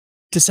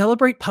To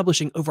celebrate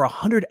publishing over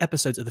 100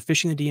 episodes of the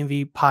Fishing the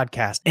DMV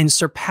podcast and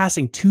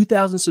surpassing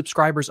 2,000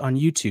 subscribers on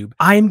YouTube,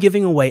 I am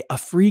giving away a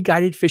free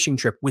guided fishing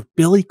trip with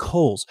Billy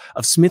Coles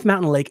of Smith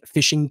Mountain Lake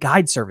Fishing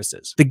Guide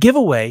Services. The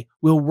giveaway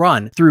will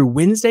run through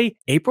Wednesday,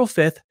 April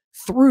 5th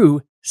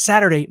through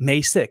Saturday, May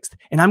 6th,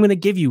 and I'm going to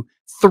give you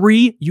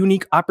 3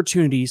 unique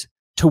opportunities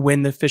to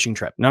win the fishing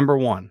trip. Number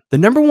one, the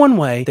number one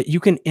way that you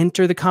can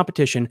enter the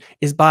competition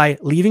is by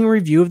leaving a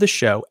review of the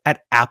show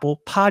at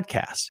Apple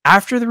Podcasts.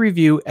 After the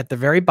review at the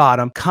very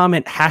bottom,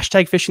 comment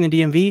hashtag fishing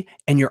the DMV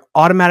and you're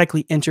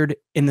automatically entered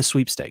in the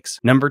sweepstakes.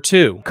 Number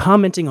two,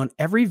 commenting on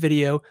every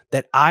video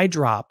that I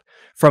drop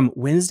from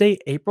Wednesday,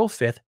 April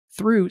 5th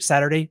through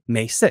Saturday,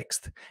 May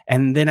 6th.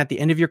 And then at the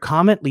end of your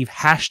comment, leave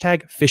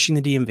hashtag fishing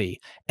the DMV.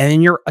 And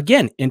then you're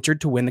again entered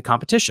to win the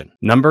competition.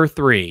 Number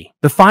three,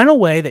 the final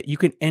way that you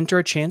can enter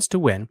a chance to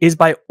win is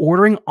by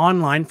ordering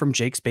online from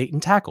Jake's Bait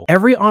and Tackle.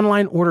 Every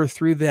online order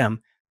through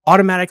them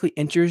automatically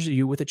enters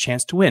you with a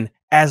chance to win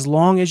as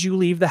long as you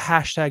leave the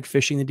hashtag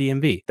fishing the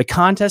DMV. The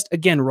contest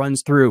again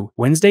runs through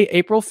Wednesday,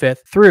 April 5th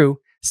through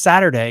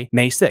Saturday,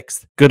 May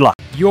 6th. Good luck.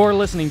 You're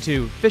listening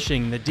to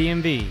Fishing the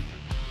DMV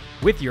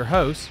with your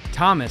hosts,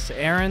 Thomas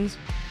Ahrens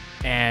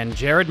and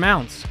Jared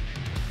Mounts.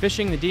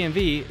 Fishing the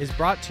DMV is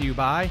brought to you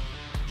by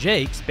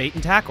Jake's Bait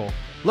and Tackle,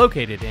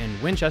 located in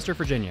Winchester,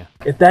 Virginia.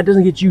 If that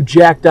doesn't get you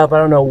jacked up, I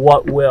don't know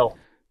what will.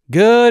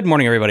 Good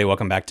morning, everybody.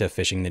 Welcome back to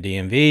Fishing the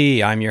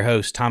DMV. I'm your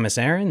host, Thomas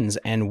Ahrens,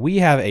 and we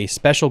have a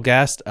special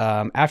guest.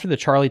 After the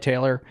Charlie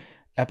Taylor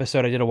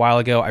episode I did a while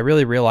ago, I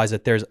really realized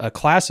that there's a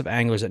class of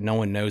anglers that no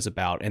one knows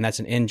about, and that's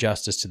an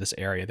injustice to this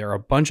area. There are a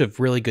bunch of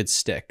really good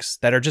sticks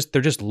that are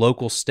just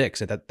local sticks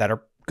that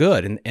are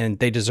good, and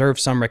they deserve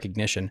some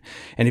recognition.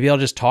 And to be able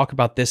to just talk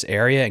about this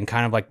area and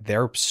kind of like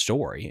their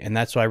story, and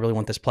that's what I really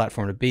want this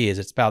platform to be, is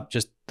it's about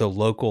just the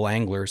local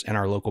anglers and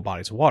our local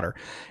bodies of water.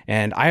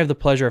 And I have the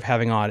pleasure of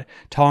having on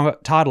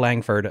Todd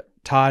Langford.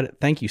 Todd,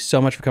 thank you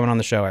so much for coming on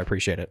the show. I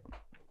appreciate it.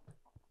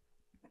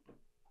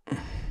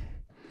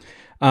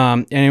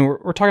 And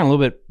we're talking a little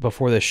bit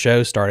before this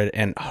show started,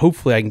 and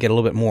hopefully I can get a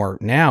little bit more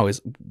now,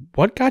 is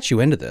what got you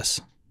into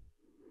this?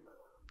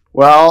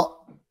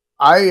 Well,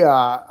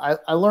 I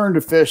learned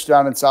to fish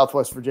down in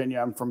Southwest Virginia.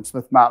 I'm from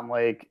Smith Mountain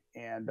Lake,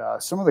 and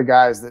some of the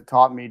guys that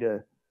taught me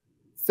to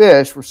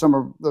fish were some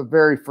of the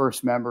very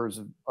first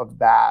members of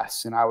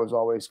bass. And I was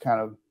always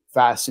kind of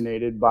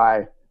fascinated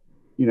by,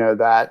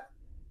 that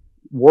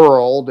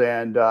world.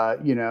 And,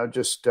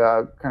 just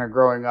kind of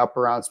growing up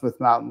around Smith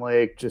Mountain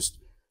Lake, just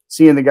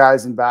seeing the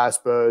guys in bass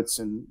boats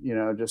and,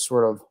 just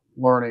sort of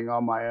learning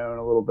on my own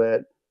a little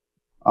bit,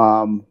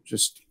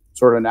 just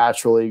sort of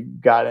naturally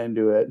got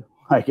into it,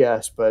 I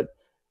guess. But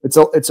it's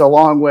a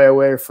long way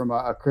away from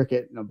a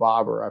cricket and a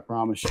bobber, I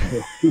promise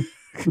you.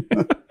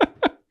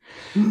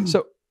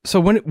 So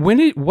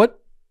what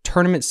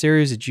tournament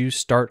series did you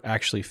start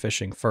actually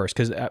fishing first?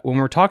 Because when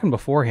we were talking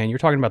beforehand, you're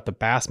talking about the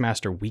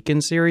Bassmaster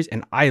Weekend Series,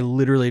 and I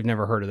literally have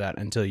never heard of that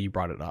until you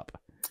brought it up.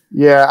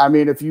 Yeah, I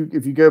mean, if you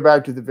go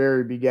back to the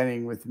very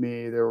beginning with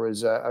me, there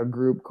was a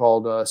group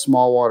called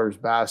Small Waters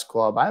Bass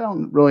Club. I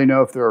don't really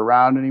know if they're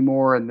around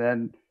anymore. And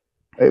then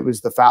it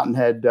was the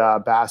Fountainhead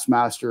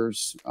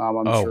Bassmasters.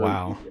 I'm sure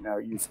wow.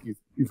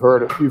 You've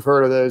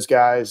heard of those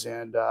guys,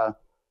 and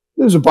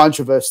there's a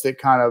bunch of us that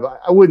kind of,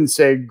 I wouldn't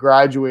say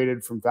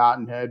graduated from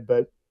Fountainhead,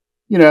 but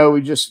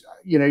we just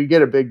you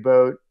get a big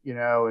boat,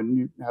 and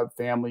you have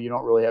family. You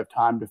don't really have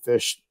time to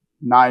fish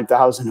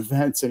 9,000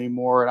 events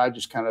anymore, and I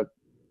just kind of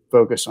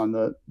focus on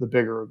the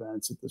bigger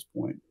events at this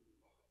point.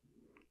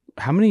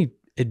 How many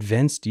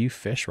events do you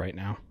fish right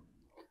now?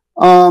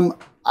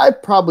 I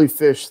probably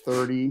fish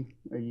 30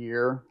 a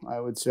year, I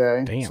would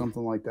say. Damn.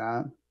 Something like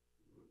that.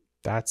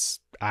 That's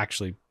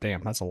actually,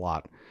 that's a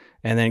lot.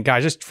 And then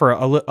guys, just for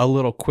a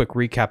little quick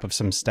recap of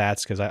some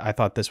stats, because I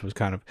thought this was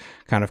kind of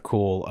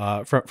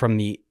cool, from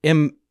the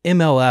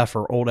MLF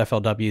or old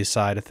FLW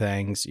side of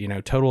things,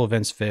 total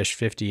events fished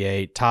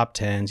 58, top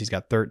 10s, he's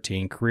got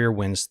 13, career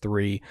wins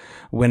 3,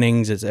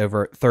 winnings is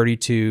over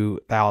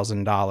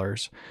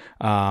 $32,000.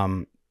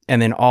 And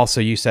then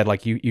also you said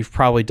like you've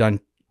probably done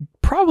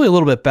a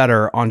little bit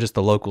better on just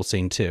the local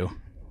scene too.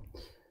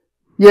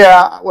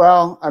 Yeah,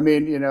 well, I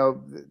mean,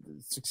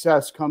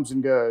 success comes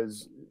and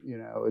goes.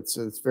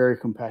 It's very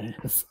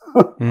competitive.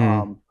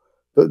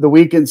 The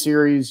weekend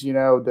series,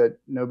 that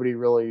nobody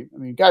really,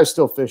 guys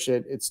still fish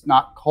it. It's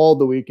not called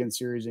the weekend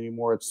series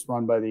anymore. It's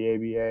run by the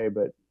ABA,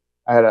 but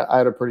I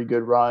had a pretty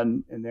good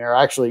run in there.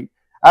 I actually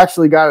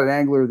got an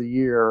Angler of the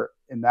Year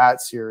in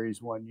that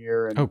series one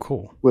year. And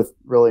cool. With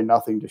really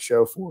nothing to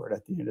show for it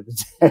at the end of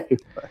the day.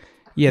 But,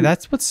 yeah,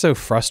 that's what's so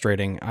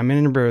frustrating. I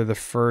remember the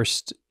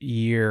first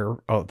year,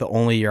 the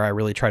only year I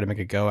really tried to make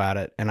a go at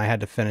it, and I had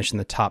to finish in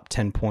the top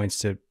 10 points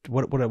to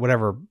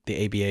whatever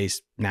the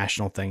ABA's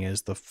national thing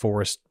is, the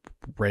Forest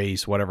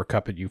Race, whatever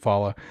cup that you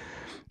follow.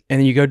 And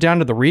then you go down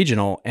to the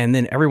regional, and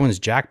then everyone's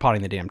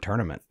jackpotting the damn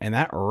tournament. And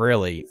that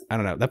really, I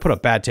don't know, that put a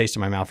bad taste in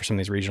my mouth for some of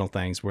these regional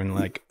things when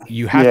like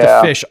you have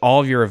to fish all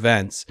of your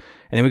events.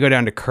 And then we go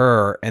down to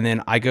Kerr, and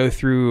then I go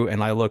through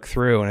and I look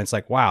through, and it's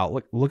like,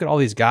 wow, look at all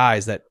these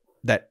guys that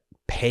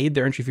paid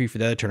their entry fee for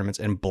the other tournaments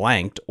and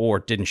blanked or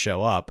didn't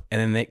show up. And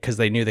then because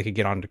they knew they could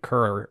get on to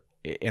Kerr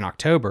in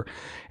October.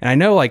 And I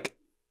know like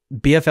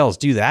BFLs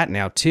do that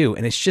now too.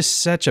 And it's just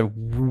such a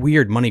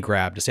weird money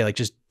grab to say like,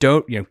 just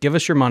don't, give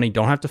us your money.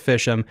 Don't have to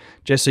fish them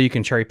just so you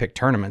can cherry pick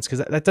tournaments. Cause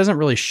that doesn't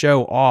really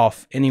show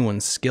off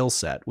anyone's skill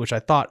set, which I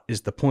thought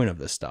is the point of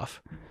this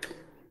stuff.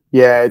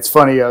 Yeah. It's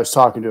funny. I was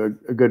talking to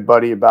a good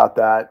buddy about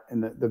that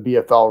in the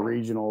BFL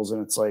regionals,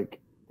 and it's like,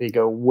 they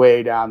go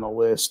way down the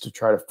list to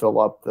try to fill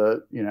up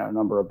the,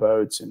 number of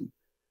boats. And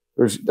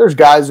there's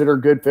guys that are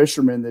good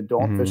fishermen that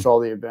don't fish all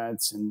the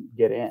events and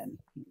get in,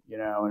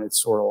 and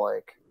it's sort of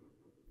like,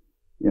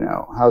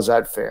 how's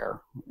that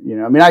fair?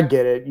 I mean, I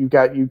get it. You've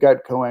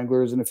got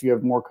co-anglers, and if you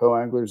have more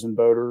co-anglers and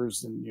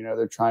boaters, then,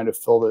 they're trying to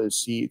fill those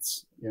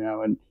seats,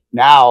 and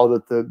now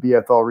that the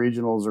BFL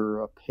regionals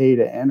are a pay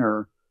to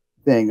enter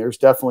thing, there's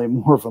definitely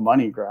more of a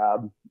money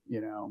grab,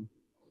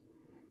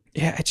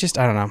 Yeah, it's just,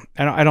 I don't know.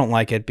 I don't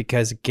like it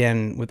because,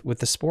 again, with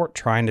the sport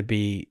trying to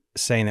be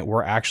saying that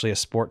we're actually a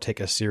sport, take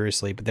us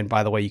seriously. But then,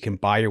 by the way, you can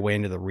buy your way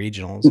into the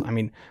regionals. I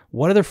mean,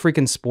 what other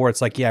freaking sports?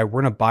 Like, yeah,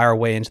 we're going to buy our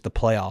way into the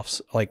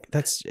playoffs. Like,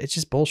 it's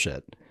just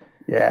bullshit.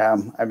 Yeah.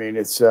 I mean,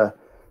 it's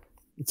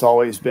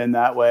always been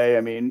that way.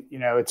 I mean,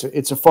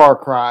 it's a far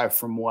cry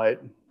from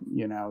what,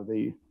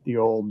 the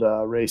old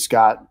Ray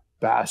Scott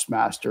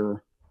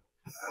Bassmaster,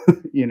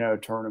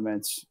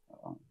 tournaments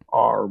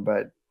are.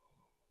 But,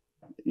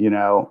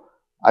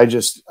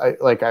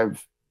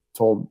 I've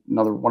told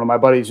one of my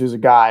buddies who's a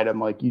guide, I'm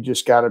like, you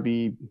just got to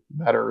be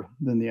better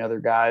than the other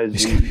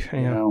guys.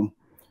 And,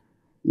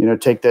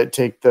 do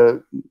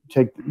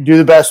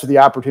the best with the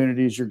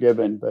opportunities you're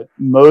given. But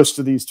most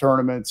of these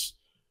tournaments,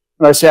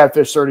 when I say I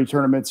fish 30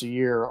 tournaments a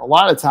year, a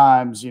lot of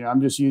times,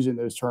 I'm just using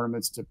those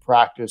tournaments to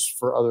practice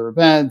for other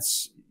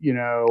events,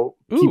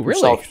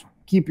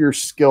 keep your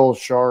skills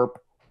sharp,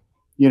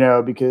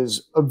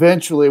 because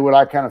eventually what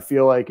I kind of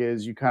feel like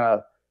is you kind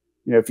of,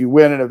 if you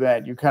win an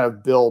event, you kind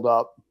of build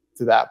up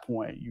to that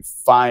point. You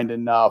find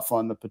enough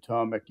on the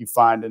Potomac, you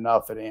find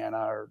enough at Anna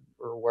or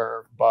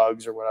where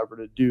Bugs or whatever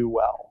to do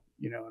well,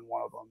 in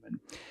one of them. And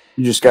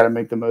you just got to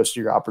make the most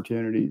of your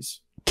opportunities.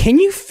 Can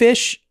you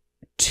fish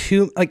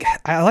I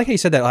like how you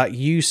said that, like,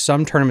 use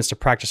some tournaments to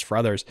practice for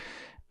others.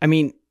 I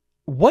mean,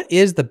 what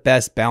is the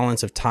best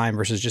balance of time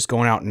versus just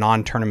going out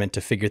non-tournament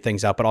to figure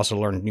things out, but also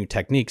learn new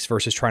techniques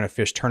versus trying to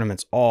fish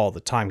tournaments all the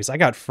time? Because I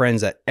got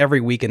friends that every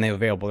weekend they have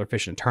available, they're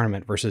fishing a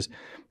tournament versus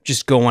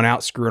just going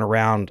out screwing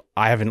around.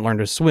 I haven't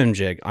learned a swim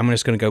jig. I'm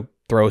just going to go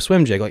throw a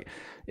swim jig. Like,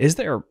 is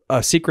there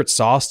a secret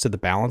sauce to the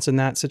balance in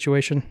that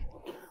situation?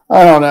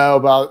 I don't know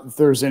about if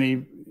there's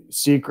any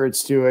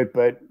secrets to it,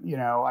 but,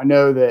 I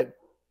know that,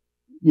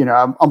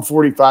 I'm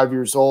 45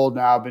 years old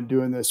now. I've been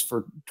doing this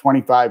for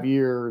 25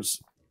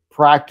 years.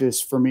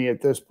 Practice for me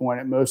at this point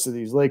at most of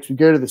these lakes, we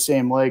go to the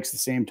same lakes the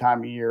same time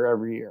of year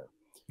every year.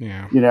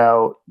 Yeah.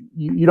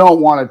 You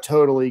don't want to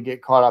totally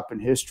get caught up in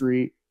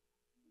history,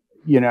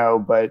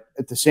 but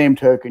at the same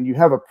token, you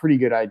have a pretty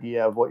good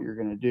idea of what you're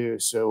going to do.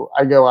 So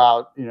I go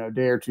out, a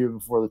day or two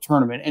before the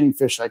tournament. Any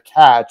fish I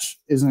catch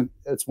it's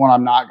one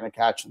I'm not going to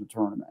catch in the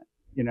tournament,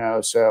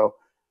 so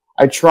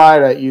I try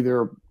to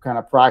either kind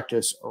of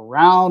practice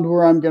around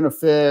where I'm going to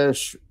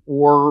fish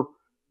or,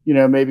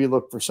 maybe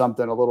look for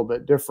something a little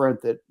bit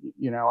different that,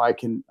 I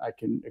can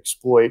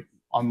exploit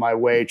on my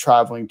way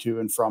traveling to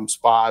and from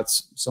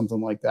spots,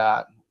 something like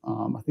that.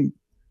 I think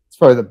it's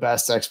probably the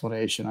best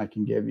explanation I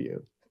can give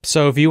you.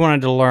 So if you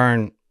wanted to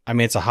learn, I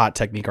mean, it's a hot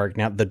technique right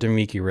now, the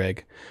Demiki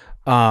rig,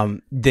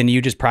 then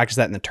you just practice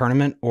that in the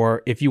tournament?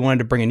 Or if you wanted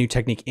to bring a new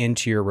technique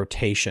into your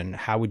rotation,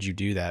 how would you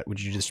do that?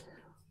 Would you just...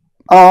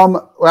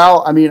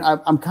 Well, I mean,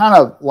 I'm kind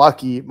of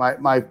lucky.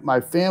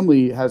 My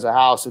family has a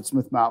house at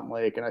Smith Mountain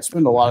Lake, and I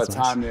spend a lot of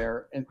time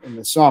there in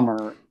the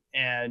summer.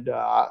 And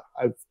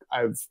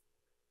I've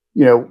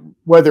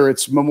whether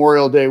it's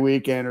Memorial Day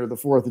weekend or the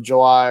 4th of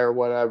July or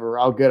whatever,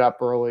 I'll get up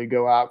early,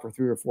 go out for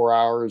 3 or 4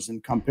 hours,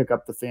 and come pick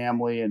up the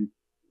family. And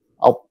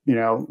I'll,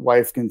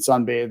 wife can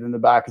sunbathe in the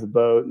back of the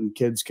boat, and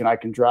I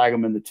can drag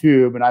them in the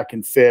tube, and I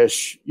can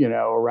fish,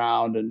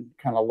 around and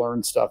kind of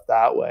learn stuff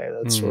that way.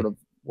 That's sort of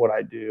what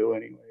I do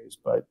anyways.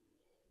 But,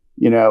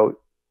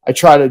 I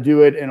try to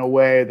do it in a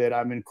way that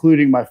I'm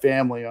including my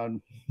family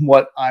on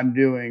what I'm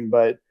doing,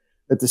 but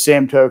at the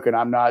same token,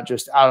 I'm not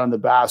just out on the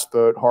bass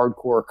boat,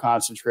 hardcore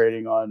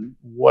concentrating on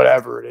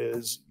whatever it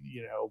is,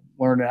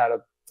 learning how to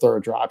throw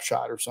a drop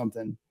shot or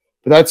something.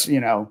 But that's,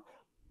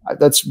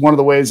 that's one of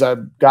the ways I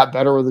got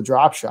better with a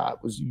drop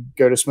shot was you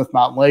go to Smith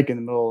Mountain Lake in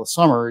the middle of the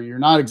summer. You're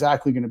not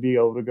exactly going to be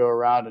able to go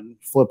around and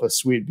flip a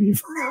sweet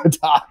beaver on a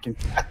dock and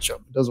catch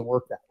them. It doesn't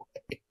work that way.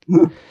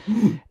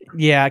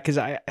 Yeah, because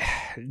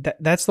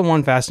that's the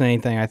one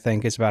fascinating thing I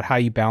think is about how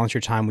you balance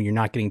your time when you're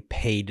not getting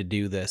paid to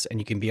do this, and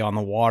you can be on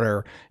the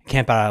water,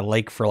 camp out at a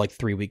lake for like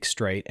 3 weeks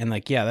straight, and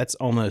like, yeah,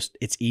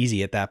 it's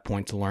easy at that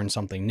point to learn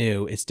something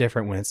new. It's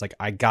different when it's like,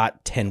 I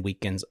got 10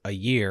 weekends a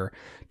year.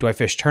 Do I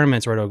fish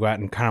tournaments or do I go out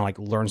and kind of like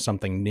learn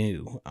something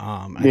new?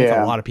 I think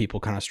a lot of people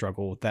kind of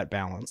struggle with that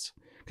balance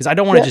because I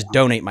don't want to just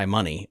donate my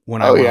money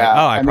when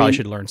I probably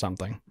should learn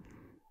something.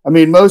 I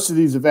mean, most of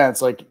these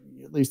events, like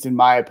at least in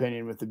my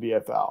opinion, with the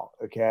BFL.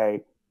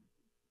 Okay.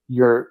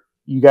 You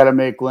got to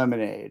make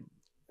lemonade.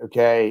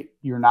 Okay.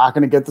 You're not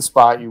going to get the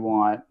spot you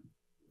want.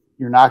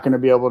 You're not going to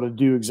be able to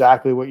do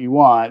exactly what you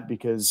want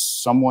because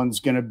someone's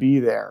going to be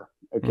there.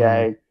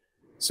 Okay.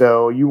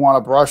 So you want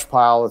a brush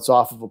pile that's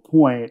off of a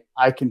point.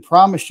 I can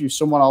promise you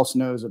someone else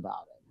knows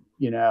about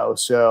it,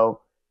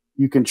 so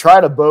you can try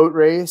to boat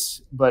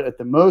race, but at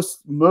the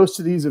most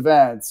of these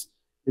events,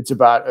 it's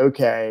about,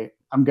 okay,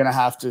 I'm going to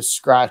have to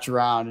scratch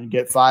around and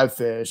get 5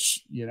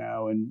 fish,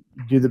 and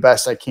do the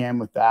best I can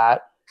with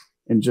that.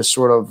 And just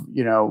sort of,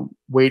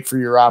 wait for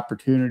your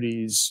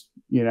opportunities,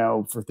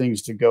 for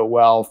things to go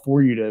well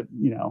for you to,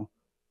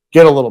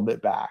 get a little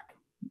bit back.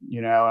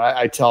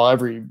 I tell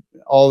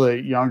all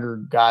the younger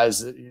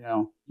guys that, you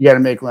got to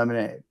make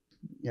lemonade,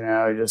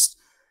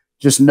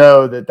 just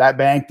know that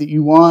bank that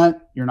you want,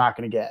 you're not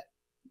going to get,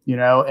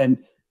 and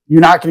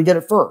you're not going to get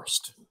it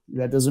first.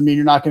 That doesn't mean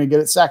you're not going to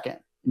get it second.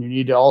 And you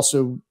need to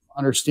also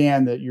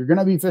understand that you're going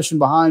to be fishing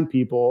behind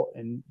people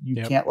and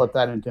you can't let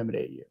that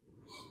intimidate you.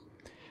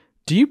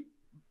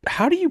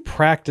 How do you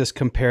practice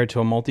compared to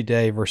a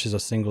multi-day versus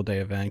a single day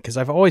event? Because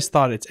I've always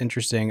thought it's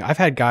interesting. I've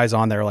had guys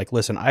on there like,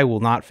 listen, I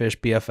will not fish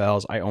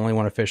BFLs. I only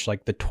want to fish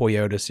like the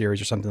Toyota series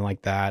or something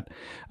like that.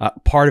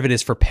 Part of it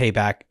is for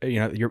payback,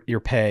 your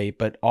pay,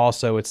 but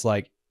also it's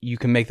like you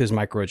can make those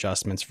micro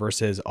adjustments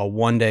versus a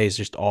one day is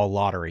just all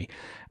lottery.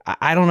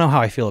 I don't know how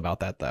I feel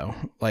about that though.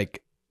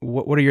 Like,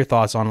 what are your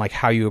thoughts on like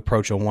how you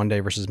approach a one day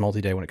versus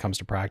multi-day when it comes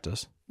to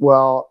practice?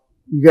 Well,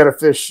 you got to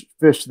fish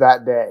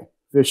that day,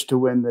 fish to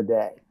win the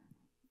day.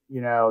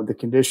 The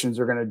conditions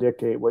are going to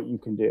dictate what you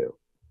can do.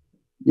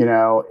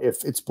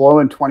 If it's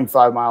blowing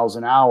 25 miles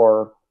an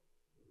hour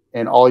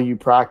and all you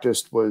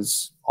practiced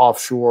was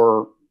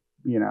offshore,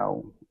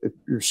 if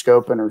you're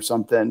scoping or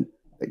something,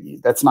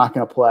 that's not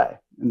going to play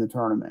in the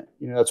tournament.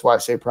 That's why I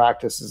say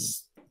practice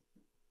is,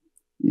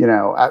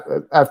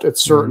 after a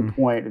certain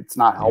point, it's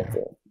not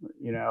helpful.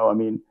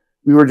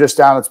 We were just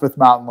down at Smith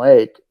Mountain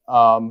Lake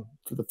for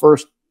the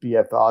first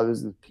BFL. It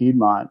was in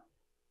Piedmont.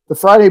 The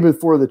Friday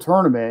before the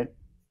tournament,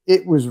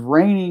 it was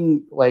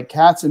raining like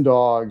cats and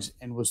dogs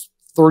and was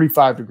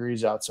 35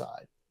 degrees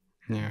outside.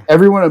 Yeah.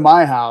 Everyone in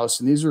my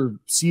house, and these are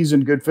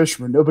seasoned good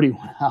fishermen, nobody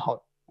went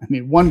out.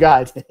 One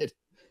guy did.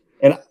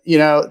 And,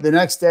 the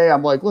next day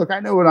I'm like, look, I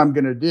know what I'm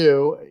going to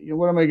do.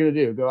 What am I going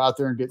to do? Go out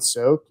there and get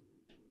soaked?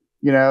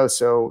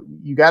 So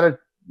you got to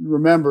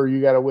remember,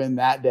 you got to win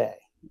that day,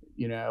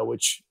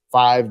 which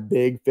 5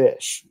 big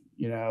fish,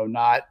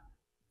 not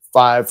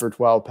 5 for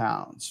 12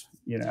 pounds,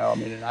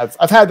 and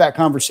I've had that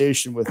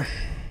conversation with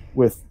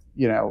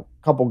a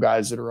couple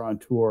guys that are on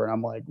tour, and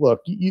I'm like,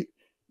 look, you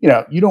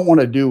don't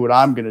want to do what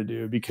I'm going to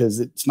do because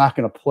it's not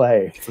going to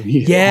play for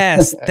you.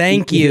 Yes.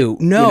 Thank you.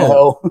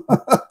 No,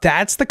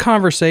 that's the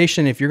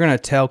conversation. If you're going to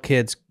tell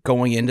kids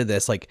going into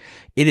this, like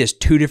it is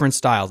 2 different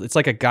styles. It's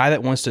like a guy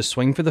that wants to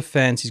swing for the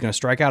fence. He's going to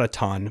strike out a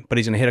ton, but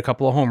he's going to hit a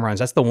couple of home runs.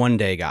 That's the one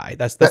day guy.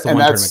 That's the one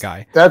tournament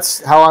guy.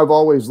 That's how I've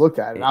always looked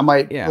at it. I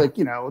might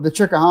the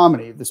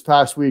Chickahominy this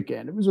past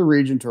weekend, it was a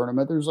region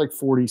tournament. There's like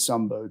 40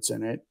 some boats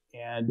in it.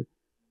 And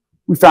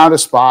we found a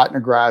spot in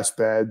a grass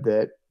bed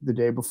that the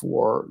day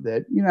before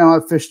that,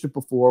 I fished it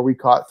before. We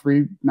caught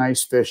 3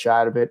 nice fish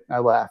out of it. And I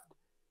left.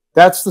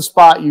 That's the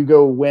spot you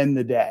go win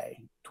the day,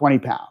 20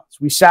 pounds.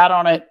 We sat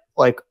on it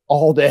like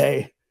all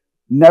day,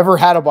 never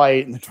had a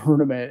bite in the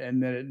tournament.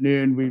 And then at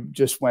noon, we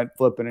just went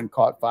flipping and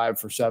caught 5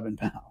 for 7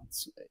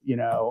 pounds.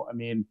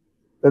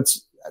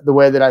 That's the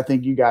way that I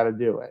think you got to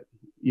do it,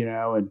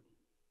 and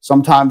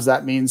sometimes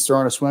that means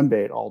throwing a swim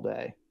bait all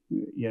day.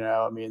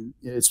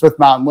 It's Smith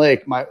Mountain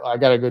Lake. I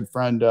got a good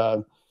friend,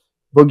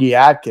 Boogie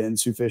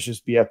Atkins, who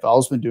fishes BFL,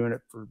 has been doing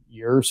it for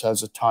years,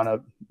 has a ton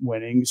of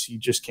winnings. He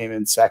just came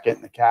in second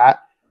in the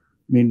cat.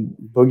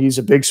 Boogie's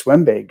a big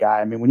swim bait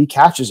guy. When he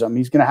catches them,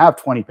 he's going to have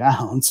 20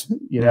 pounds,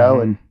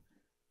 and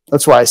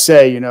that's why I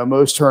say,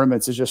 most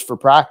tournaments is just for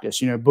practice.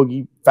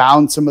 Boogie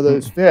found some of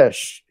those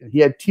fish. He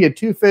had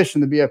 2 fish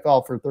in the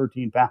BFL for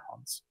 13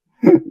 pounds.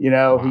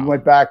 Wow. He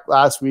went back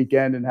last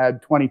weekend and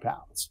had 20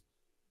 pounds.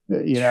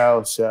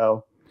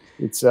 So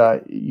it's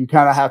you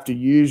kind of have to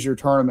use your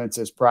tournaments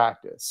as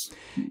practice.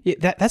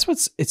 Yeah,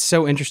 it's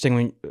so interesting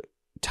when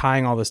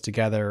tying all this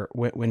together.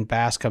 When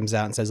Bass comes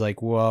out and says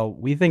like, well,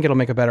 we think it'll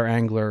make a better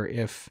angler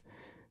if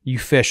you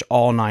fish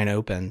all 9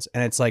 opens,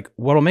 and it's like,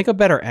 what'll make a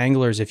better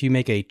angler is if you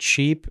make a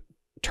cheap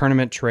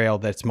tournament trail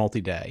that's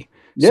multi-day.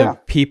 So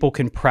people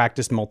can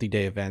practice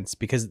multi-day events,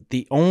 because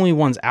the only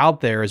ones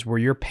out there is where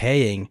you're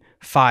paying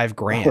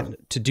 $5,000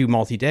 to do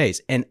multi-days.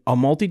 And a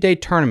multi-day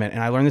tournament,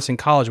 and I learned this in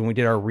college when we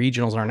did our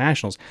regionals and our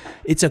nationals,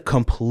 it's a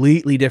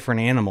completely different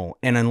animal.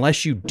 And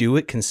unless you do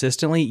it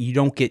consistently, you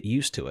don't get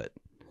used to it.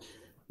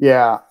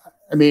 Yeah.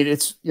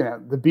 It's,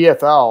 the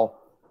BFL,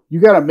 you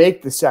got to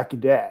make the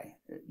second day,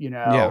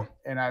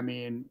 and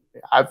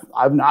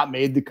I've not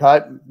made the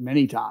cut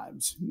many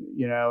times,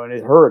 and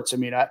it hurts.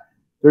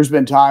 There's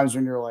been times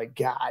when you're like,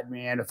 God,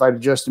 man, if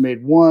I'd just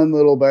made one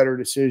little better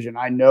decision,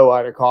 I know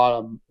I'd have caught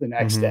him the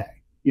next day.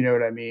 You know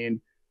what I mean?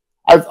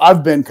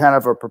 I've been kind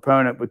of a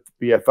proponent with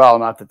BFL,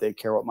 not that they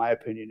care what my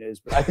opinion is,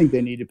 but I think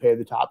they need to pay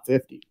the top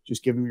 50.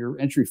 Just give them your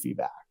entry fee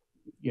back,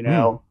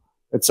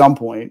 at some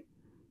point.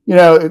 You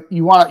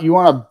want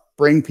to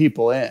bring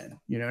people in,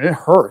 and it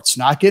hurts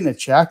not getting a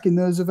check in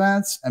those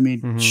events. I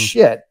mean,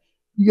 shit,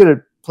 you get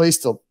a place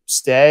to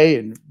stay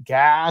and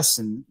gas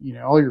and,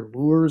 all your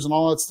lures and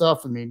all that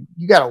stuff. I mean,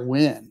 you got to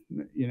win,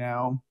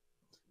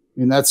 I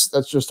mean, that's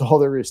just all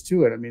there is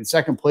to it. I mean,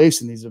 second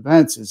place in these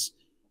events is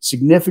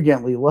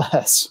significantly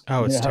less.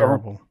 Oh, it's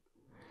terrible.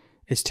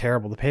 It's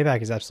terrible. The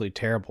payback is absolutely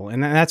terrible.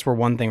 And that's where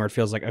one thing where it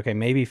feels like, okay,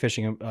 maybe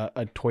fishing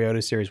a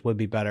Toyota series would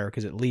be better,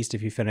 because at least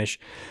if you finish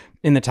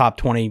in the top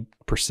 20%,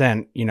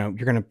 you're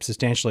going to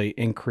substantially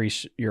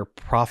increase your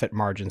profit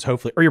margins,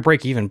 hopefully, or your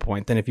break-even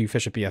point than if you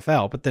fish a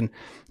BFL. But then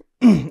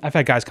I've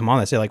had guys come on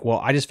that say like, well,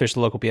 I just fish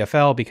the local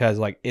BFL because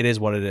like it is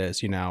what it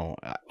is,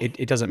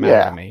 it doesn't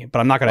matter to me, but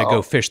I'm not going to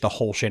go fish the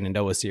whole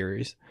Shenandoah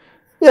series.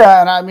 Yeah.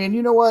 And I mean,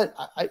 you know what?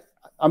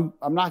 I'm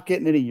not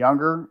getting any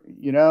younger,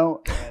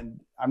 and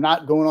I'm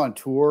not going on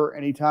tour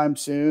anytime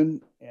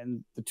soon.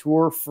 And the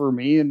tour for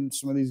me and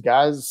some of these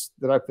guys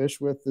that I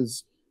fish with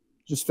is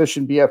just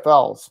fishing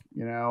BFLs.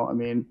 I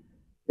mean,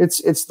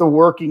 it's the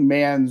working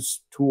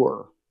man's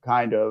tour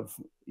kind of,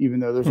 even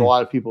though there's a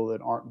lot of people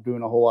that aren't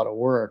doing a whole lot of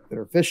work that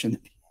are fishing the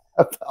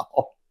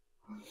BFL.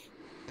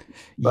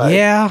 But,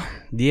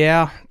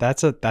 yeah,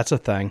 that's a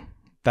thing.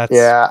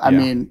 I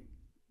mean,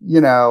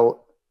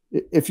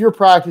 if you're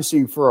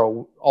practicing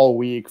for all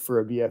week for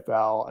a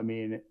BFL, I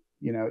mean,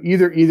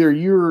 either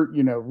you're,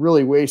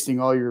 really wasting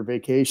all your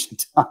vacation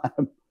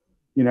time,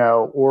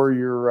 or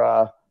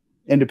you're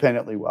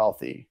independently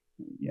wealthy,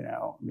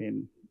 I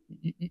mean,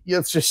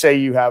 let's just say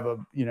you have a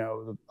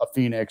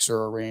Phoenix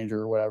or a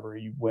Ranger or whatever,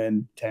 you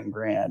win 10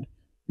 grand.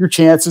 Your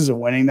chances of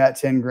winning that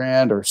 10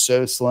 grand are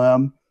so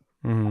slim.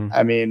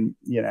 I mean,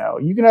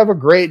 you can have a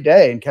great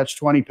day and catch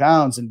 20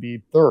 pounds and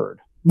be third,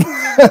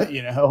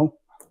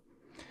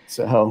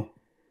 So,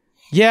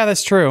 yeah,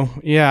 that's true.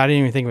 Yeah, I didn't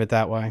even think of it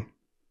that way.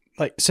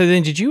 Like, so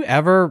then did you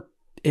ever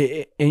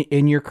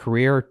in your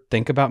career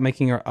think about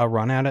making a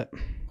run at it?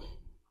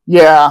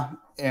 Yeah.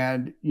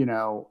 And,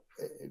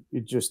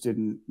 it just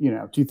didn't,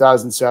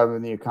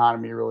 2007, the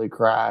economy really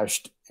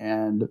crashed,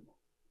 and,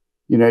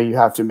 you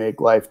have to make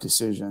life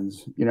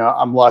decisions.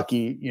 I'm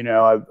lucky,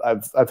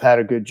 I've had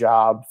a good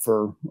job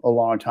for a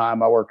long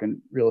time. I work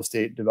in real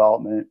estate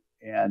development,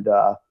 and,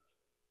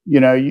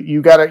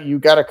 you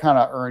gotta kind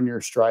of earn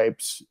your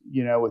stripes,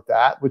 with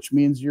that, which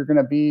means you're going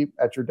to be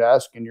at your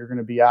desk and you're going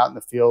to be out in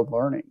the field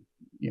learning,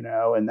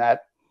 and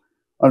that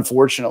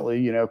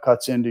unfortunately,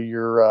 cuts into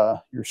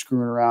your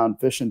screwing around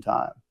fishing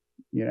time.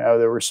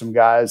 There were some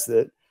guys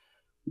that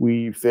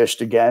we fished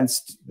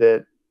against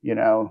that,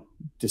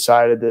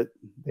 decided that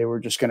they were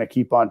just going to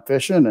keep on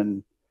fishing,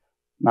 and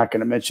not going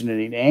to mention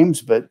any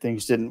names, but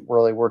things didn't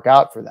really work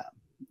out for them,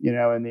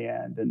 in the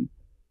end. And,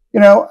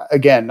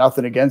 again,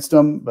 nothing against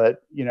them,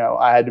 but,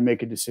 I had to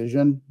make a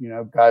decision.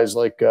 Guys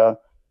like,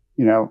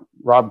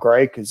 Rob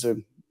Greik is a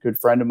good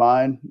friend of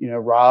mine.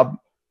 Rob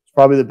is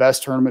probably the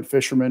best tournament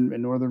fisherman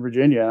in Northern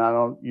Virginia.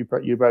 And you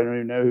probably don't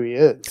even know who he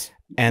is.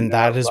 And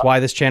that is why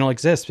this channel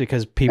exists,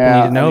 because people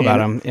need to know about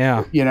him.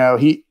 Yeah.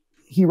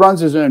 He runs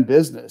his own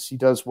business. He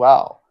does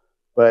well,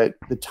 but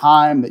the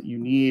time that you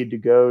need to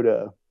go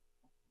to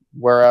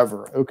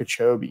wherever,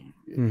 Okeechobee,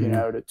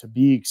 to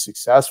be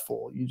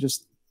successful, you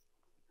just,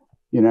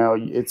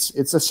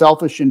 it's a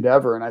selfish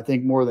endeavor. And I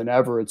think more than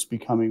ever, it's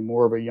becoming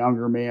more of a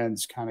younger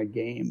man's kind of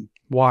game.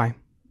 Why?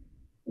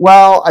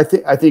 Well,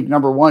 I think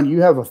number one,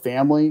 you have a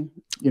family,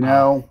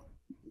 I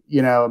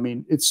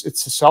mean, it's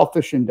a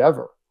selfish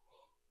endeavor.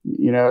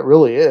 It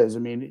really is. I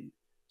mean,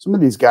 some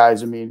of these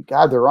guys, I mean,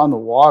 God, they're on the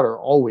water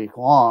all week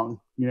long.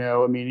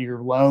 I mean,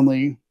 you're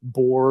lonely,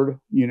 bored,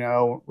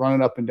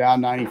 running up and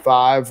down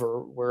 95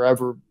 or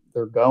wherever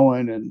they're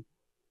going. And,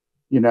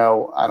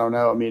 I don't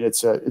know. I mean,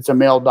 it's a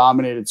male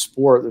dominated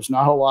sport. There's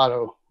not a lot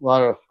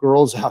of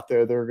girls out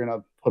there that are going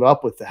to put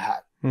up with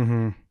that.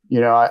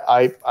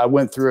 I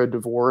went through a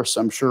divorce.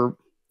 I'm sure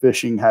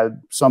fishing had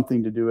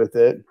something to do with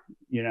it,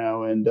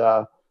 and,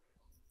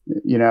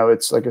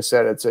 it's like I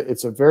said,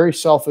 it's a very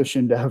selfish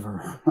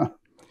endeavor,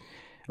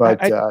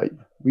 but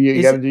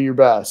you got to do your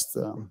best.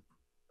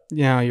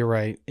 Yeah, you're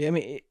right. I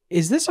mean,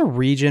 is this a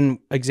region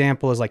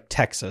example is like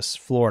Texas,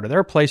 Florida? There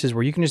are places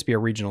where you can just be a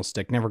regional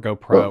stick, never go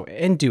pro,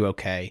 and do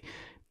okay.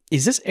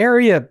 Is this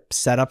area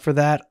set up for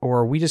that?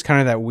 Or are we just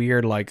kind of that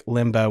weird like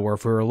limbo where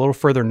if we're a little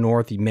further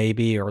north,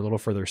 maybe, or a little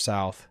further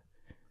south?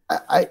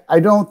 I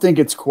don't think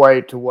it's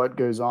quite to what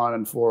goes on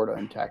in Florida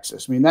and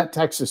Texas. I mean, that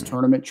Texas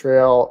tournament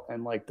trail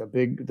and like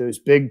those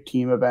big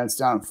team events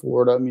down in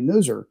Florida, I mean,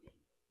 those are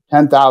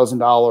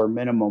 $10,000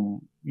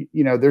 minimum.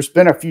 There's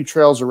been a few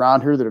trails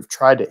around here that have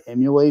tried to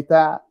emulate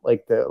that.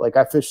 Like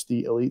I fished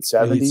the Elite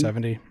 70. Elite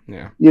 70,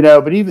 yeah.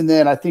 But even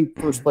then, I think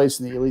first place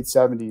in the Elite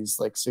 70 is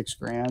like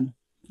 $6,000.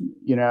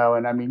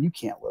 And I mean, you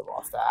can't live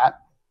off that.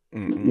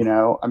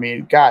 I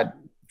mean, God,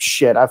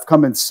 shit, I've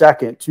come in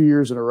second 2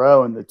 years in a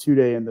row in the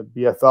 2-day in the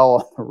BFL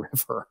on the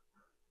river.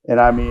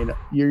 And I mean,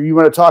 you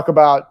want to talk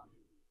about,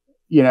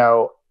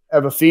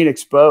 of a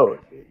Phoenix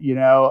boat. You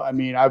know, I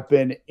mean, I've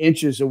been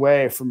inches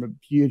away from a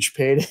huge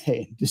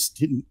payday and just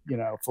didn't, you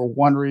know, for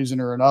one reason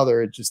or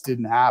another, it just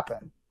didn't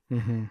happen.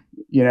 Mm-hmm.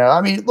 You know,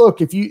 I mean,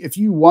 look, if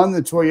you won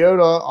the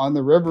Toyota on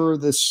the river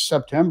this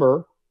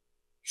September,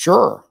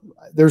 sure,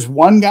 there's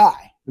one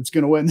guy that's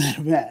going to win that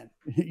event.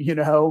 You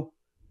know,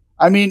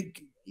 I mean,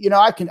 you know,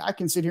 I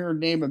can sit here and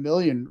name a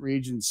million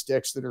regional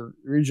sticks that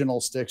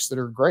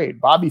are great.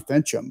 Bobby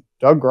Fincham,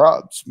 Doug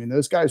Grubbs. I mean,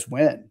 those guys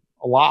win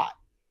a lot.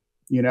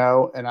 You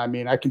know, and I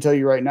mean, I can tell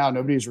you right now,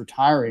 nobody's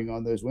retiring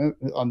on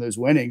those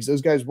winnings.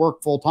 Those guys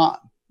work full time.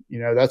 You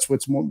know, that's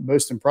what's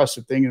most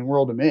impressive thing in the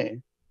world to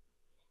me.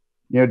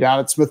 You know, down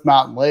at Smith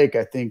Mountain Lake,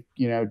 I think,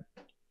 you know,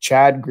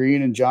 Chad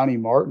Green and Johnny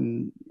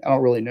Martin, I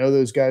don't really know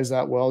those guys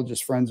that well,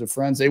 just friends of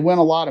friends. They win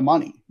a lot of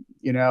money,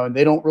 you know, and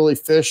they don't really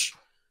fish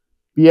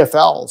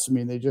BFLs. I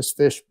mean, they just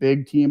fish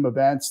big team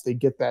events. They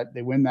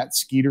win that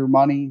Skeeter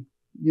money,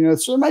 you know,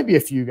 so there might be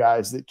a few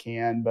guys that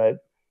can,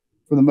 but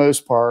for the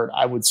most part,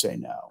 I would say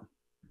no.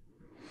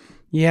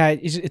 Yeah,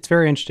 it's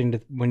very interesting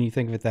when you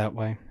think of it that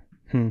way.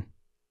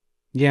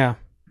 Yeah.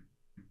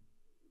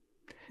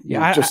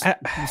 Yeah, just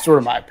sort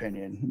of my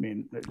opinion. I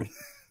mean,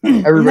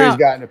 everybody's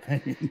got an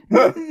opinion.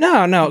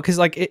 No, because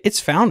like it's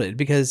founded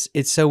because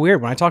it's so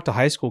weird. When I talk to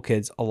high school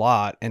kids a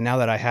lot, and now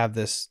that I have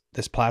this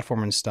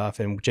platform and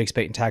stuff, and Jake's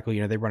Bait and Tackle, you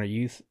know, they run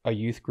a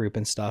youth group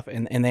and stuff,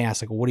 and they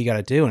ask like, well, what do you got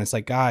to do? And it's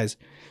like, guys,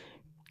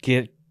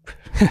 learn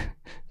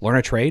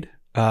a trade,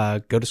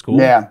 go to school.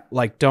 Yeah,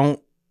 like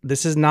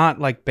this is not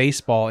like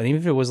baseball. And even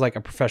if it was like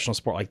a professional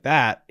sport like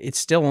that, it's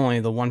still only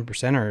the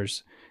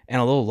 1%ers and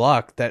a little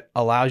luck that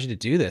allows you to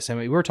do this. I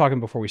mean, we were talking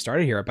before we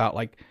started here about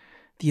like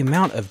the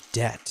amount of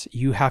debt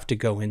you have to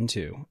go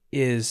into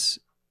is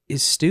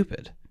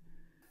stupid.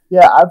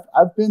 Yeah.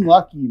 I've been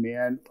lucky,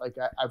 man. Like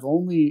I've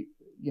only,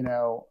 you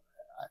know,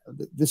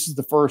 this is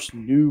the first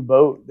new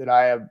boat that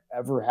I have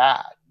ever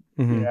had,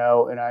 you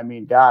know? And I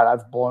mean, God,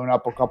 I've blown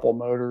up a couple of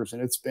motors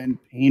and it's been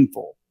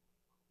painful,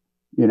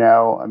 you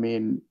know? I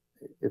mean,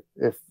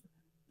 if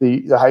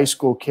the high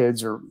school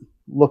kids are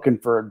looking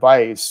for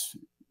advice,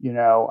 you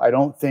know, I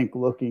don't think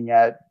looking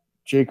at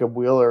Jacob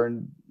Wheeler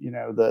and, you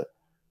know, the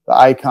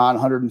Icon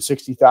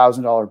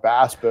 $160,000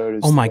 bass boat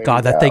is. Oh my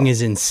God, that thing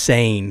is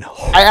insane.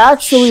 I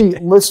actually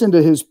listened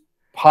to his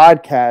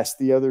podcast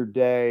the other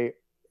day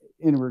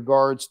in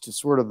regards to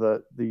sort of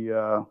it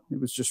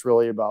was just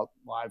really about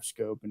live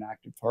scope and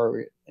active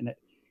target. And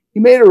he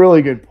made a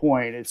really good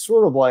point. It's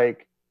sort of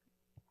like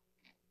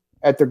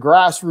at the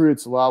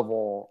grassroots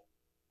level,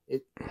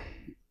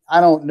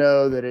 I don't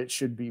know that it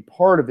should be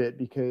part of it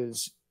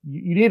because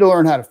you need to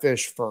learn how to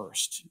fish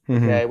first.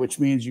 Okay. Which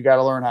means you got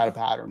to learn how to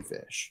pattern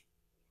fish,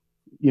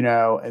 you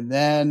know, and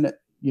then,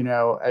 you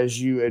know,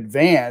 as you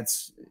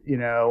advance, you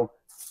know,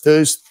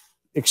 those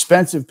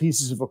expensive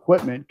pieces of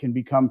equipment can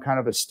become kind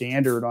of a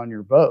standard on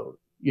your boat.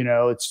 You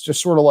know, it's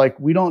just sort of like,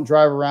 we don't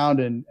drive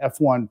around in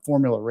F1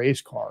 Formula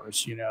race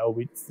cars, you know,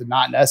 it's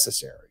not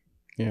necessary.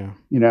 Yeah.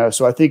 You know,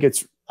 so I think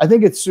it's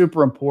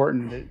super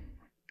important that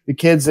the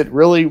kids that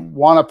really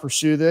want to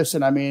pursue this.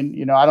 And I mean,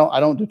 you know, I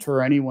don't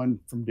deter anyone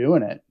from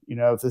doing it. You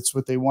know, if that's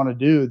what they want to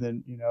do,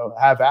 then, you know,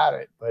 have at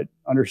it, but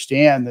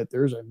understand that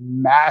there's a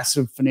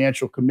massive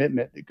financial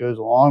commitment that goes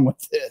along with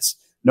this.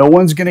 No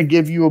one's going to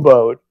give you a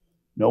boat.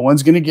 No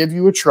one's going to give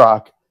you a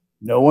truck.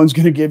 No one's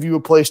going to give you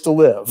a place to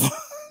live.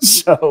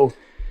 So,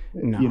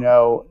 you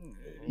know,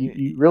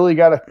 you really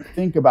got to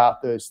think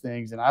about those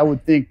things. And I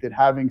would think that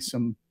having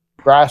some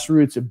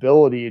grassroots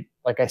ability,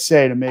 like I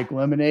say, to make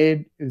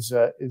lemonade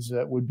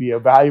would be a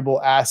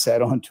valuable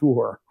asset on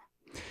tour.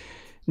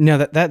 No,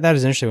 that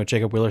is interesting what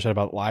Jacob Wheeler said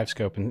about live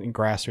scope and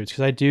grassroots,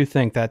 because I do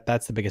think that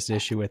that's the biggest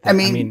issue with it. I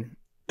mean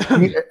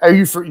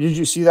did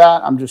you see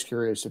that? I'm just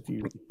curious if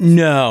you.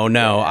 No.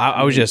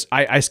 I was just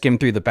I skimmed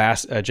through the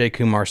Bass Jay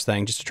Kumar's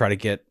thing just to try to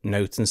get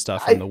notes and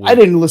stuff from the week. I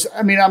didn't listen.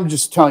 I mean, I'm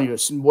just telling you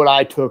what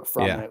I took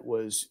from it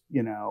was,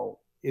 you know,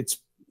 it's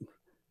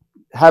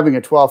having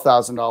a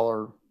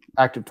 $12,000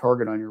 active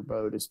target on your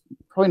boat is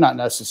probably not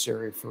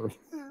necessary for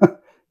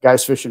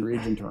guys fishing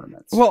region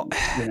tournaments. Well,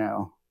 you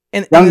know,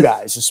 and young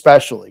guys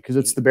especially, because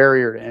it's the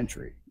barrier to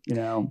entry. You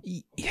know,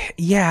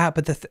 yeah,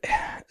 but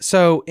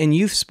so in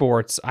youth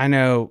sports, I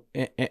know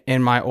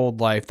in my old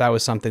life that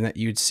was something that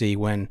you'd see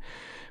when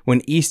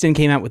Easton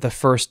came out with the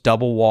first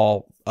double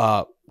wall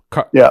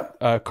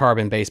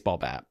carbon baseball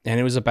bat, and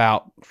it was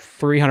about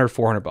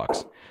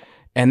 $300-$400,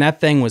 and that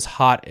thing was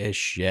hot as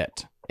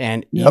shit.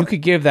 And you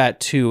could give that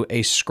to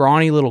a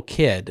scrawny little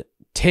kid,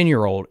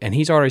 10-year-old, and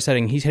he's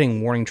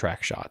hitting warning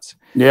track shots.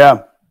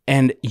 Yeah.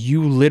 And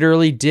you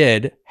literally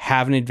did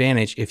have an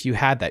advantage if you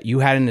had that. You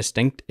had a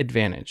distinct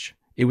advantage.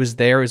 It was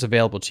there, it was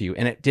available to you,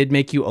 and it did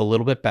make you a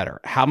little bit better.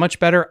 How much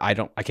better? I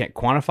can't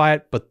quantify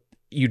it, but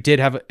you did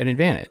have an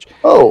advantage.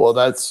 Oh, well,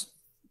 that's,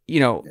 you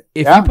know,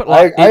 if you put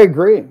I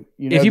agree.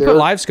 You know, if you put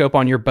live scope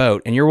on your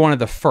boat and you're one of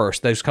the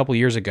first, those couple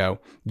years ago,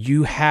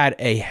 you had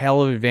a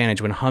hell of an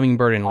advantage when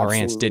Hummingbird and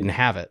Lowrance didn't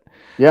have it.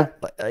 Yeah.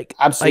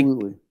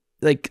 Absolutely.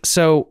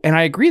 So, and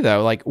I agree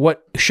though, like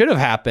what should have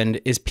happened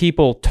is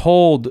people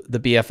told the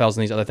BFLs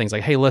and these other things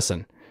like, hey,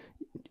 listen,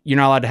 you're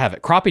not allowed to have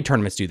it. Crappie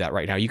tournaments do that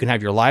right now. You can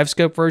have your live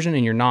scope version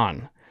and your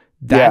non.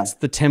 That's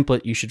the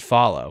template you should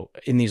follow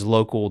in these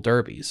local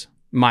derbies,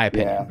 my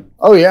opinion. Yeah.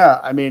 Oh yeah.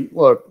 I mean,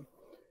 look,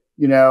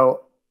 you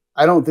know,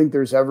 I don't think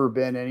there's ever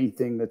been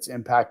anything that's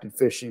impacted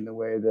fishing the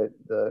way that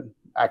the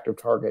active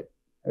target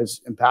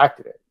has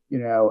impacted it, you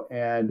know,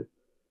 and,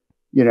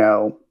 you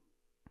know,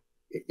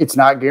 it's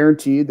not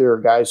guaranteed. There are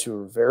guys who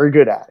are very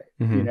good at it,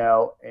 you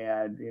know,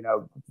 and, you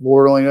know,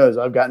 Lord only knows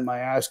I've gotten my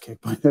ass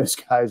kicked by those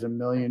guys a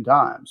million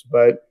times,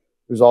 but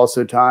there's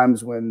also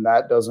times when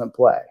that doesn't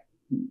play,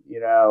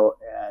 you know,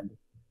 and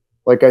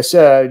like I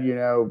said, you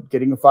know,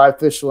 getting a 5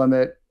 fish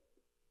limit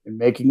and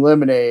making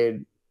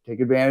lemonade, take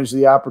advantage of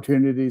the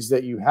opportunities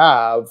that you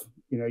have,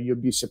 you know, you'll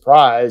be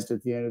surprised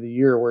at the end of the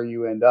year where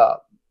you end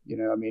up, you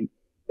know, I mean,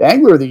 the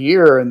Angler of the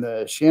Year in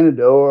the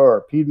Shenandoah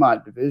or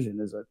Piedmont division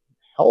is a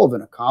hell of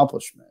an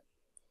accomplishment.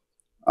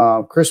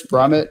 Chris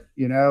Brummett,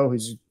 you know,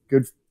 he's a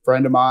good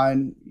friend of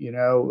mine, you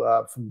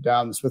know, from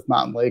down the Smith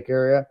Mountain Lake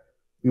area.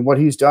 I mean, what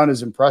he's done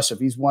is impressive.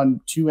 He's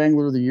won 2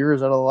 Angler of the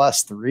Years out of the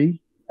last 3,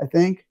 I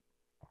think.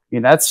 I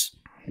mean,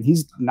 and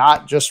he's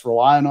not just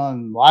relying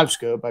on live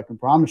scope. I can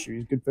promise you,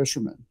 he's a good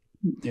fisherman,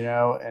 you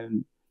know,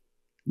 and,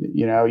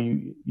 you know,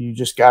 you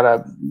just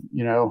gotta,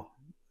 you know,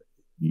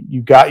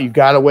 you got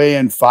to weigh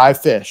in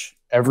 5 fish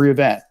every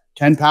event,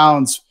 10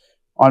 pounds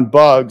on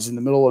bugs in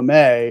the middle of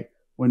May,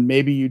 when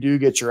maybe you do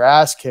get your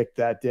ass kicked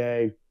that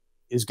day,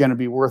 is going to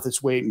be worth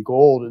its weight in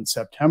gold in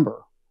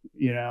September,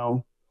 you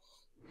know?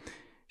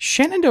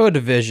 Shenandoah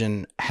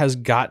division has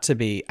got to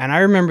be, and I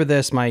remember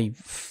this my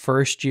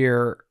first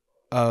year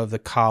of the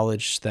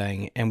college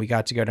thing, and we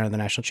got to go down to the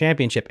national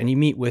championship, and you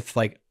meet with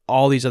like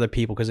all these other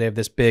people because they have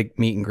this big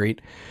meet and greet,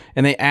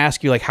 and they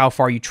ask you like how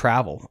far you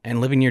travel.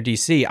 And living near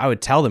DC, I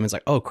would tell them, it's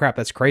like, oh crap,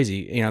 that's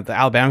crazy. You know, the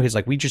Alabama is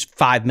like, we just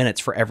 5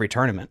 minutes for every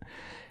tournament.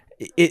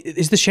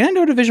 Is the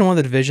Shenandoah division one of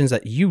the divisions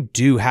that you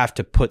do have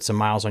to put some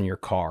miles on your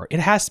car? It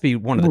has to be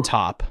one of the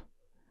top.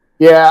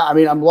 Yeah, I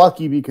mean, I'm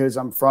lucky because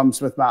I'm from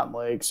Smith Mountain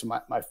Lake, so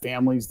my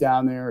family's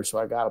down there, so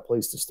I got a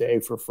place to stay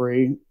for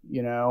free,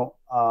 you know.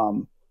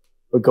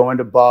 But going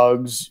to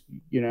bugs,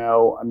 you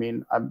know, I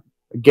mean, I'm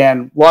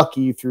again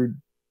lucky through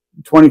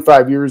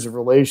 25 years of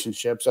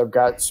relationships. I've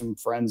got some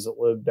friends that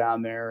live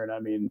down there, and I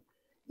mean,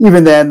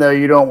 even then though,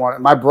 you don't want it.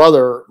 My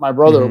brother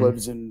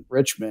lives in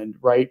Richmond,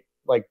 right,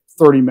 like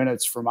 30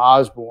 minutes from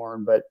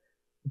Osborne, but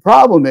the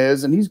problem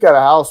is, and he's got a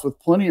house with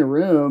plenty of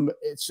room,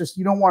 it's just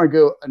you don't want to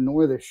go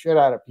annoy the shit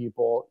out of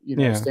people, you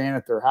know, staying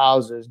at their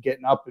houses,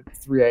 getting up at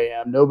 3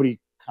 a.m. Nobody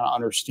kind of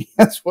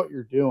understands what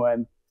you're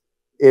doing.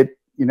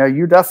 You know,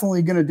 you're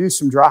definitely going to do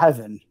some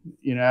driving,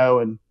 you know,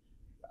 and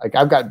like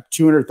I've got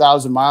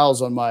 200,000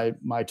 miles on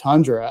my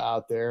Tundra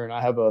out there, and I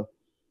have a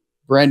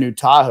brand new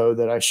Tahoe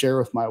that I share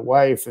with my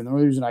wife. And the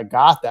only reason I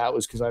got that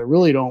was because I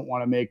really don't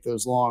want to make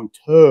those long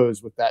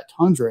tows with that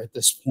Tundra at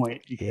this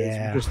point, because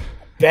we're just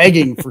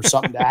begging for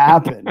something to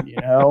happen, you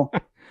know?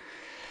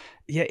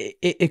 Yeah,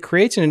 it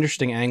creates an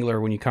interesting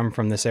angler when you come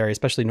from this area,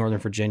 especially Northern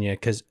Virginia,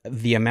 because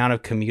the amount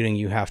of commuting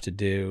you have to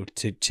do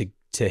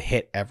to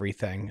hit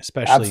everything,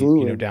 especially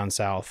you know, down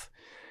south.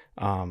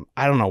 I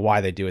don't know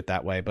why they do it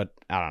that way, but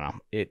I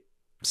don't know.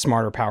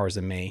 Smarter powers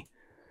than me.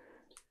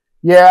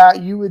 Yeah,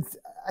 you would.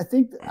 I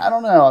think, I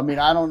don't know. I mean,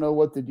 I don't know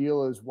what the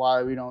deal is,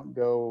 why we don't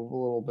go a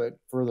little bit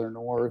further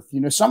north. You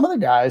know, some of the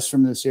guys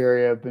from this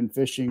area have been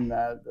fishing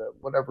the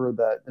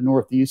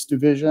Northeast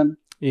division.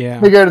 Yeah.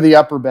 They go to the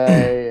Upper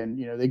Bay, and,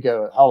 you know, they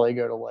go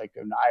to like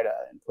Oneida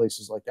and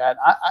places like that.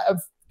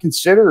 I've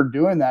considered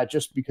doing that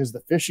just because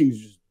the fishing is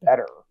just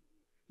better,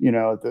 you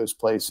know, at those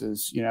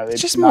places. You know,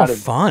 it's just more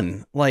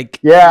fun. Like,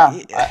 yeah,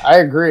 I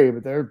agree,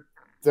 but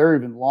they're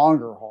even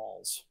longer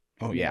hauls.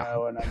 Oh yeah. You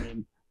know? And I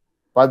mean,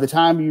 by the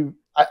time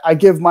I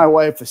give my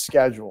wife a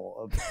schedule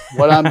of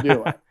what I'm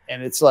doing,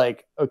 and it's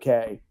like,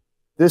 okay,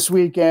 this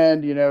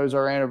weekend, you know, is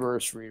our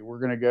anniversary. We're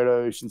going to go to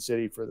Ocean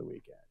City for the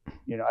weekend.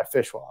 You know, I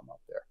fish while I'm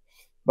up there,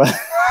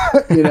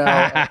 but you know,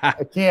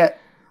 I can't,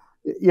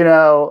 you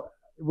know,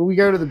 we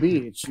go to the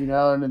beach, you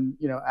know, and then,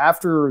 you know,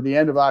 after the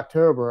end of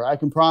October, I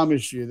can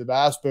promise you the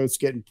bass boat's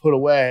getting put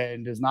away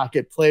and does not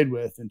get played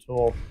with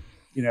until,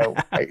 you know,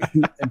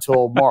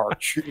 until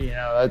March. You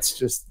know, that's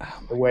just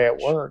the way it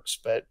works.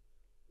 But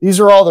these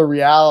are all the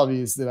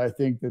realities that I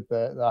think that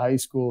the high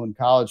school and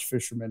college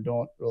fishermen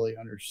don't really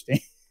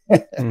understand.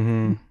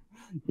 Mm-hmm.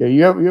 Yeah,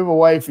 you have a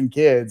wife and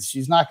kids.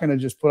 She's not going to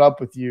just put up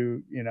with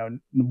you, you know,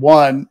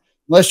 one,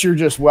 unless you're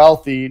just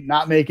wealthy,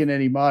 not making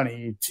any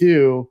money.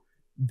 Two,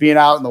 being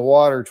out in the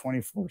water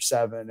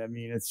 24/7. I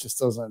mean, it just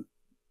doesn't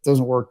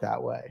work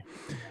that way.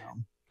 You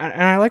know?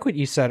 And I like what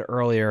you said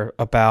earlier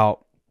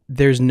about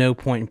there's no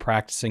point in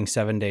practicing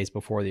 7 days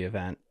before the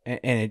event. And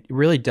it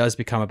really does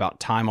become about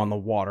time on the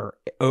water,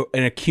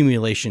 an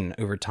accumulation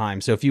over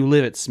time. So if you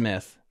live at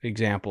Smith,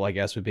 example, I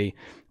guess would be,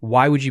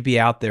 why would you be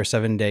out there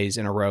 7 days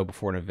in a row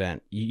before an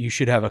event? You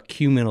should have a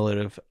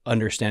cumulative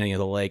understanding of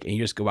the lake, and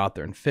you just go out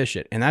there and fish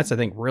it. And that's, I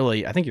think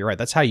you're right.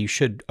 That's how you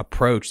should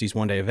approach these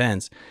 1 day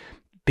events.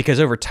 because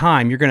over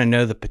time you're going to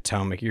know the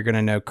Potomac, you're going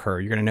to know Kerr,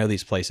 you're going to know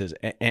these places,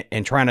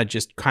 and trying to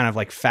just kind of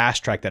like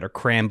fast track that or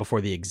cram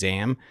before the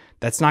exam,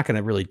 that's not going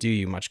to really do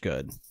you much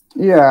good.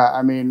 Yeah,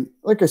 I mean,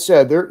 like I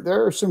said,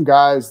 there are some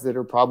guys that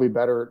are probably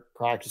better at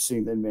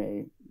practicing than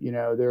me.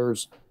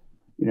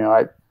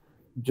 I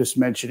just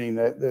mentioning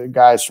the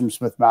guys from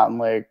Smith Mountain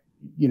Lake,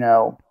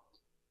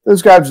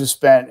 those guys have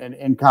spent an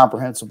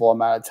incomprehensible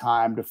amount of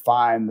time to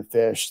find the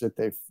fish that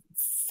they've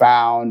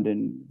found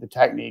and the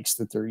techniques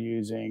that they're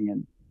using.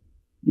 And,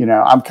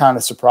 I'm kind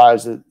of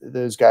surprised that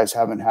those guys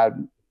haven't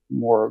had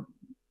more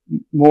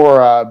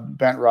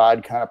bent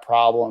rod kind of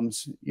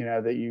problems,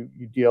 that you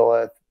deal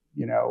with,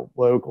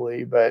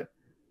 locally. But,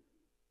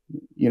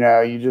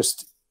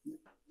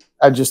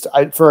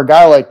 for a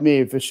guy like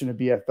me fishing a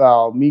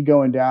BFL, me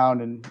going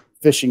down and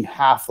fishing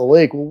half the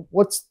lake, well,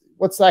 what's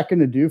that going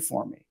to do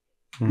for me?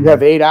 You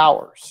have 8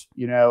 hours,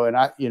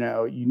 and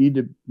you need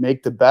to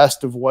make the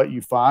best of what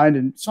you find.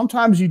 And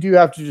sometimes you do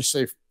have to just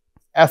say,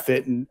 F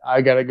it. And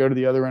I got to go to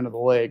the other end of the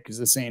lake because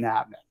this ain't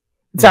happening.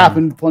 It's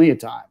happened plenty of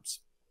times,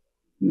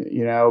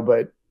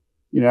 but,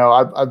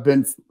 I've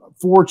been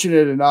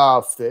fortunate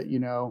enough that, you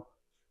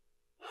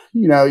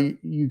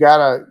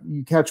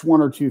catch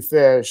 1 or 2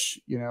 fish,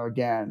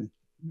 again,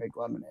 make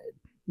lemonade,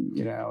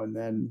 and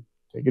then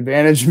take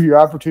advantage of your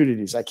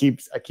opportunities. I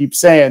keep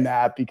saying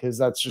that because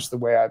that's just the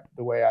way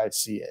I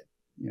see it,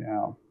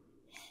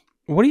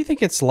 What do you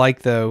think it's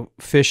like though,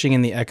 fishing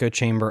in the echo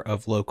chamber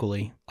of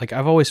locally? Like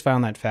I've always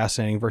found that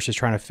fascinating versus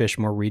trying to fish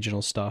more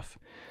regional stuff.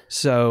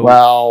 So,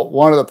 well,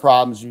 one of the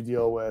problems you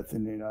deal with,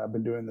 and I've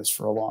been doing this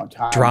for a long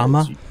time.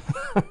 Drama.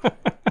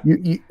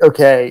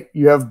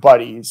 You have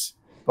buddies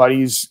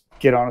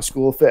get on a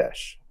school of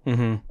fish,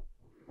 and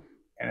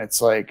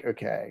it's like,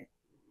 okay,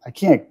 I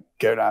can't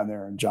go down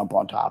there and jump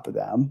on top of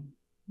them.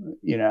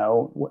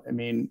 I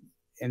mean,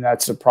 and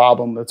that's a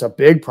problem. That's a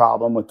big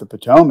problem with the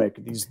Potomac.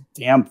 These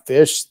damn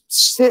fish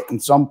sit in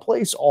some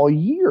place all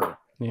year.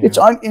 Yeah. It's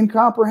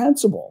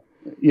incomprehensible,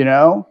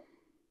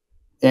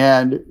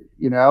 and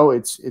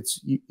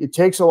it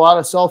takes a lot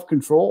of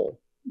self-control,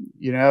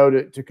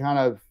 to kind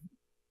of,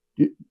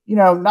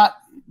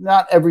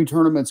 not every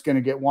tournament's going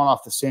to get one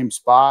off the same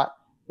spot,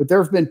 but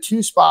there have been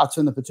 2 spots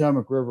in the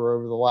Potomac River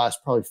over the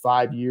last probably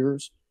 5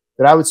 years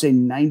that I would say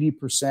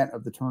 90%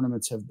 of the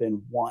tournaments have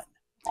been won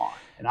on.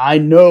 And I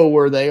know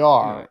where they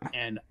are,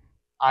 and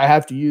I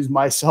have to use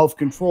my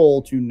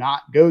self-control to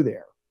not go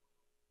there,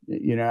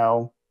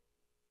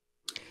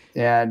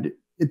 and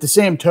at the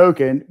same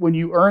token, when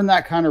you earn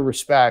that kind of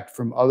respect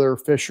from other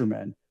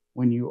fishermen,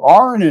 when you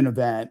are in an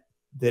event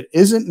that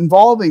isn't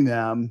involving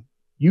them,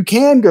 you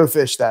can go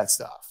fish that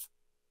stuff,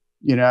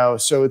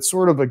 so it's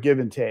sort of a give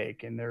and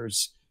take. And there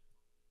is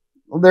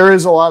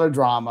a lot of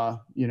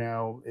drama,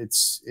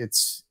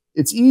 it's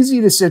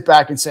easy to sit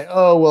back and say,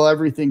 oh, well,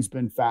 everything's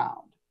been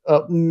found.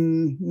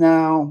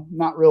 No,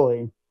 not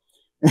really.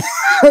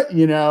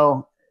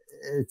 It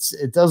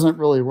doesn't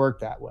really work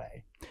that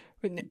way.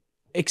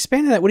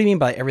 Expand on that. What do you mean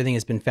by everything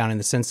has been found, in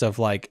the sense of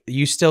like,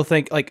 you still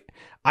think, like,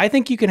 I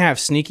think you can have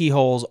sneaky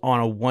holes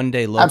on a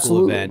one-day local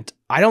Absolutely. Event.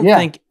 I don't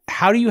think,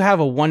 how do you have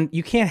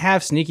you can't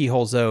have sneaky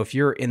holes though if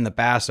you're in the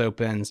Bass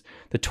Opens,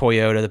 the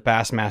Toyota, the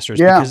Bassmasters,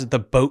 because of the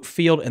boat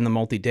field and the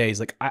multi-days.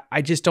 Like,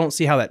 I just don't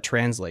see how that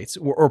translates,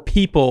 or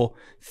people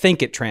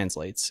think it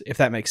translates, if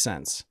that makes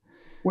sense.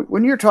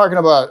 When you're talking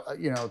about,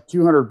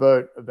 200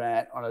 boat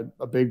event on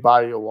a big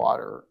body of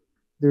water,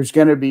 there's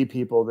going to be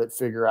people that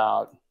figure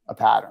out a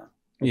pattern.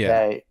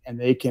 Okay. And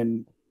they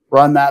can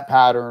run that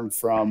pattern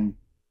from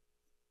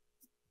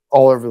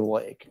all over the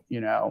lake.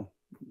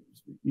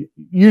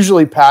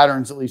 Usually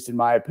patterns, at least in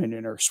my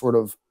opinion, are sort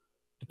of,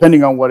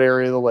 depending on what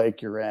area of the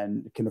lake you're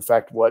in, it can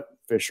affect what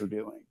fish are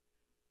doing,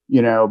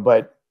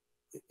 but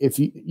if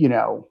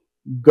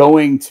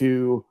going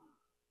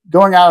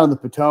out on the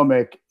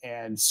Potomac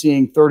and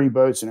seeing 30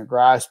 boats in a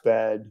grass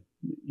bed,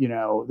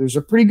 there's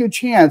a pretty good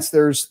chance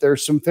there's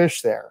some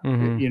fish there,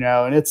 and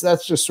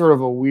that's just sort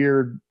of a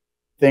weird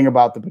thing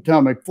about the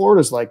Potomac.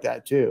 Florida's like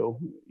that too.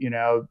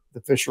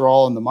 The fish are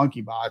all in the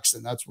monkey box,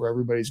 and that's where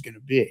everybody's going to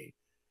be,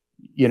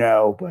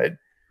 but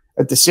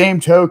at the same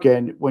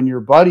token, when your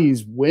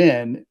buddies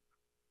win,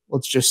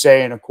 let's just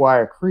say in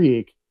Aquia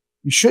Creek,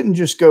 you shouldn't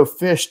just go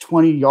fish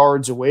 20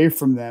 yards away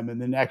from them in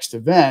the next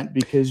event,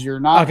 because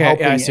you're not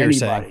helping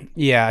anybody.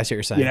 Yeah, I see what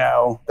you're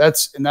saying.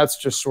 That's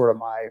just sort of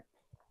my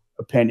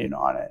opinion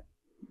on it,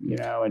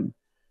 and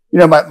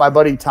my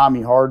buddy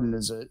Tommy Harden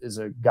is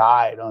a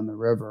guide on the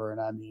river, and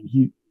I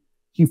mean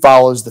he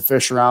follows the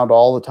fish around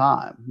all the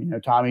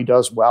time. Tommy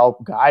does well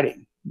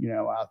guiding,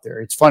 out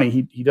there. It's funny,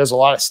 he does a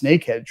lot of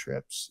snakehead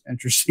trips.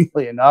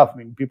 Interestingly enough, I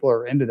mean, people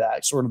are into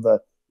that. Sort of the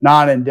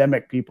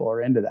non-endemic people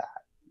are into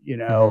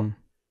that,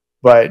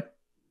 But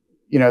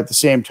at the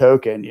same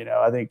token,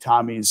 I think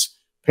Tommy's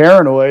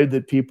paranoid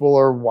that people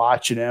are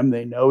watching him.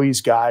 They know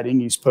he's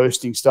guiding. He's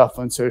posting stuff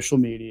on social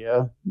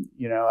media.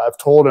 I've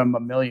told him a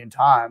million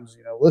times,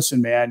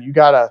 listen, man, you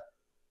gotta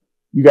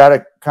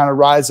kind of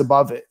rise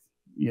above it.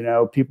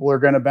 People are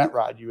going to bent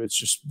rod you. It's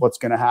just what's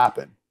going to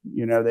happen.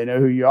 They know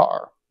who you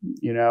are.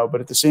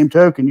 but at the same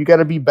token, you got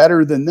to be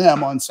better than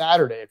them on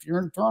Saturday. If you're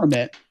in a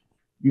tournament,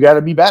 you got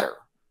to be better.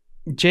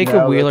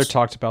 Jacob Wheeler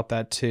talked about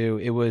that too.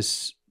 It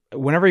was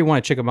whenever he won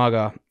at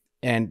Chickamauga,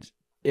 and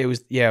it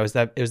was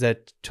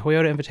that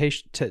Toyota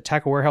Invitation to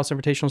Tackle Warehouse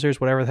Invitational Series,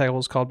 whatever the hell it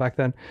was called back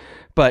then.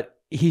 But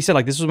he said,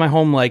 like, this was my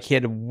home lake. He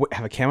had to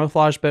have a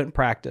camouflage boat in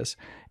practice,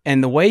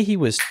 and the way he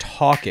was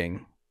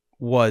talking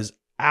was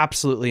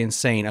absolutely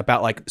insane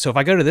about, like, so if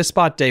I go to this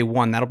spot day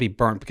one, that'll be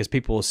burnt because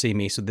people will see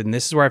me. So then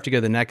this is where I have to go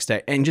the next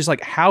day, and just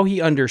like how he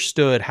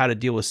understood how to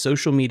deal with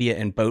social media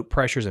and boat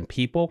pressures and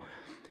people.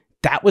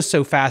 That was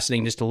so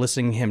fascinating just to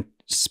listening to him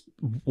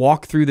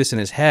walk through this in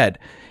his head.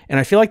 And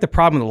I feel like the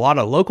problem with a lot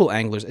of local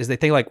anglers is they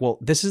think like, well,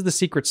 this is the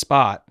secret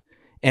spot.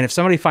 And if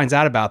somebody finds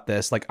out about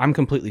this, like, I'm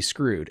completely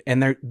screwed.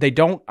 And they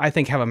don't, I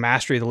think, have a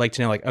mastery of the lake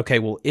to know, like, okay,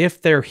 well,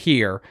 if they're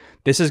here,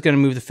 this is going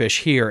to move the fish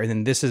here. And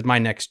then this is my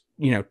next,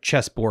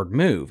 chessboard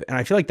move. And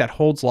I feel like that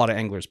holds a lot of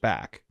anglers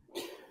back.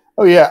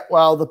 Oh yeah.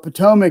 Well, the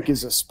Potomac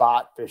is a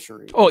spot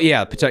fishery. Oh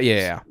yeah.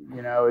 Yeah.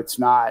 It's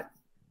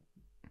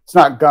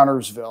not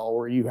Gunnersville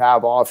where you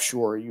have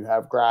offshore, you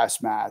have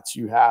grass mats,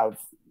 you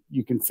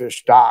can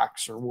fish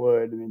docks or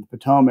wood. I mean, the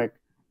Potomac,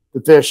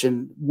 the fish,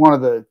 and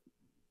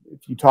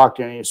if you talk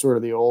to any sort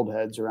of the old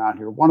heads around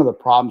here, one of the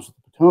problems with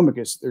the Potomac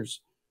is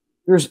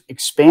there's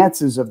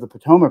expanses of the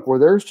Potomac where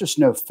there's just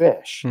no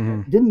fish.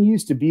 Mm-hmm. It didn't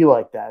used to be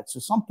like that.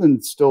 So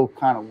something's still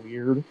kind of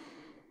weird,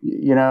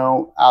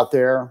 out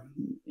there,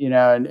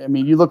 and I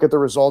mean, you look at the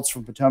results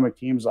from Potomac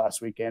teams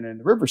last weekend, and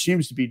the river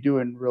seems to be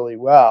doing really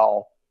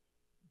well.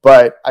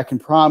 But I can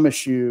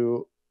promise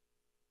you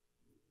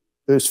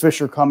those fish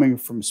are coming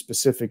from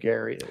specific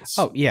areas.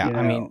 Oh, yeah.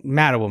 I mean,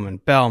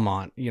 Mattawoman,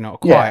 Belmont, Quiet.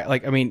 Yeah.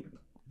 Like, I mean,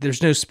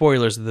 there's no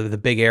spoilers of the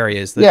big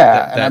areas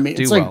that, and I mean,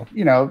 do it's well.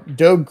 Like,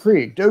 Dogue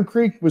Creek. Dogue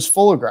Creek was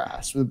full of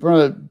grass. There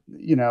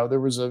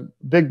was a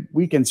big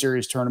weekend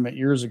series tournament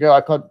years ago.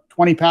 I caught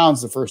 20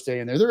 pounds the first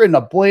day in there. They're in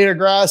a blade of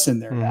grass in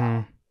there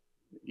now.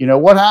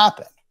 What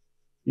happened?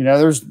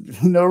 There's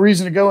no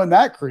reason to go in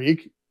that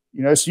creek.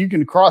 So you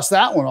can cross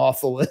that one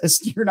off the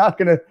list. You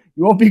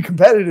won't be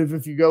competitive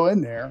if you go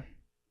in there,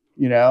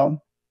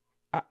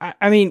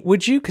 I mean,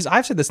 would you, cause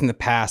I've said this in the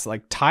past,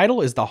 like,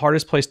 tidal is the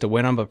hardest place to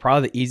win them, but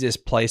probably the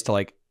easiest place to,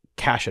 like,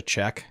 cash a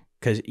check.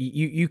 Cause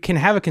you can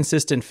have a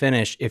consistent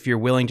finish if you're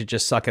willing to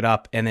just suck it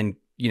up and then,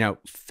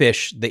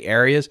 fish the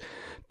areas,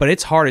 but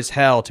it's hard as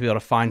hell to be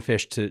able to find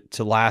fish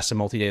to last a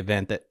multi-day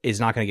event that is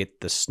not going to get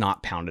the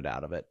snot pounded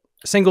out of it.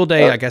 A single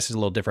day, I guess, is a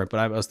little different,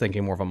 but I was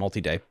thinking more of a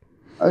multi-day.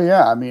 Oh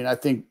yeah. I mean, I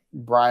think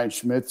Brian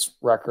Schmidt's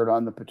record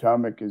on the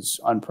Potomac is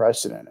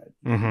unprecedented.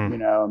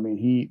 Mm-hmm. I mean,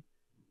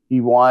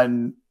 he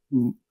won.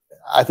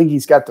 I think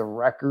he's got the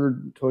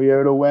record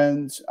Toyota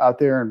wins out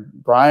there, and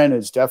Brian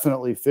has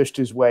definitely fished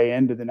his way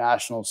into the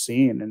national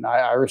scene, and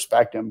I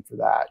respect him for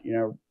that.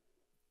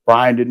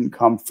 Brian didn't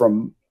come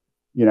from,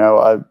 we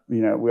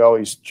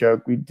always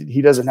joke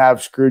he doesn't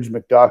have Scrooge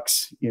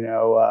McDuck's,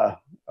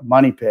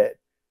 money pit.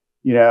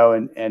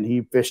 And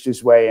he fished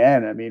his way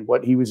in. I mean,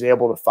 what he was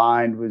able to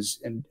find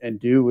and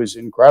do was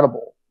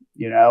incredible.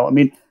 I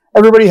mean,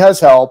 everybody has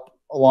help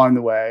along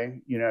the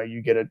way.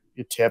 You get a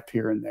tip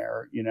here and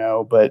there,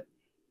 but,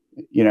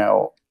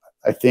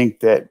 I think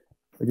that,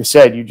 like I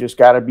said, you just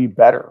got to be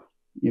better,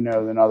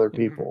 than other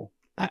people.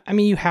 I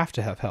mean, you have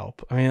to have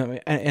help. I mean,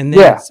 and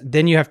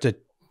then you have to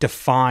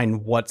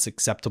define what's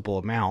acceptable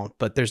amount,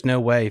 but there's no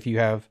way if you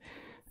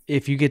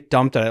get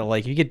dumped at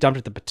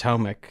the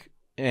Potomac,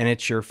 and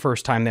it's your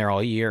first time there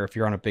all year, if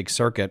you're on a big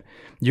circuit,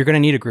 you're going to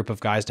need a group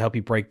of guys to help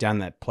you break down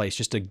that place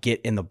just to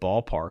get in the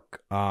ballpark.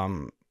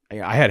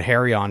 I had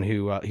Harry on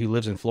who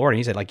lives in Florida, and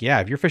he said, like, yeah,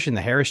 if you're fishing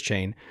the Harris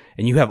chain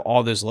and you have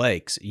all those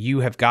lakes, you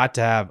have got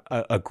to have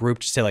a group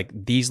to say, like,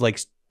 these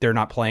lakes, they're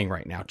not playing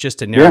right now, just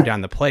to narrow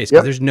down the place,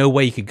 because there's no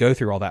way you could go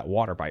through all that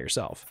water by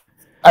yourself.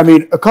 I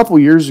mean, a couple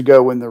years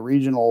ago when the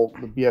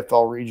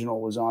BFL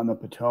regional was on the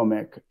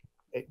Potomac,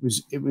 it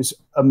was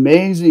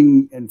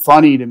amazing and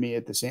funny to me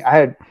at the same.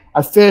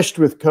 I fished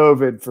with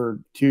COVID for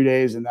 2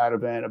 days in that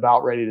event,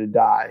 about ready to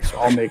die. So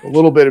I'll make a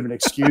little bit of an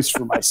excuse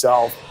for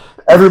myself.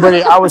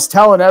 I was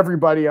telling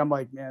everybody, I'm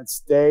like, man,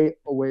 stay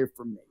away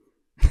from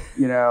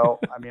me.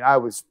 I mean, I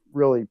was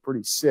really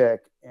pretty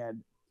sick.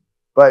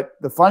 But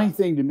the funny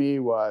thing to me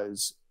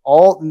was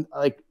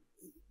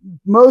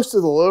most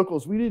of the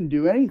locals, we didn't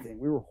do anything.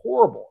 We were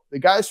horrible. The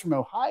guys from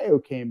Ohio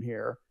came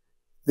here.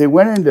 They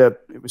went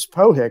it was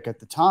Pohick at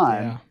the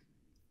time,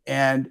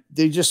 and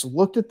they just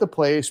looked at the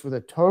place with a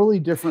totally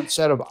different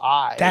set of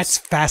eyes. That's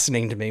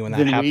fascinating to me when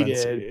that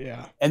happens.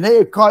 Yeah. And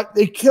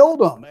they killed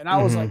them. And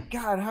I was like,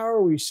 God, how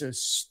are we so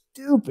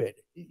stupid?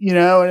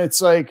 And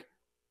it's like,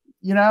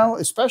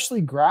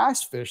 especially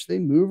grass fish, they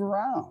move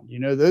around.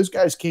 Those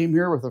guys came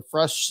here with a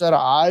fresh set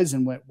of eyes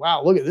and went,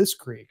 wow, look at this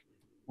creek.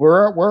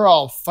 We're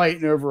all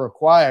fighting over a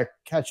quiet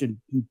catching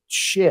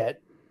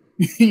shit.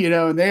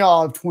 And they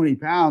all have 20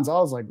 pounds. I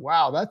was like,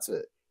 wow, that's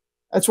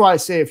why I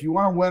say, if you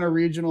want to win a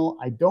regional,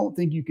 I don't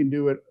think you can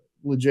do it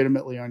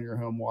legitimately on your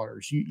home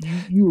waters.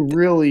 You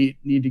really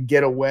need to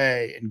get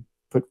away and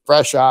put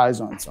fresh eyes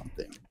on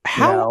something.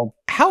 How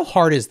how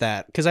hard is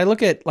that? Because I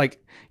look at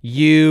like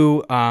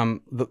you,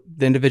 the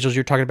individuals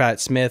you're talking about at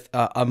Smith,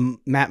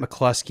 Matt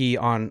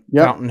McCluskey on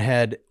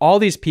Fountainhead, all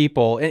these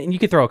people, and you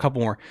could throw a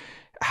couple more.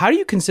 How do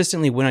you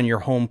consistently win on your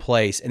home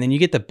place, and then you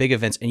get the big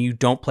events and you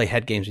don't play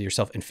head games with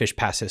yourself and fish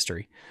past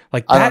history?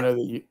 Like that,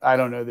 I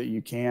don't know that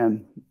you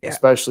can,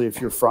 especially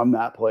if you're from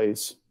that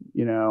place.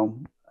 You know,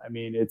 I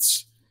mean,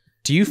 it's.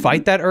 Do you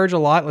fight that urge a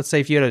lot? Let's say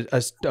if you had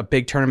a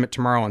big tournament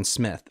tomorrow on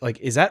Smith, like,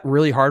 is that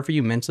really hard for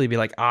you mentally to be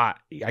like, I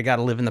got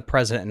to live in the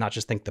present and not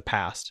just think the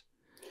past?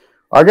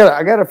 I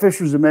got a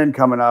Fishers of Men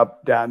coming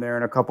up down there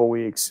in a couple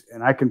weeks,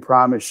 and I can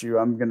promise you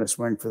I'm going to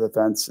swing for the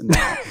fence in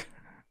that.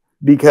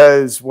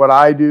 Because what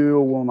I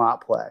do will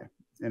not play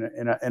in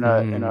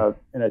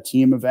a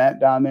team event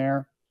down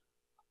there.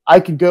 I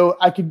could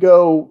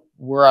go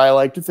where I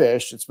like to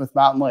fish at Smith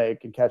Mountain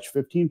Lake and catch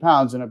 15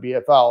 pounds in a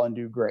BFL and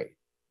do great.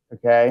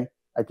 Okay.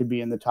 I could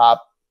be in the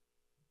top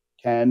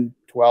 10,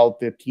 12,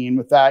 15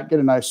 with that,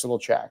 get a nice little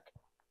check.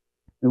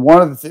 And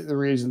one of the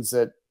reasons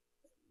that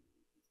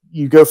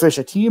you go fish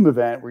a team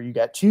event where you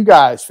got two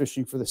guys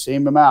fishing for the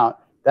same amount,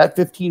 that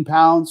 15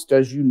 pounds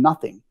does you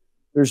nothing.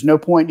 There's no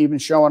point in even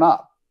showing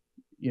up.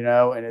 You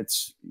know, and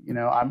it's, you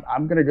know,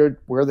 I'm going to go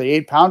where the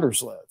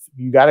 8-pounders live.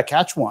 You got to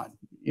catch one,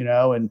 you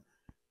know, and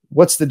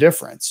what's the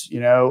difference? You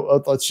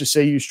know, let's just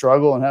say you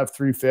struggle and have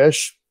 3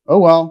 fish. Oh,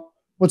 well,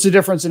 what's the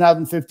difference in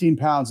having 15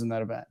 pounds in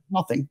that event?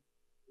 Nothing,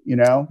 you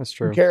know, that's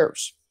true. Who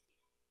cares?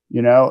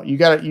 You know, you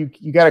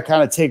gotta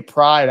kind of take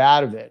pride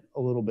out of it a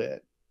little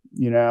bit,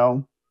 you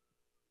know?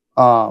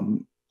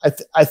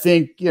 I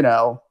think, you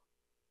know,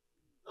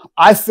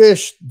 I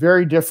fish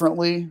very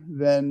differently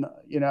than,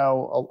 you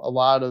know, a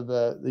lot of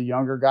the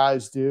younger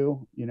guys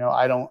do. You know,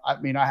 I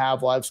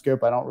have live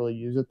scope. I don't really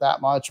use it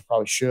that much. I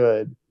probably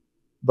should,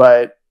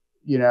 but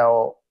you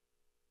know,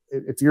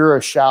 if you're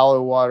a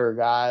shallow water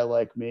guy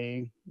like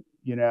me,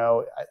 you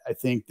know, I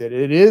think that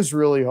it is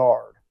really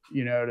hard,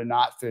 you know, to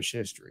not fish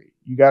history.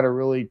 You got to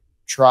really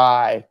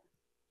try,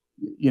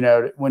 you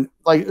know, when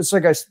like, it's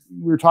like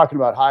we were talking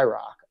about High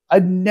Rock.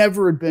 I'd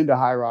never been to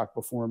High Rock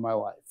before in my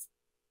life.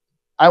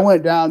 I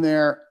went down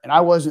there and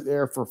I wasn't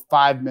there for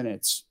 5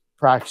 minutes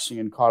practicing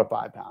and caught a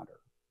 5-pounder.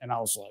 And I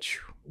was like,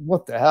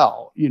 what the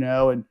hell, you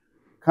know, and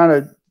kind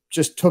of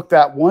just took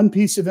that one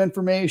piece of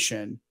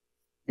information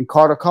and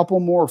caught a couple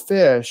more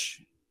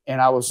fish.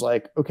 And I was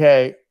like,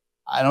 okay,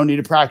 I don't need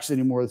to practice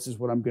anymore. This is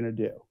what I'm going to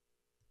do.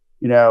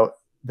 You know,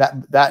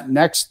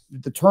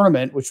 the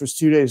tournament, which was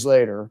 2 days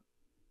later,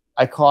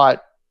 I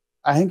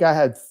think I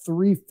had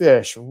 3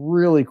 fish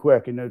really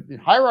quick, and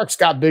High Rock's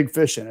got big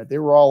fish in it. They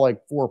were all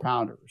like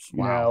 4-pounders,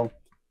 you know.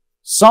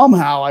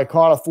 Somehow I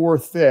caught a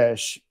 4th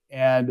fish.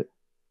 And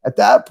at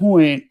that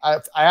point,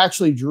 I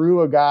actually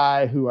drew a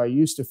guy who I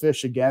used to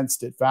fish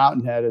against at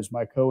Fountainhead as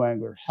my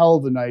co-angler. Hell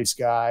of a nice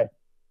guy.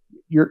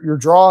 Your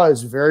draw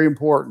is very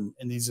important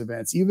in these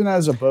events, even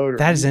as a boater.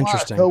 That is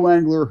interesting. A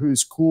co-angler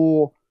who's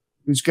cool,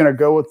 who's going to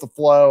go with the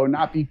flow,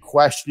 not be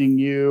questioning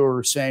you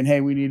or saying,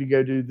 hey, we need to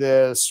go do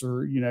this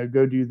or, you know,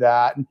 go do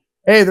that. And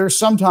hey, there's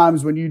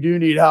sometimes when you do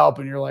need help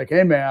and you're like,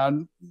 hey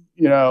man,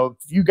 you know,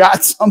 if you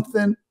got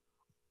something,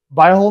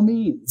 by all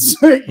means,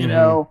 you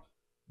know,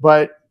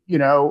 but you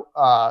know,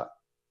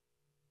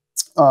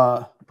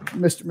 Mr.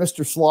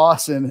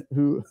 Slauson,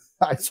 who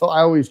I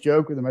always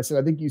joke with him. I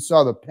said, I think you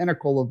saw the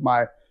pinnacle of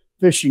my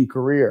fishing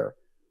career.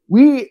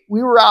 We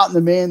were out in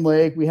the main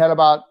lake. We had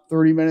about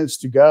 30 minutes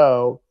to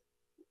go.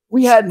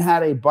 We hadn't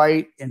had a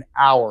bite in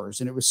hours.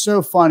 And it was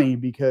so funny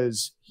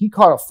because he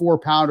caught a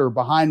 4-pounder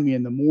behind me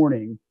in the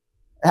morning.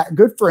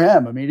 Good for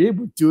him. I mean, he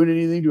didn't do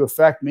anything to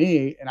affect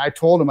me. And I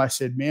told him, I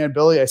said, man,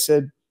 Billy, I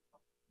said,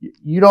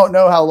 you don't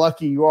know how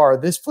lucky you are.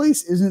 This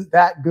place isn't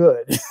that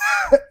good.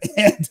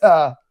 And,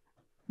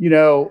 you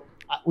know,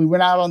 we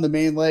went out on the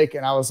main lake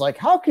and I was like,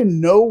 how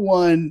can no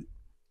one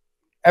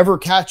ever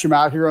catch him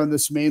out here on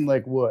this main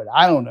lake wood?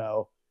 I don't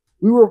know.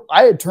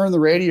 I had turned the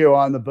radio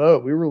on the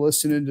boat. We were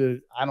listening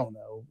to, I don't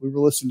know. We were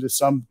listening to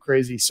some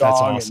crazy song.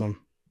 That's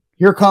awesome.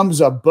 Here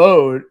comes a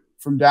boat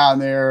from down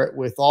there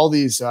with all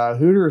these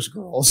Hooters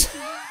girls.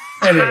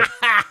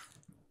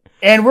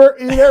 And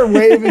they're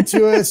waving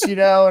to us, you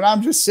know, and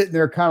I'm just sitting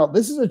there kind of,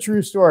 this is a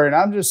true story. And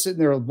I'm just sitting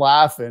there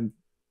laughing.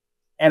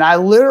 And I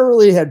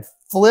literally had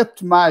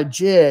flipped my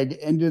jig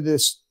into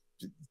this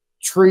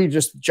tree,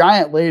 just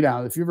giant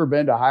laydown. If you've ever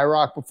been to High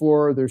Rock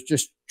before, there's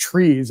just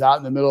trees out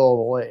in the middle of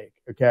the lake.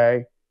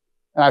 Okay.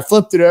 And I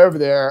flipped it over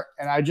there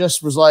and I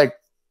just was like,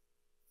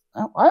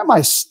 why am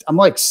I'm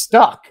like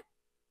stuck.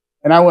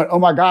 And I went, oh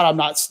my God, I'm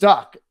not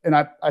stuck. And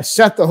I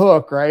set the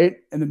hook, right?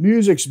 And the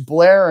music's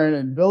blaring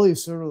and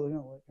Billy's sort of, you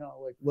know, kind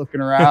of like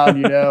looking around,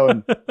 you know,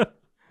 and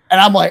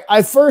I'm like,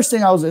 first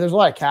thing I was like, there's a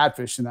lot of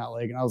catfish in that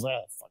lake. And I was like,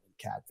 oh, fucking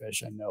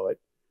catfish. I know it.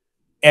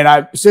 And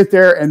I sit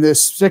there and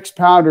this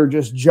 6-pounder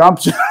just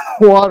jumps in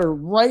the water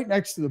right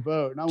next to the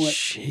boat. And I went,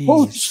 jeez.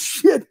 Holy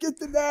shit, get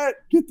the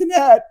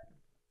net.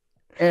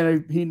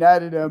 And he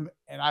netted him.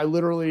 And I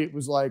literally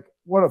was like,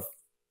 what a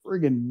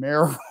friggin'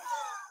 miracle.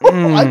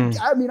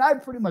 I mean, I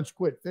pretty much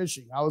quit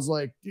fishing. I was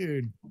like,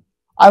 dude,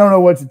 I don't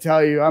know what to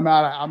tell you. I'm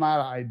out of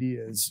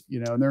ideas, you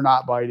know, and they're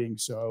not biting.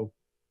 So,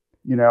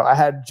 you know, I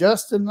had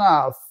just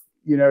enough,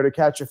 you know, to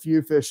catch a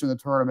few fish in the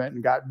tournament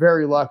and got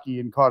very lucky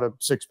and caught a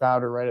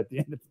 6-pounder right at the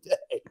end of the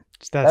day.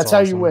 That's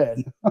awesome. How you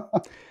win.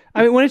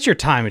 I mean, when it's your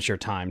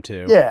time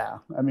too. Yeah.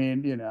 I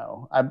mean, you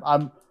know,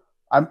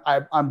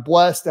 I'm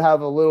blessed to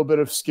have a little bit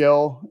of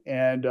skill,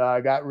 and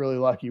I got really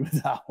lucky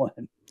with that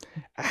one.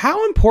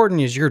 How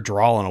important is your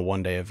draw on a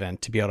one-day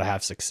event to be able to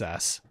have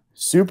success?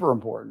 Super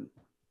important.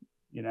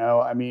 You know,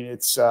 I mean,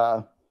 it's,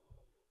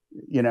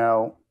 you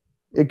know,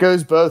 it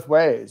goes both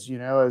ways. You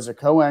know, as a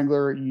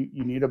co-angler,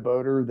 you need a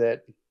boater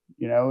that,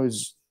 you know,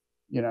 is,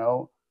 you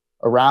know,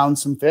 around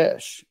some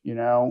fish. You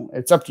know,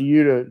 it's up to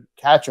you to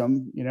catch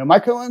them. You know, my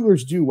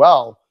co-anglers do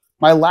well.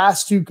 My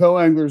last 2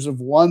 co-anglers have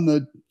won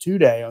the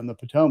 2-day on the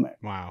Potomac.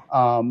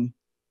 Wow.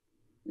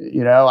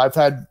 You know, I've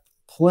had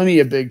plenty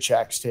of big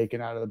checks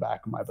taken out of the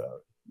back of my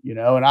boat, you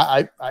know, and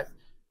I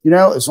you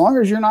know, as long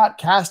as you're not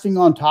casting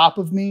on top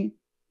of me,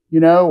 you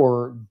know,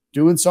 or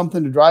doing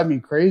something to drive me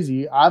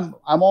crazy, I'm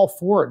all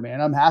for it, man.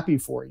 I'm happy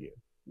for you.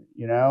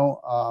 You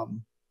know,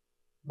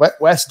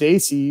 Wes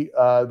Dacey,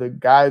 the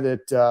guy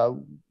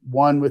that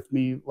won with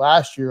me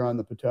last year on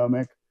the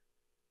Potomac,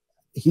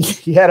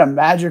 he had a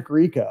Magic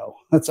Rico.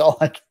 That's all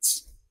I can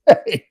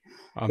say.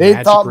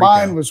 They thought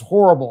mine was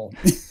horrible.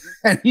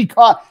 And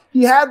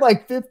he had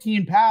like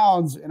 15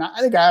 pounds, and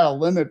I think I had a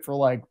limit for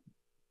like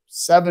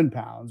 7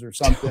 pounds or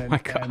something. Oh my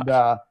God.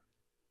 And,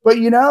 but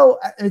you know,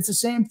 it's the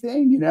same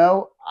thing, you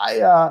know,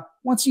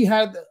 once he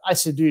had, I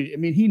said, dude, I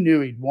mean, he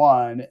knew he'd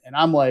won, and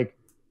I'm like,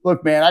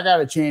 look, man, I got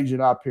to change it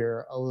up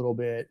here a little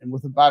bit. And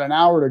with about an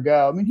hour to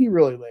go, I mean, he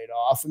really laid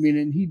off. I mean,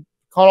 and he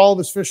caught all of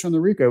his fish on the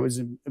Rico.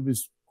 It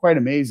was quite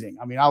amazing.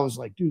 I mean, I was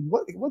like, dude,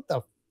 what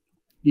the,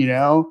 you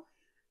know?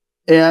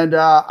 And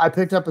I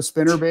picked up a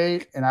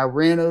spinnerbait, and I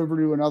ran over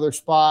to another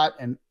spot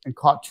and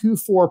caught 2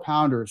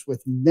 4-pounders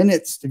with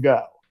minutes to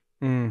go.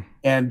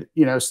 And,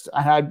 you know,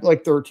 I had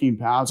like 13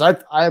 pounds. I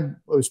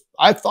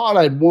thought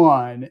I'd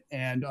won.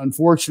 And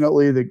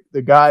unfortunately,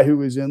 the guy who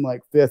was in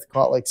like 5th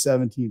caught like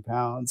 17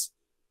 pounds.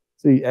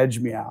 So he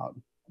edged me out.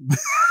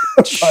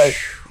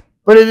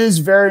 But it is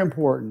very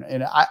important.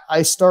 And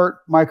I start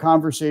my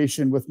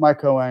conversation with my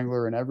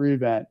co-angler in every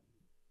event,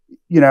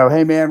 you know,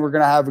 hey man, we're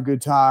going to have a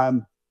good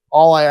time.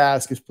 All I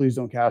ask is please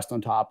don't cast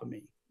on top of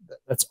me.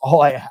 That's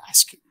all I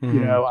ask. You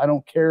know, I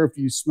don't care if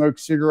you smoke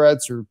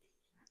cigarettes or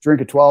drink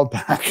a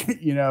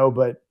 12-pack, you know,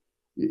 but,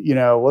 you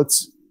know,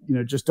 let's, you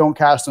know, just don't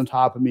cast on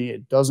top of me.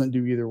 It doesn't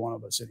do either one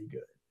of us any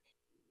good.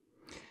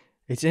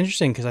 It's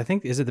interesting because I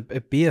think, is it the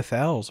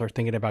BFLs are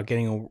thinking about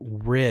getting a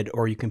RID,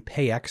 or you can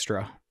pay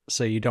extra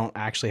so you don't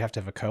actually have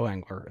to have a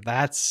co-angler.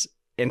 That's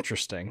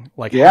interesting.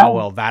 Like how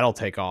well that'll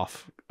take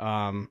off.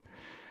 Well,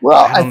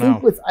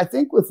 I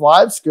think with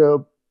live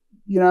scope,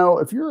 you know,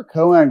 if you're a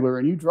co-angler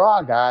and you draw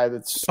a guy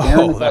that's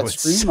staring at that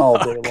stream all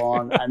day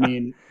long, I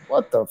mean,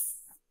 what the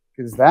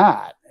is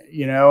that?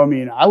 You know, I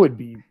mean, I'll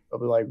be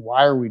like,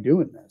 why are we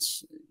doing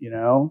this? You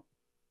know,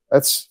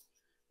 that's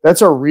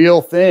a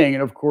real thing.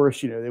 And of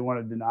course, you know, they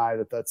want to deny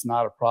that that's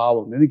not a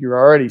problem. I think you're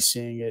already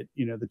seeing it.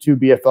 You know, the 2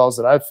 BFLs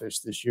that I've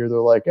fished this year, they're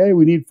like, hey,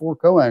 we need 4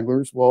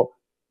 co-anglers. Well,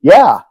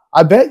 yeah,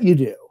 I bet you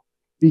do.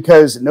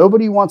 Because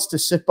nobody wants to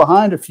sit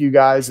behind a few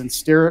guys and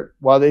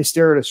while they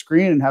stare at a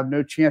screen and have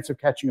no chance of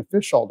catching a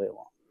fish all day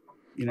long.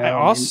 You know,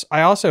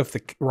 I also, if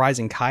the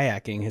rising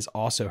kayaking has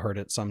also hurt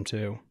it some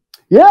too.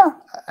 Yeah.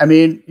 I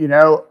mean, you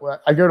know,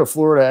 I go to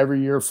Florida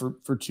every year for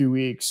 2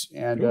 weeks,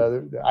 and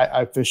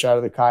I fish out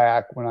of the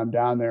kayak when I'm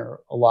down there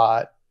a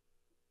lot,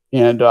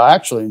 and I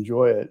actually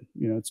enjoy it.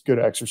 You know, it's good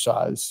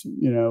exercise,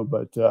 you know,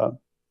 but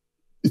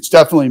it's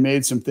definitely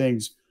made some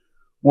things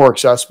more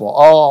accessible.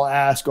 All I'll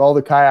ask all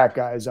the kayak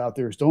guys out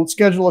there is don't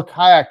schedule a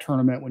kayak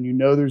tournament when you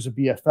know there's a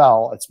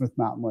BFL at Smith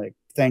Mountain Lake.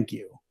 Thank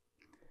you.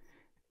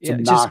 It's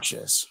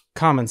obnoxious.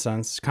 Common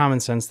sense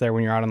there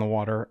when you're out on the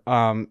water.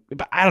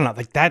 But I don't know,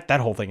 like that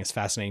whole thing is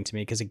fascinating to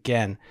me because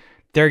again,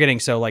 they're getting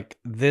so like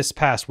this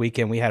past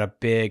weekend we had a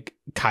big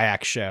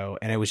kayak show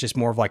and it was just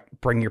more of like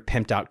bring your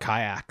pimped out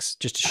kayaks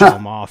just to show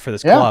them off for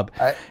this club.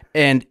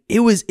 And it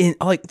was in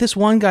like this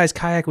one guy's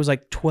kayak was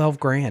like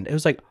 $12,000. It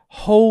was like,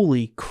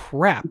 holy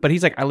crap. But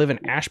he's like, I live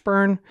in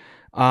Ashburn.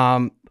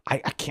 I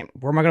can't,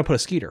 where am I going to put a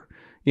skeeter?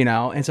 You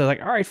know? And so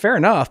like, all right, fair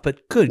enough,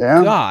 but good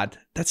God,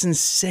 that's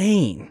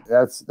insane.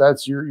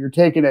 That's you're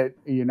taking it,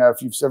 you know,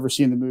 if you've ever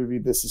seen the movie,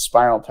 This is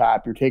Spinal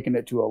Tap, you're taking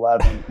it to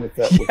 11 with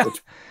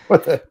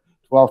the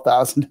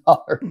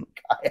 $12,000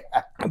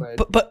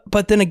 kayak.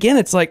 But then again,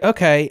 it's like,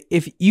 okay,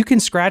 if you can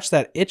scratch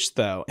that itch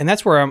though, and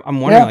that's where I'm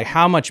wondering like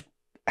how much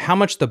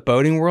the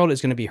boating world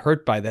is going to be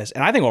hurt by this.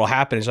 And I think what will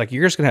happen is like,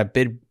 you're just going to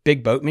have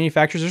big boat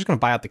manufacturers. They're just going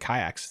to buy out the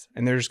kayaks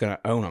and they're just going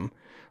to own them.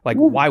 Like,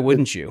 why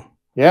wouldn't you?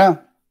 Yeah.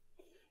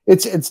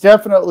 It's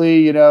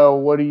definitely, you know,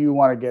 what do you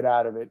want to get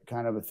out of it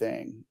kind of a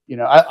thing. You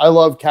know, I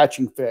love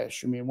catching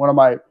fish. I mean, one of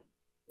my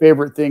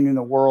favorite thing in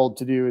the world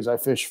to do is I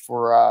fish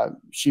for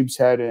Sheep's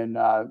Head and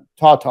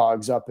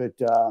Tautogs up at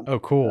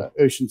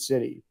Ocean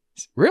City.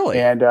 Really?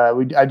 And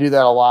I do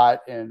that a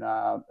lot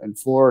in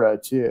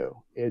Florida too.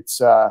 It's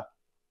I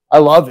I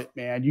love it,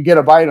 man. You get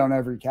a bite on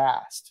every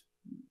cast,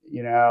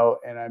 you know,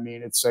 and I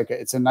mean, it's like,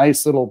 it's a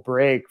nice little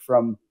break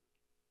from,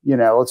 you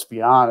know, let's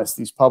be honest,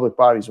 these public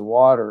bodies of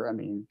water. I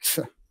mean,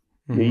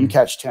 you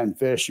catch 10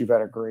 fish, you've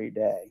had a great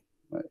day.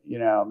 You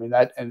know, I mean,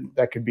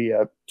 that could be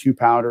a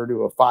 2-pounder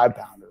to a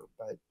 5-pounder,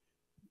 but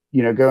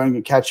you know, going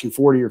and catching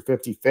 40 or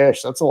 50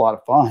 fish, that's a lot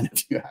of fun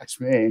if you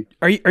ask me.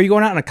 Are you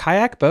going out in a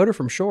kayak, boat, or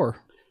from shore?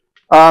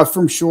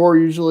 From shore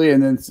usually,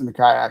 and then it's in the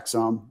kayak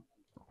some.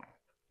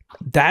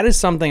 That is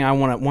something I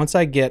want to, once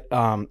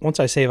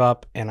I save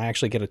up and I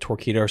actually get a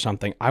Torpedo or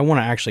something, I want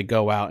to actually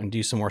go out and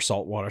do some more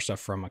saltwater stuff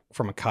from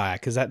a kayak,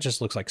 because that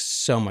just looks like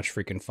so much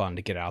freaking fun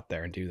to get out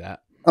there and do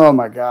that. Oh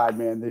my God,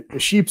 man. The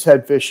sheep's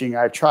head fishing,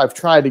 I've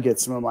tried to get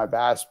some of my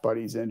bass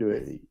buddies into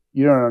it.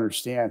 You don't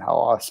understand how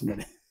awesome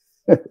it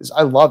is.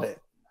 I love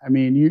it. I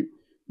mean,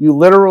 you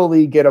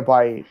literally get a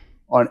bite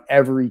on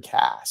every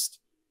cast.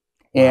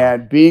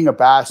 And being a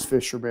bass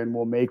fisherman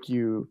will make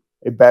you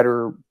a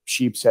better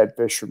sheep's head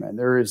fisherman.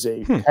 There is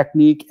a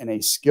technique and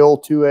a skill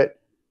to it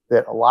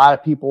that a lot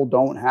of people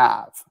don't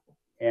have.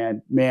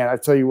 And man, I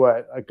tell you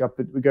what,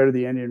 we go to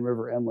the Indian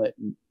River Inlet,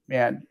 and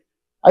man,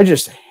 I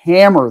just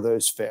hammer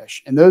those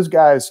fish. And those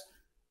guys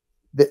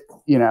that,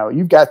 you know,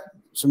 you've got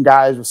some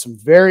guys with some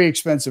very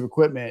expensive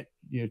equipment,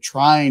 you know,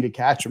 trying to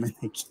catch them and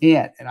they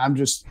can't. And I'm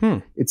just,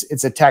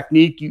 it's a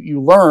technique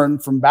you learn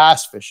from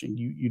bass fishing.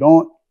 You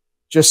don't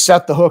just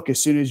set the hook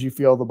as soon as you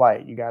feel the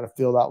bite. You got to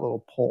feel that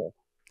little pull.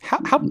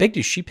 How big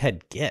do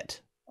sheephead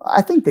get?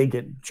 I think they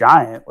get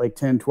giant, like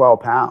 10, 12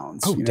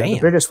 pounds. Oh, you know, damn. The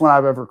biggest one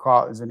I've ever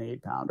caught is an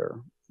 8-pounder,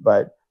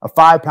 but a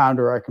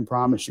 5-pounder, I can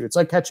promise you, it's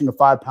like catching a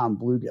 5-pound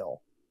bluegill.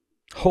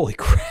 Holy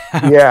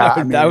crap.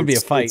 Yeah. That would be a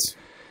fight.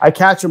 I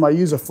catch them. I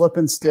use a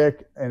flipping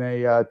stick and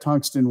a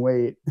tungsten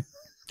weight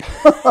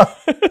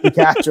to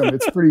catch them.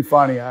 It's pretty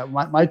funny.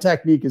 My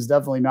technique is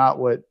definitely not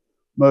what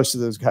most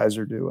of those guys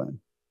are doing.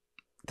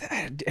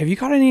 Have you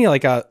caught any,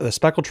 like the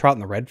speckled trout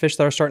and the redfish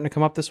that are starting to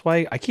come up this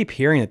way? I keep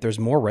hearing that there's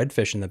more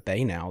redfish in the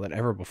bay now than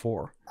ever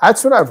before.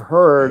 That's what I've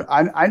heard.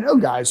 I know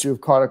guys who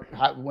have caught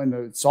when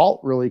the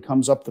salt really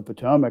comes up the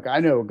Potomac. I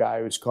know a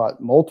guy who's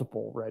caught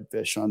multiple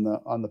redfish on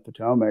the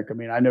Potomac. I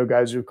mean, I know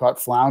guys who've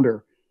caught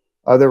flounder.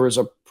 There was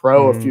a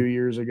pro a few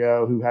years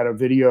ago who had a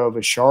video of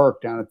a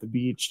shark down at the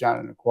beach down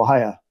in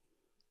Aquia.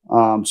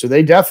 So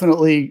they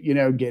definitely, you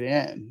know, get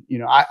in. You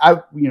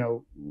know, you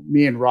know,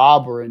 me and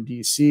Rob were in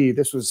DC.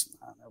 This was,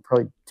 I don't know,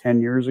 probably 10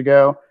 years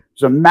ago.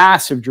 It was a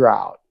massive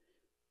drought.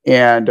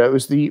 And it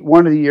was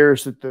one of the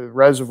years that the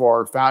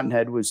reservoir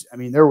Fountainhead was, I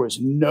mean, there was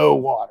no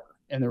water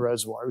in the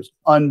reservoir. It was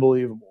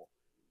unbelievable.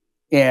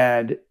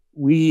 And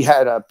we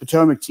had a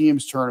Potomac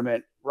teams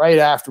tournament right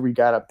after we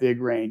got a big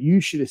rain. You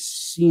should have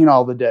seen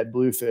all the dead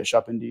bluefish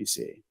up in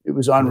DC. It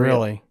was unreal.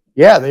 Really?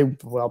 Yeah. They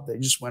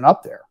just went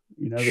up there.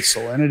 You know, the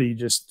salinity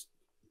just,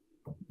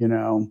 you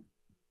know,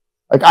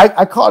 like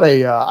I caught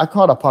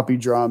a puppy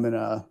drum in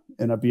a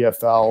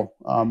BFL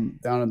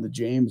down in the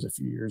James a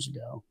few years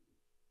ago.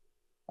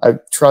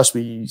 Trust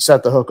me, you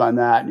set the hook on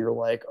that and you're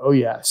like, oh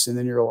yes. And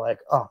then you're like,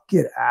 oh,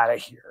 get out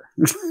of here.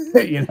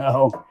 You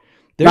know,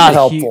 not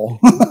helpful.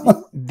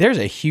 There's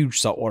a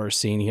huge saltwater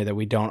scene here that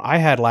we don't.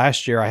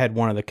 Last year, I had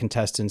one of the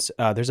contestants.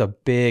 There's a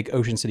big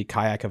Ocean City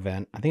kayak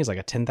event. I think it's like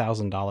a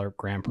 $10,000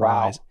 grand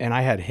prize. Wow. And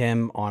I had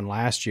him on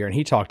last year and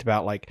he talked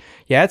about like,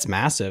 yeah, it's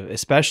massive,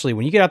 especially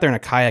when you get out there in a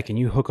kayak and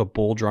you hook a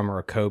bull drum or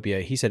a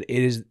cobia. He said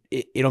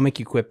it'll make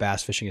you quit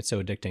bass fishing. It's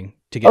so addicting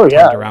to get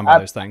tugged around by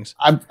those things.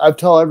 I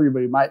tell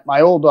everybody,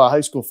 my old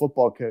high school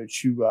football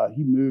coach who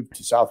he moved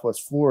to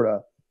Southwest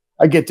Florida,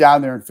 I get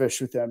down there and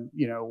fish with him,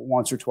 you know,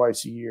 once or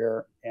twice a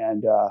year.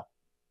 And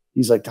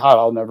he's like, Todd,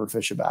 I'll never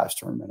fish a bass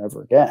tournament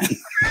ever again.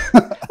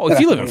 Well, if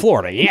you live in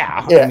Florida,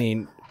 yeah.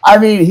 I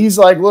mean, he's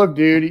like, look,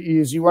 dude,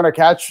 you want to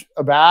catch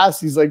a bass?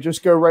 He's like,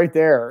 just go right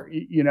there,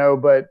 you know,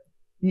 but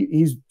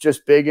he's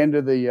just big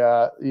into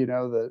the, you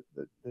know,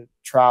 the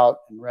trout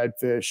and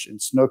redfish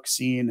and snook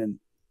scene. And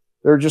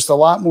they're just a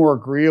lot more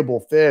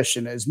agreeable fish.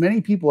 And as many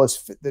people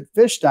that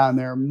fish down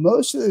there,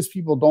 most of those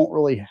people don't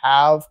really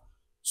have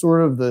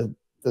sort of the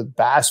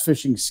bass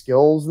fishing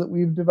skills that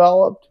we've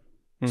developed.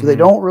 So they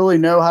don't really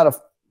know how to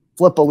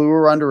flip a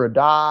lure under a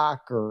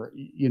dock or,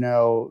 you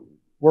know,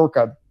 work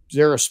a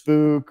Zara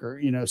spook or,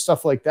 you know,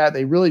 stuff like that.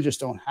 They really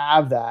just don't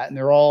have that. And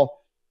they're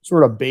all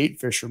sort of bait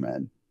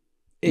fishermen,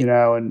 you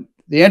know, and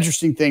the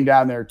interesting thing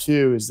down there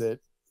too, is that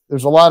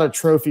there's a lot of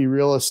trophy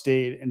real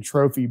estate and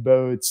trophy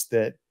boats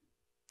that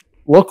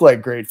look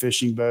like great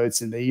fishing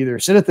boats. And they either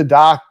sit at the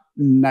dock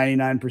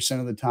 99%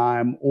 of the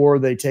time, or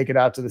they take it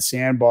out to the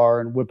sandbar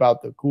and whip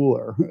out the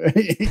cooler.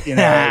 You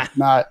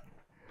know,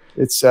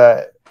 it's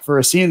for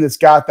a scene that's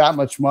got that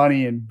much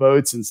money and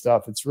boats and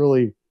stuff, it's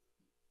really,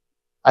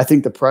 I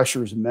think the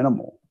pressure is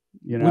minimal.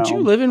 You know, would you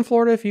live in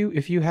Florida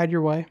if you had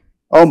your way?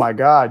 Oh my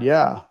God.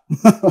 Yeah.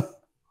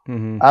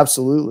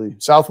 Absolutely.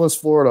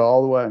 Southwest Florida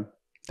all the way.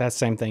 That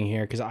same thing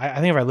here. Cause I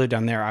think if I lived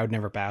down there, I would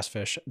never bass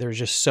fish. There's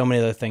just so many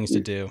other things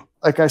to do.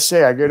 Like I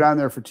say, I go down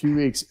there for 2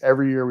 weeks.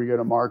 Every year we go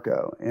to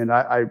Marco, and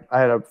I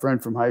had a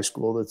friend from high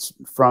school that's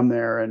from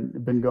there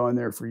and been going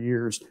there for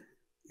years.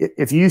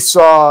 if you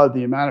saw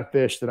the amount of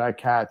fish that I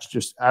catch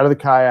just out of the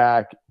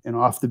kayak and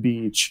off the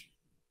beach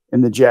in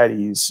the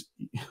jetties,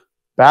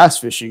 bass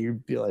fishing,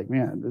 you'd be like,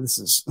 man, this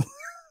is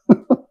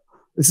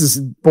this is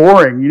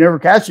boring. You never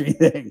catch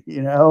anything,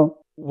 you know?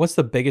 What's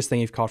the biggest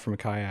thing you've caught from a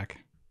kayak?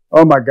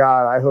 Oh my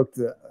God. I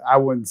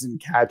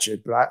didn't catch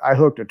it, but I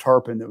hooked a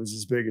tarpon that was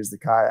as big as the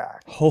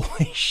kayak.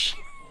 Holy shit.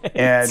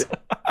 And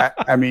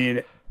I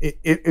mean,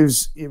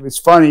 it was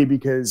funny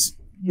because,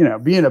 you know,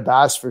 being a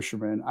bass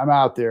fisherman, I'm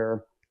out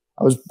there.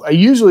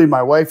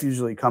 My wife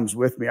usually comes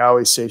with me. I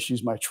always say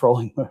she's my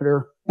trolling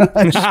motor.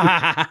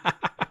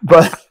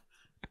 But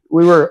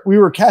we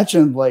were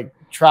catching like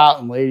trout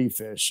and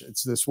ladyfish.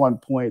 It's this one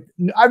point.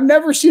 I've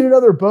never seen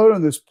another boat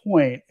on this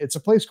point. It's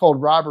a place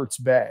called Roberts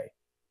Bay.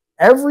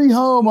 Every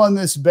home on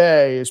this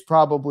bay is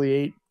probably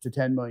 $8 to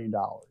 $10 million.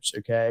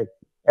 Okay.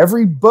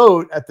 Every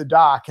boat at the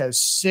dock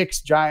has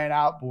 6 giant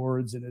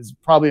outboards and is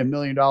probably $1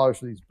 million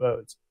for these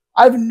boats.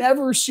 I've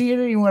never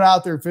seen anyone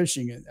out there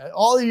fishing it.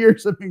 All the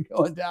years I've been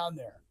going down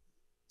there.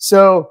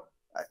 So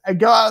I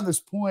go out on this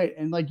point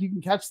and like, you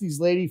can catch these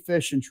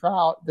ladyfish and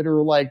trout that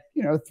are like,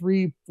 you know,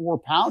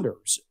 3-4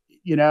 pounders,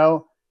 you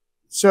know?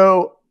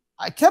 So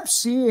I kept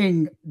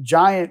seeing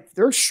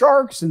there's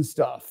sharks and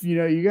stuff, you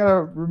know, you got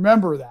to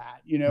remember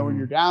that, you know, when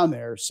you're down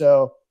there.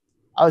 So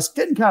I was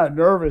getting kind of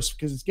nervous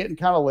because it's getting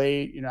kind of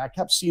late. You know, I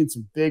kept seeing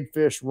some big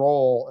fish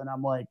roll and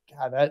I'm like,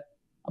 God, I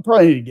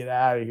probably need to get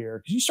out of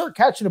here. Cause you start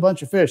catching a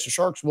bunch of fish, the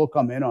sharks will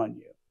come in on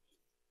you.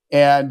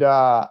 And,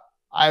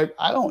 I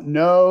don't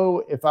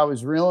know if I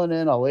was reeling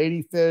in a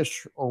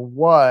ladyfish or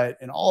what.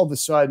 And all of a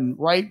sudden,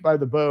 right by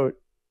the boat,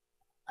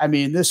 I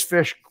mean, this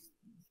fish,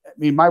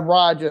 my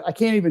rod, I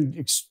can't even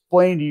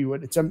explain to you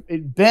what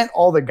it bent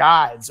all the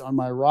guides on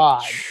my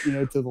rod, you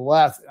know, to the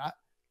left.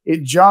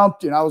 It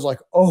jumped and I was like,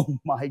 oh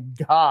my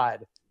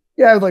God.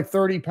 Yeah, I had like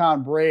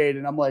 30-pound braid.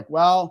 And I'm like,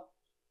 well,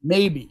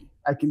 maybe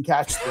I can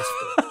catch this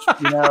fish.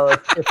 You know,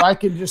 if I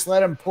can just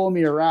let him pull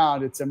me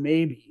around, it's a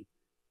maybe.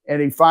 And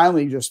he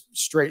finally just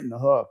straightened the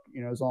hook.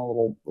 You know, it was on a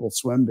little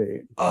swim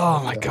bait.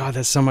 Oh my God,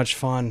 that's so much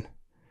fun.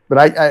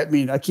 But I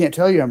mean, I can't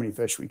tell you how many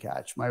fish we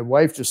catch. My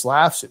wife just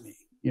laughs at me.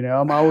 You know,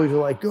 I'm always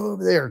like, go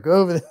over there,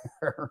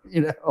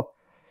 you know.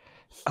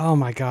 Oh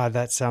my God,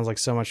 that sounds like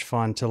so much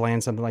fun to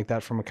land something like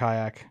that from a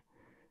kayak.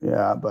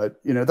 Yeah,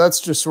 but you know,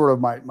 that's just sort of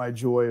my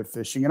joy of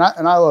fishing. And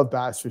I love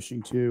bass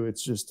fishing too.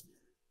 It's just,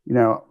 you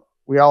know,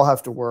 we all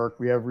have to work.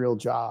 We have real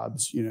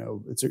jobs. You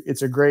know,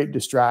 it's a great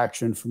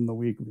distraction from the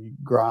weekly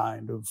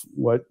grind of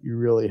what you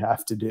really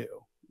have to do.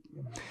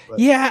 You know?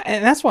 Yeah,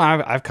 and that's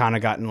why I've kind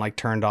of gotten like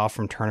turned off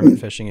from tournament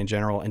fishing in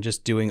general and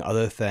just doing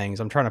other things.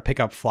 I'm trying to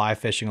pick up fly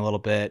fishing a little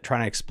bit,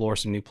 trying to explore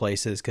some new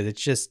places because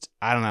it's just,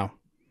 I don't know,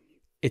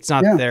 it's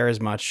not there as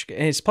much.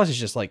 And plus it's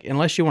just like,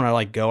 unless you want to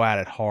like go at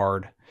it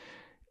hard,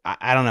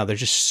 I don't know.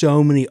 There's just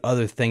so many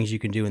other things you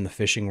can do in the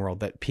fishing world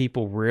that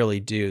people really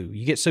do.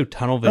 You get so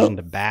tunnel vision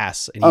to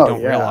bass and you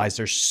don't realize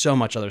there's so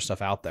much other stuff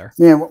out there.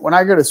 Man, when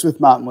I go to Smith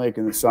Mountain Lake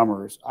in the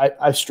summers,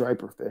 I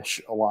striper fish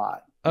a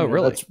lot. Oh,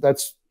 really?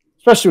 That's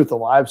especially with the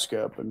live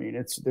scope. I mean,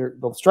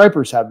 the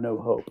stripers have no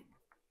hope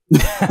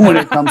when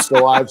it comes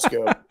to live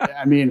scope.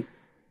 I mean,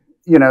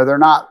 you know,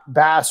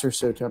 bass are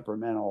so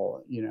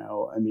temperamental, you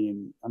know. I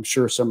mean, I'm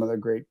sure some of the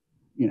great,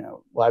 you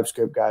know, live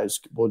scope guys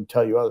will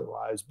tell you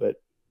otherwise,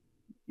 but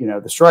you know,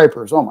 the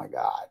stripers, oh my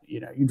God, you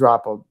know, you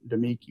drop a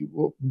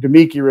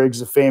Demiki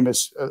rig's a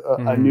famous,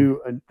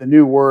 the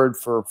new word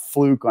for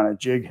fluke on a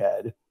jig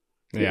head.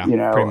 Yeah. You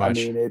know, pretty much.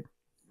 I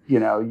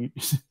mean,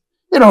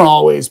 they don't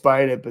always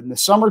bite it, but in the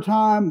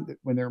summertime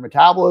when their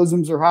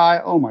metabolisms are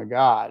high, oh my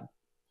God,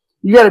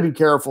 you got to be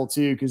careful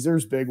too. Cause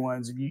there's big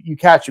ones and you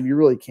catch them, you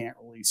really can't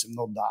release them.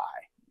 They'll die,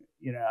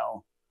 you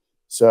know?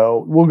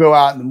 So we'll go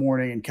out in the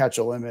morning and catch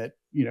a limit,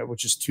 you know,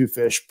 which is 2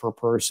 fish per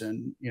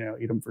person, you know,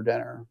 eat them for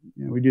dinner.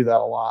 You know, we do that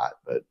a lot,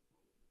 but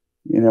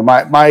you know,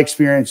 my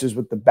experiences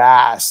with the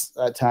bass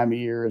that time of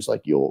year is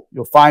like, you'll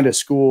find a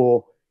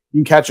school, you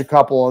can catch a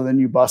couple and then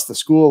you bust the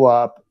school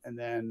up and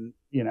then,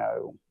 you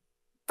know,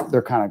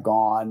 they're kind of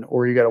gone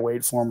or you got to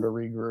wait for them to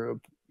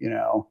regroup, you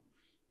know,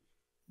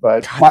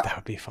 but God, that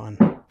would be fun.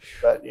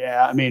 But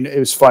yeah, I mean, it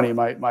was funny.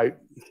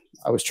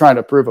 I was trying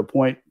to prove a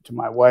point to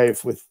my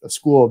wife with a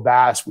school of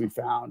bass we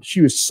found.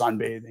 She was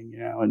sunbathing, you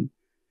know, and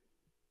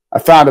I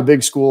found a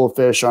big school of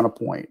fish on a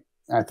point.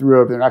 And I threw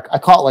over there and I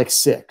caught like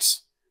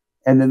 6.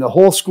 And then the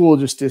whole school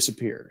just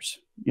disappears,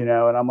 you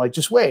know, and I'm like,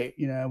 just wait,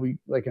 you know, we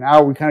like an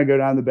hour, we kind of go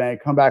down the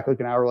bank, come back like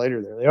an hour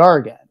later, there they are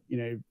again. You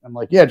know, I'm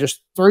like, yeah,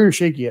 just throw your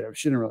shaky at her.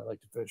 She didn't really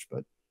like to fish,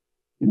 but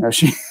you know,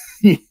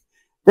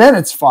 then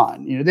it's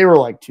fun. You know, they were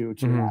like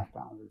 2.5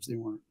 pounders. They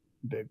weren't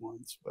big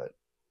ones, but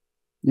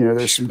you know,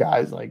 there's some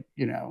guys like,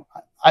 you know,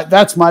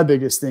 that's my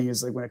biggest thing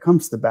is like when it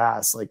comes to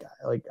bass, like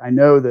I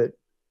know that,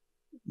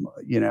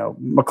 you know,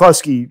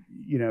 McCluskey,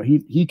 you know,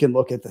 he can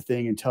look at the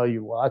thing and tell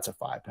you, well, that's a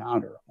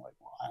 5-pounder. I'm like,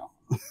 well, I don't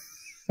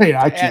know. You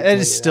know, it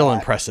is still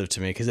impressive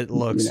to me because it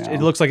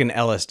looks like an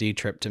LSD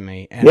trip to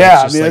me. And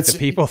yeah, it's just like the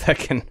people that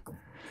can,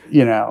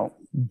 you know,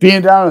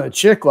 being down on the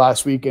Chick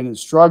last weekend and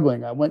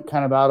struggling, I went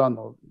kind of out on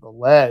the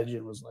ledge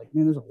and was like,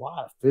 man, there's a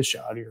lot of fish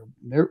out here.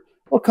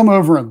 they'll come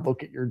over and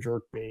look at your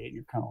jerk bait. And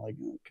you're kind of like,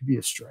 it could be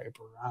a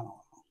striper. I don't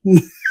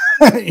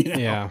know.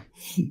 Yeah.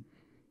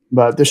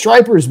 But the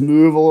stripers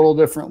move a little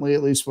differently,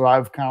 at least what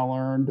I've kind of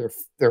learned.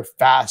 They're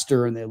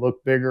faster and they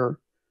look bigger.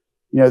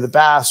 The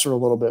bass are a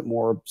little bit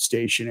more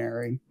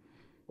stationary,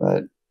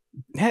 but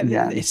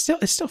yeah, it's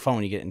still fun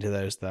when you get into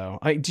those though.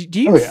 Like,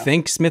 do you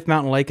think Smith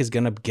Mountain Lake is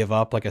going to give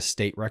up like a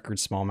state record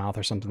smallmouth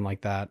or something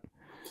like that?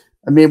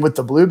 I mean, with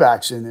the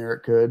bluebacks in there,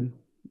 it could.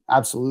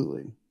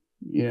 Absolutely.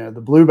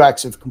 The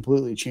bluebacks have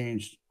completely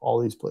changed all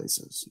these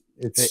places.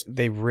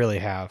 They really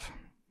have.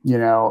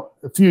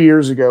 A few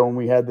years ago when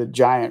we had the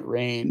giant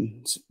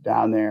rains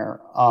down there,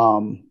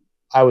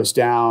 I was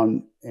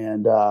down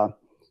and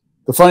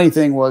the funny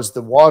thing was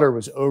the water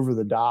was over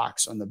the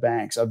docks on the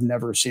banks. I've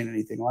never seen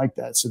anything like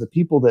that. So the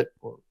people that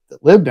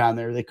lived down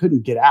there, they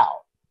couldn't get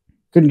out,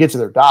 couldn't get to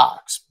their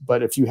docks.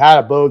 But if you had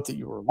a boat that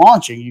you were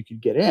launching, you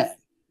could get in.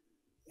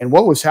 And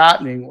what was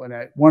happening when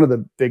one of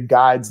the big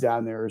guides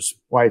down there's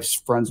wife's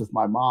friends with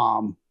my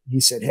mom, he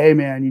said, "Hey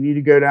man, you need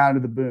to go down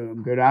to the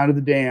boom, go down to the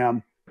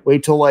dam,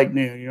 wait till like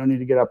noon. You don't need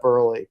to get up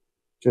early.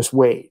 Just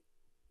wait."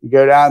 You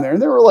go down there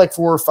and there were like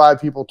 4 or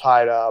 5 people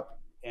tied up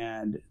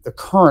and the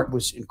current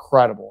was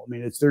incredible. I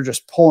mean, they're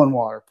just pulling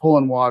water,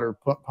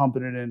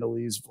 pumping it into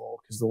Leesville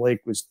because the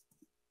lake was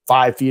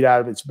 5 feet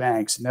out of its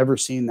banks. Never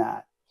seen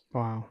that.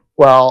 Wow.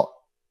 Well,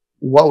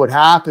 what would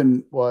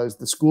happen was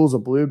the schools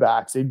of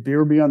bluebacks, they'd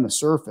be on the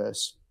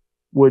surface,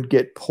 would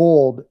get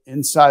pulled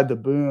inside the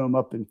boom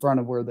up in front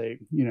of where they,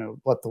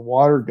 let the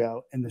water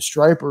go. And the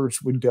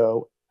stripers would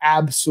go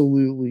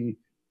absolutely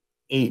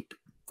ape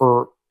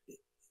for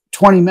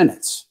 20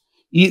 minutes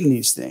eating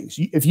these things.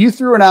 If you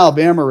threw an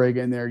Alabama rig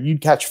in there,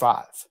 you'd catch 5.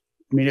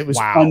 I mean, it was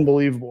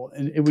unbelievable.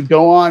 And it would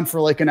go on for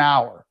like an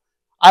hour.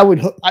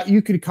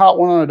 You could have caught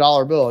one on a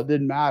dollar bill. It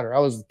didn't matter.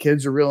 The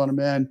kids are reeling them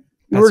in.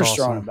 We were just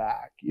throwing them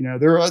back.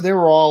 They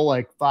were all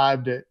like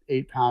 5 to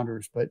 8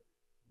 pounders, but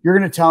you're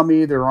going to tell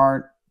me there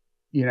aren't,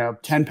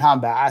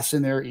 10-pound bass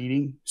in there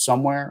eating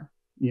somewhere,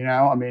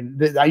 I mean,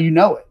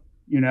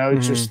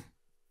 it's just,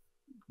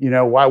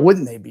 why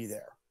wouldn't they be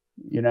there?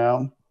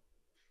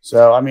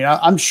 So, I mean,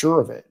 I'm sure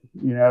of it.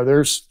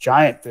 There's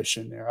giant fish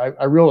in there.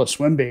 I reeled a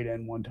swim bait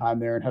in one time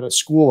there and had a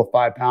school of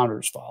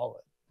 5-pounders follow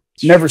it.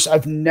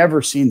 I've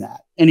never seen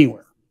that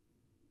anywhere.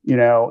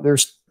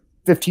 There's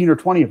 15 or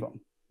 20 of them,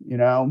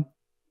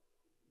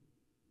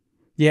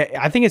 Yeah,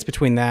 I think it's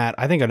between that.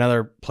 I think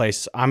another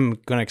place I'm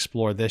going to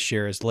explore this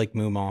year is Lake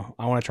Moomaw.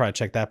 I want to try to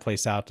check that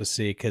place out to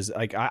see, because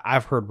like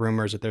I've heard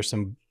rumors that there's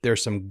some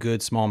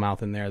good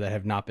smallmouth in there that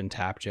have not been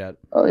tapped yet.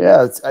 Oh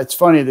yeah, it's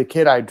funny. The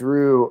kid I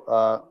drew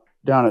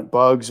down at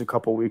Bugs a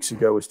couple weeks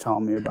ago was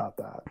telling me about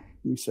that.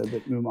 He said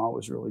that Moomaw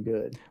was really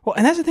good. Well,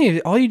 and that's the thing.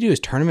 All you do is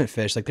tournament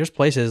fish. Like there's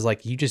places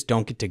like you just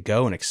don't get to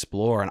go and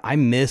explore. And I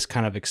miss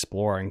kind of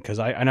exploring because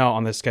I know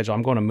on this schedule,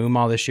 I'm going to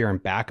Moomaw this year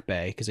and Back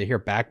Bay because I hear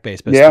Back Bay is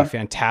supposed to be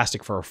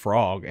fantastic for a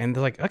frog. And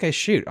they're like, okay,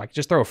 shoot, I could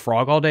just throw a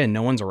frog all day and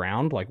no one's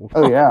around. Like,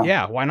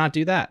 yeah, why not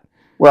do that?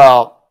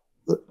 Well,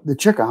 the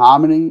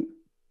Chickahominy,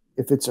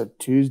 if it's a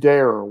Tuesday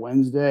or a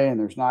Wednesday and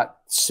there's not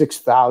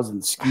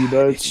 6,000 ski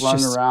boats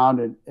running around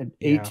and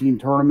 18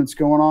 tournaments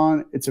going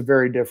on, it's a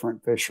very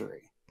different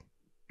fishery.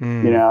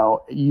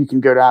 You can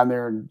go down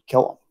there and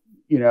kill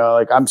them.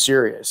 Like I'm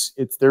serious.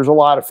 There's a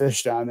lot of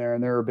fish down there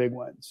and there are big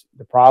ones.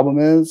 The problem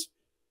is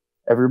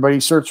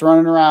everybody starts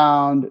running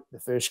around, the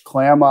fish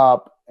clam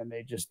up and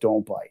they just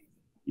don't bite.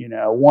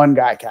 One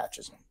guy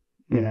catches them,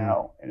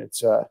 and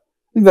it's I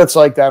think that's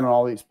like that in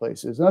all these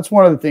places. And that's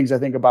one of the things I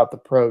think about the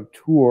pro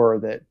tour,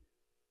 that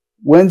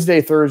Wednesday,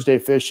 Thursday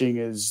fishing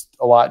is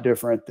a lot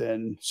different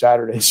than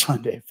Saturday,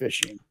 Sunday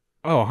fishing.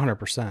 Oh,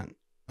 100%.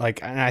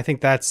 Like, and I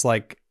think that's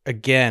like,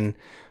 again,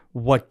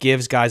 what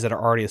gives guys that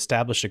are already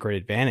established a great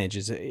advantage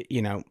is,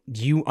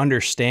 you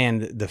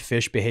understand the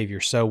fish behavior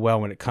so well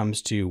when it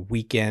comes to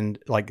weekend,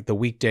 like the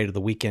weekday to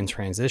the weekend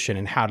transition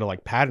and how to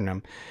like pattern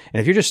them.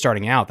 And if you're just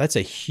starting out, that's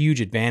a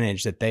huge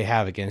advantage that they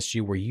have against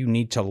you, where you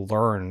need to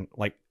learn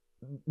like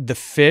the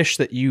fish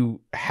that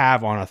you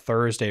have on a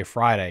Thursday,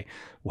 Friday,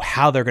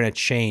 how they're going to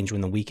change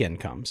when the weekend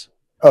comes.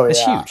 Oh, it's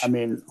yeah. Huge. I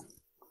mean,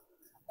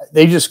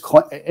 they just,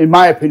 in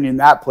my opinion,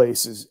 that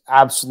place is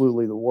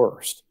absolutely the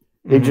worst.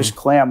 They just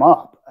clam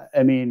up.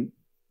 I mean,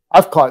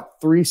 I've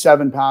caught 3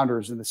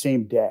 7-pounders in the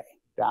same day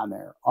down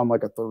there on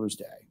like a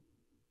Thursday,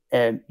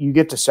 and you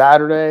get to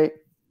Saturday.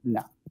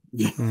 No,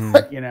 they're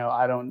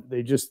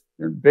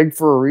big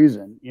for a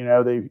reason.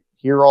 They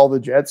hear all the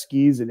jet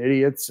skis and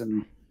idiots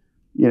and,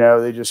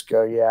 they just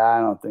go, yeah,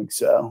 I don't think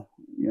so.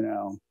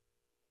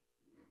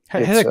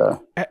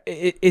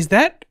 Is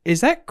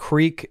that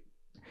creek?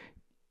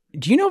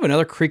 Do you know of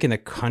another creek in the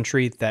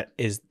country that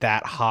is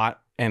that hot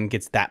and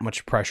gets that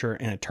much pressure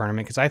in a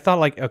tournament? Because I thought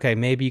like, okay,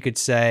 maybe you could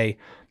say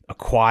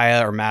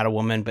Aquia or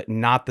Mattawoman, but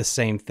not the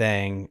same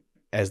thing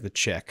as the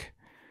Chick.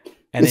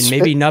 And then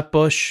maybe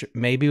Nutbush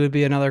maybe would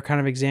be another kind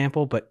of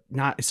example, but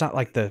it's not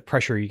like the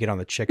pressure you get on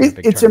the Chick.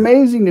 It's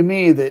amazing to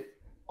me that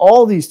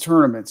all these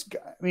tournaments,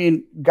 I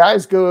mean,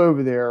 guys go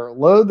over there,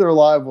 load their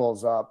live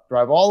wells up,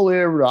 drive all the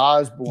way over to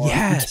Osborne,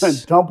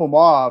 and dump them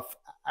off.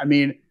 I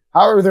mean,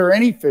 How are there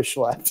any fish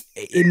left?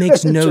 It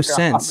makes no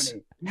sense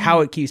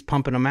how it keeps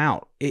pumping them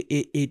out.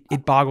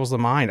 It boggles the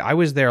mind. I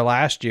was there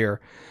last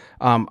year.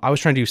 I was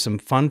trying to do some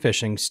fun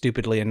fishing,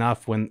 stupidly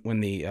enough, when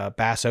the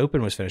Bass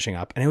Open was finishing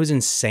up, and it was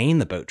insane,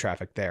 the boat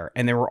traffic there.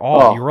 And they were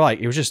all, you were like,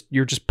 you're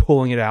just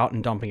pulling it out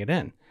and dumping it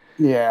in.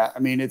 Yeah. I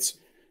mean,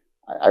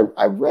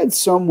 I read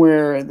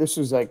somewhere, and this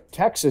was like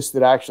Texas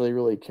that actually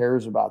really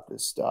cares about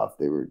this stuff.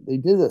 They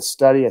did a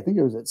study, I think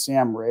it was at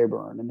Sam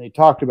Rayburn, and they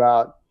talked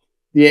about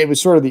it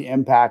was sort of the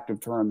impact of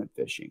tournament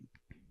fishing.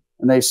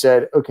 And they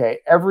said, okay,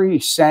 every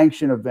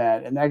sanction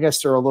event, and I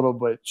guess they're a little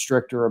bit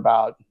stricter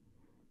about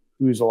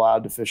who's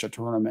allowed to fish a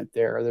tournament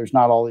there. There's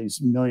not all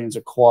these millions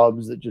of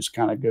clubs that just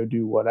kind of go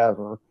do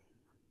whatever.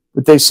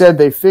 But they said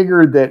they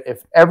figured that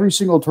if every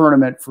single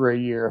tournament for a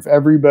year, if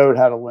every boat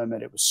had a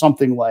limit, it was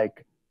something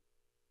like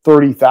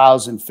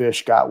 30,000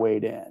 fish got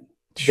weighed in.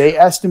 They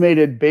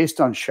estimated,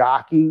 based on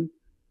shocking,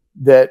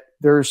 that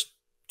there's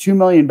 2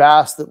 million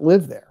bass that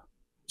live there.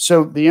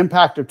 So the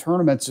impact of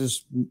tournaments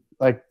is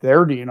like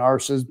their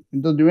DNR says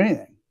it doesn't do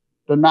anything.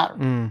 Doesn't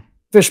matter.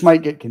 Fish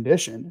might get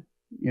conditioned,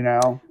 you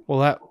know?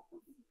 Well,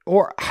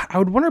 or I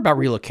would wonder about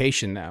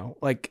relocation though.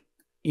 Like,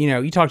 you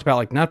know, you talked about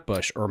like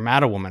Nutbush or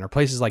Mattawoman or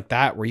places like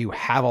that where you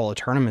have all the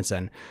tournaments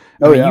in.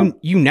 I mean,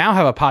 you now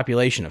have a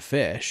population of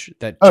fish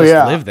that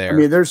just live there. I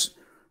mean, there's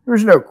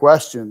no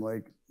question,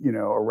 like, you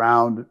know,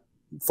 around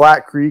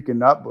Flat Creek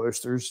and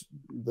Nutbush, there's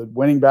the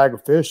winning bag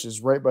of fish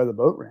is right by the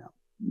boat ramp.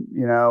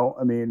 You know,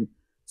 I mean,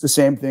 it's the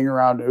same thing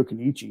around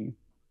Okanichi,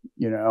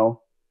 you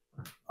know.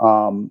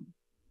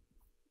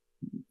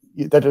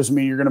 That doesn't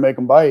mean you're going to make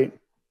them bite,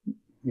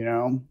 you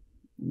know.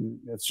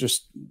 That's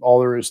just all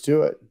there is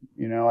to it.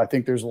 You know, I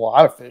think there's a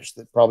lot of fish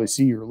that probably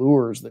see your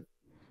lures that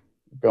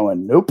are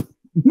going, nope,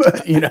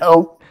 you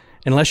know.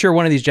 Unless you're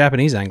one of these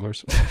Japanese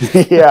anglers.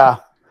 Yeah.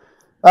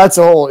 That's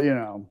a whole, you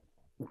know,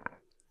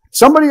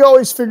 somebody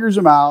always figures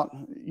them out,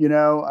 you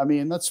know. I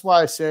mean, that's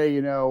why I say,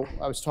 you know,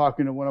 I was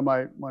talking to one of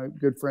my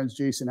good friends,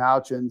 Jason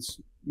Houchins,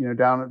 you know,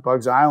 down at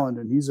Bugs Island,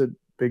 and he's a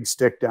big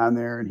stick down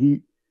there. And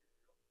he,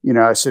 you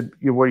know, I said,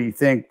 what do you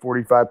think?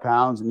 45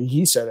 pounds. And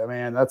he said,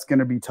 man, that's going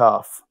to be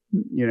tough.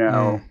 You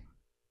know,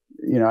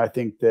 you know, I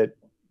think that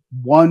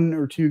one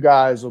or two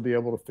guys will be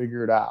able to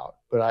figure it out,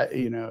 but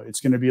you know, it's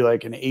going to be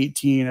like an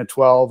 18, a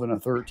 12, and a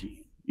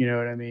 13. You know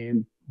what I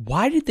mean?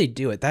 Why did they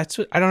do it? That's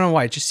what, I don't know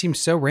why. It just seems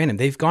so random.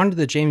 They've gone to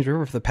the James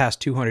River for the past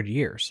 200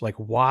 years. Like,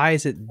 why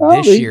is it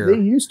this year?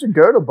 They used to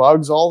go to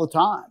Bugs all the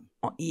time.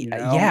 You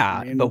know? Yeah,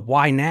 I mean, but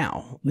why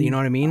now? You know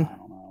what I mean? I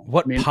don't know.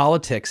 What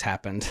politics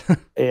happened?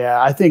 Yeah,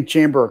 I think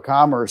Chamber of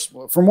Commerce,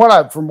 from what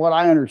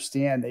I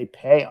understand, they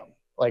pay them.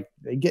 Like,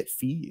 they get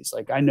fees.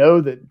 Like, I know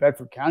that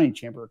Bedford County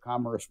Chamber of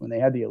Commerce, when they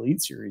had the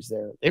Elite Series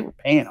there, they were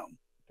paying them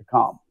to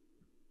come.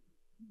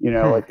 You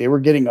know, like they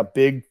were getting a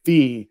big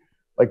fee.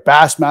 Like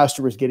Bassmaster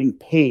was getting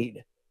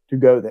paid to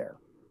go there,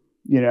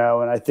 you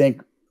know, and I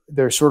think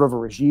there's sort of a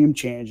regime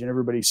change, and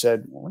everybody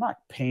said, well, we're not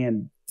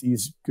paying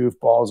these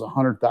goofballs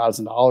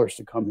 $100,000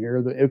 to come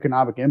here. The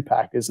economic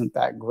impact isn't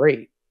that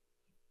great,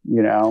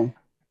 you know.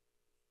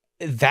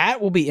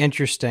 That will be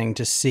interesting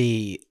to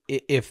see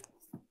if,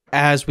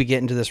 as we get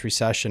into this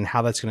recession,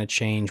 how that's going to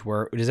change.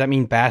 Where does that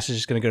mean Bass is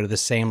just going to go to the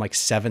same like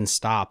 7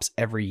 stops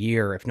every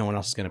year if no one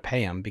else is going to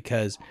pay them?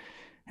 Because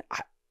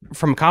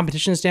from a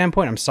competition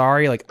standpoint, I'm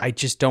sorry, like I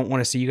just don't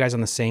want to see you guys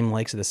on the same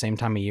lakes at the same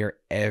time of year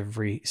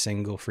every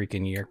single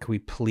freaking year. Could we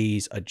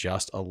please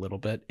adjust a little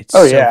bit? It's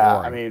so boring.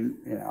 I mean,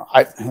 you know,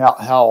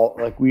 how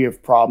like we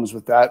have problems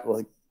with that.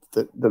 Like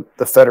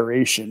the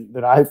federation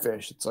that I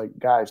fish, it's like,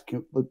 guys,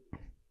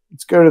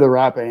 let's go to the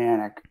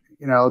Rappahannock.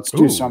 You know, let's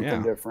do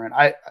something different.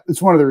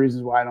 It's one of the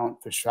reasons why I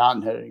don't fish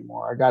Fountainhead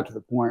anymore. I got to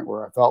the point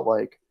where I felt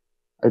like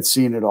I'd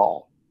seen it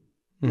all.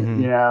 You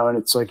know, and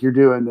it's like, you're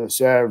doing this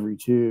every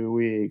 2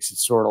 weeks.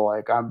 It's sort of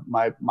like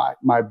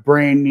my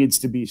brain needs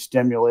to be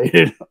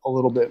stimulated a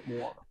little bit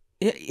more.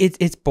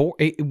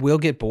 It will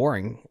get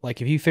boring.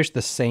 Like if you fish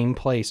the same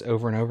place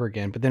over and over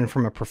again, but then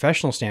from a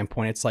professional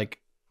standpoint, it's like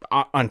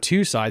on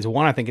two sides.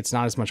 One, I think it's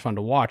not as much fun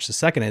to watch. The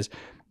second is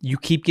you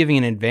keep giving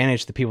an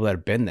advantage to the people that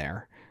have been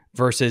there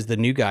versus the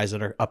new guys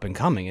that are up and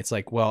coming. It's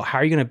like, well, how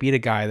are you going to beat a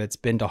guy that's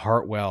been to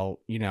Hartwell,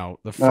 you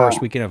know, the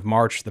first weekend of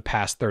March the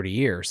past 30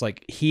 years?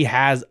 Like he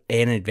has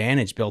an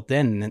advantage built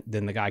in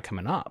than the guy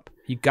coming up.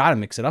 You got to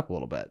mix it up a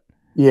little bit.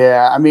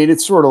 Yeah. I mean,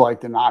 it's sort of like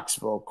the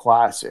Knoxville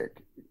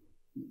Classic.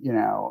 You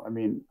know, I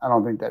mean, I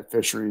don't think that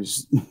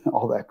fishery's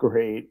all that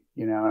great,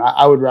 you know, and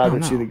I would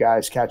rather see the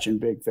guys catching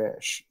big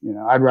fish. You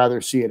know, I'd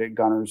rather see it at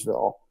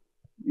Gunnersville,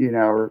 you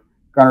know, or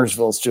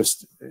Gunnersville's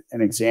just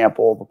an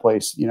example of a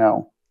place, you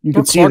know. You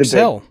can see Clark's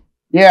Hill.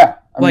 Yeah.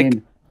 I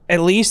mean,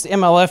 at least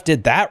MLF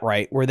did that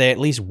right, where they at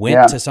least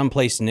went to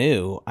someplace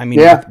new. I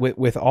mean,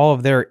 with all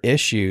of their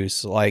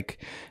issues,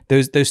 like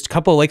those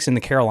couple of lakes in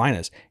the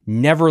Carolinas,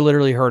 never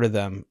literally heard of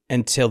them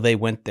until they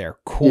went there.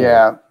 Cool.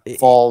 Yeah.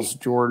 Falls,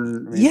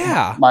 Jordan. I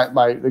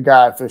mean, the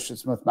guy I fished at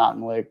Smith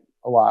Mountain Lake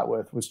a lot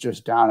with was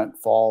just down at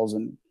Falls,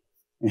 and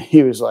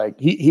he was like,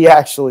 he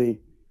actually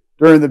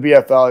during the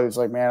BFL, he was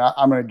like, man,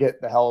 I'm going to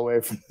get the hell away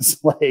from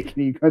this lake.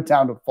 And he went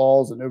down to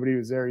Falls and nobody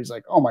was there. He's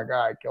like, oh my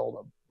God, I killed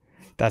him.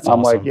 That's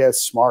I'm awesome. like, yeah,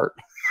 smart.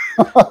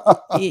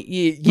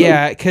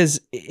 Yeah, because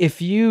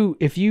if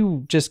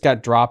you just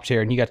got dropped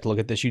here and you got to look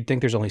at this, you'd think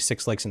there's only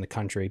 6 lakes in the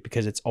country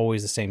because it's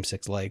always the same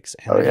 6 lakes.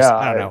 And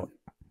I don't know.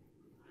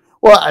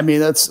 Well, I mean,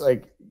 that's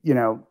like, you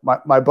know,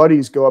 my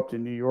buddies go up to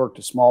New York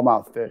to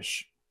smallmouth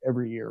fish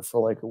every year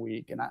for like a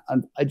week. And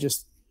I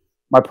just,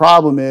 my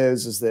problem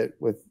is that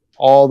with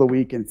all the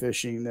weekend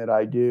fishing that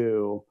I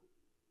do,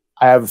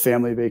 I have a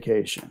family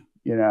vacation,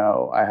 you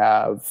know, I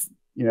have,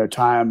 you know,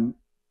 time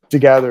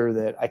together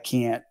that I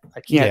can't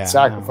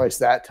sacrifice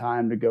that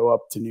time to go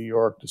up to New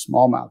York to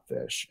smallmouth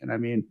fish. And I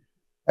mean,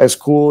 as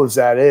cool as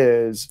that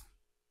is,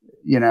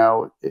 you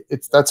know,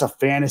 that's a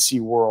fantasy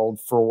world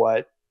for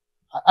what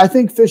I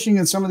think fishing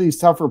in some of these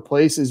tougher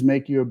places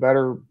make you a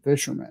better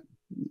fisherman.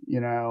 You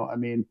know, I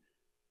mean,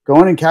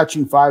 going and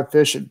catching 5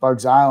 fish at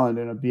Bugs Island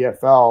in a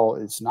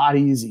BFL is not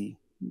easy,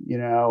 you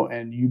know,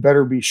 and you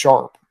better be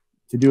sharp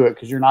to do it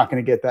because you're not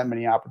going to get that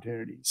many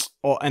opportunities.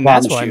 Well, and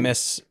that's what I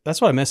miss.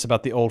 That's what I miss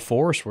about the Old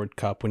Forest World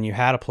Cup when you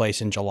had a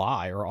place in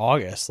July or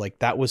August. Like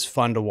that was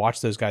fun to watch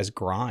those guys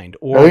grind.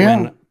 Or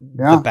when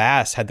the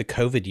bass had the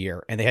COVID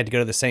year and they had to go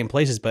to the same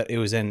places, but it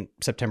was in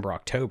September,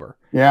 October.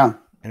 Yeah,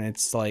 and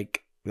it's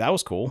like that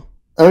was cool.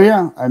 Oh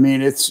yeah, I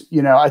mean it's,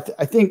 you know, I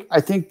think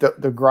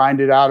the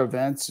grinded out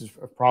events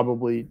have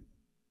probably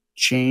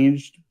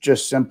changed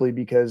just simply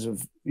because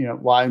of, you know,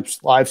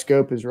 live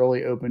scope has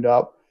really opened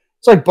up.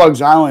 It's like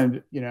Bugs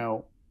Island, you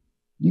know,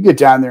 you get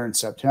down there in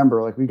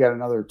September, like we got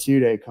another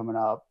 2-day coming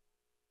up.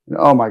 And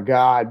oh my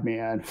God,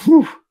 man,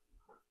 whew,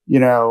 you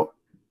know,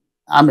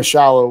 I'm a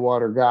shallow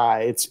water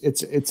guy.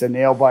 It's a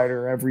nail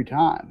biter every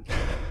time.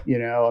 You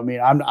know, I mean,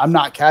 I'm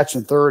not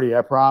catching 30,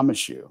 I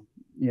promise you.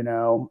 You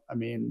know, I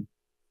mean,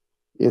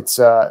 it's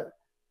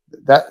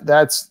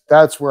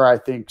that's where I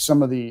think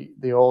some of the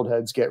old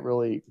heads get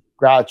really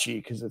grouchy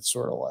because it's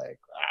sort of like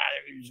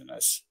they're using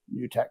this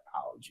new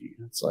technology.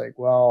 It's like,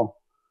 well,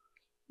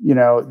 you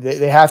know,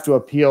 they have to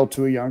appeal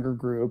to a younger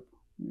group,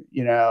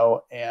 you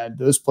know, and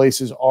those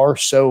places are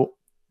so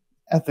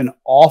effing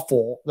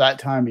awful that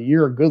time of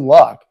year. Good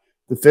luck.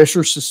 The fish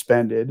are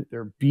suspended.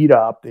 They're beat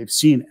up. They've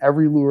seen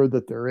every lure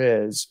that there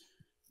is.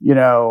 You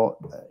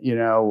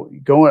know,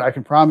 going, I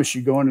can promise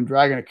you, going and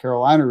dragging a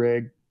Carolina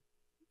rig,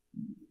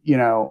 you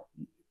know,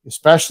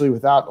 especially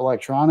without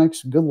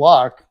electronics, good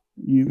luck.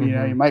 You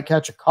know, you might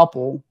catch a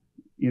couple,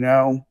 you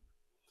know,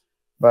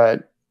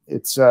 but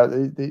it's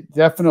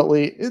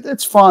definitely,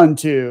 it's fun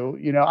too.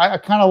 You know, I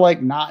kind of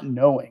like not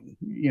knowing,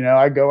 you know,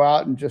 I go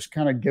out and just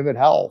kind of give it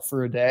hell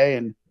for a day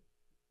and,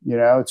 you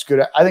know, it's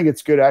good. I think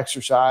it's good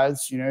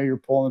exercise. You know, you're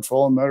pulling the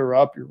trolling motor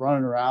up, you're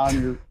running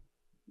around, you're,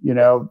 you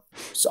know,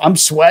 I'm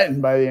sweating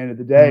by the end of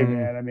the day,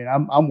 man. I mean,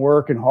 I'm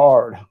working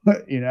hard,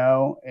 you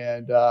know,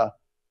 and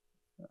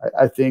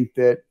I think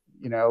that,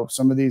 you know,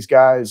 some of these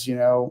guys, you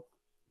know,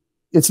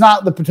 it's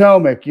not the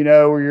Potomac, you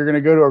know, where you're going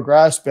to go to a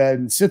grass bed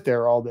and sit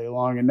there all day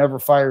long and never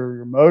fire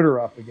your motor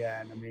up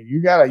again. I mean,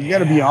 you gotta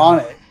be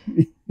on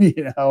it,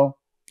 you know.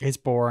 It's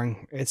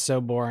boring. It's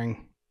so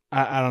boring.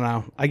 I don't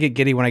know. I get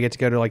giddy when I get to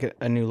go to like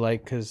a new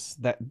lake because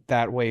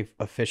that way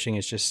of fishing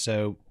is just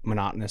so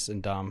monotonous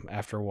and dumb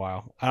after a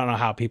while. I don't know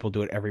how people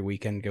do it every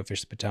weekend, go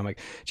fish the Potomac.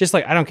 Just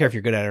like, I don't care if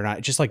you're good at it or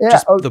not. Just like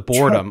the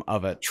boredom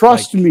of it.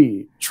 Trust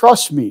me.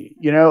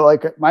 You know,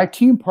 like my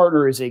team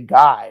partner is a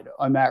guide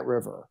on that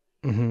river.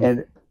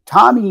 And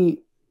Tommy,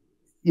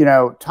 you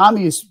know,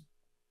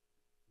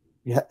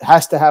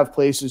 has to have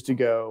places to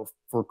go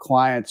for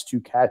clients to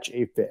catch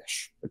a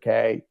fish.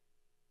 Okay.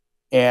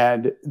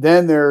 And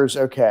then there's,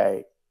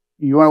 okay,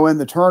 you want to win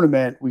the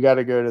tournament, we got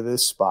to go to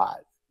this spot,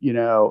 you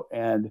know,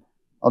 and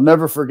I'll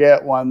never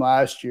forget one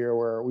last year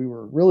where we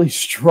were really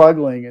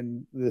struggling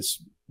in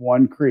this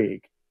one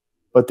creek,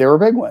 but there were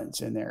big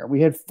ones in there.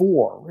 We had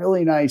 4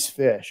 really nice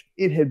fish.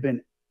 It had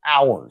been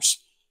hours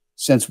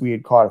since we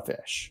had caught a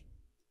fish.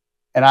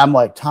 And I'm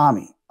like,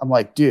 Tommy, I'm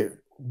like, dude,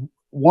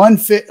 one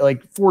fit,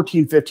 like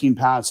 14, 15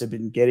 pounds had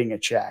been getting a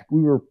check.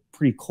 We were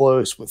pretty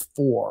close with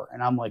 4.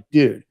 And I'm like,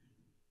 dude,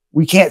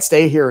 we can't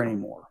stay here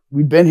anymore.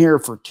 We've been here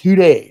for 2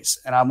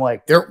 days. And I'm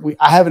like,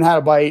 I haven't had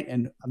a bite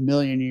in a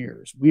million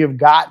years. We have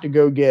got to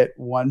go get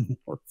one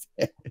more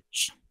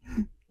fish.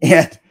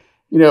 And,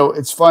 you know,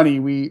 it's funny.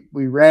 We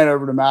ran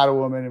over to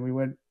Mattawoman and we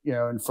went, you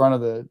know, in front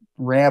of the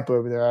ramp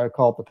over there. I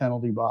call it the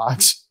penalty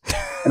box.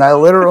 And I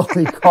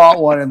literally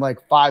caught one in like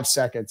 5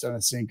 seconds on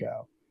a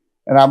Cinco.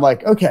 And I'm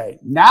like, okay,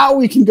 now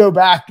we can go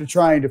back to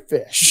trying to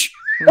fish,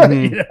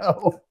 you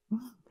know?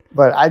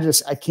 But I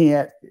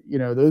can't, you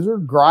know, those are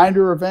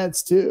grinder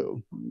events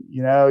too.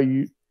 You know,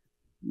 you,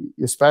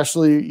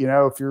 especially, you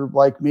know, if you're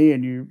like me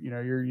and you know,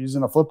 you're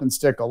using a flipping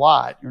stick a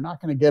lot, you're not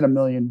going to get a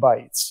million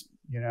bites,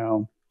 you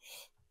know?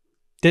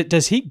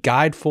 Does he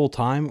guide full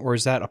time or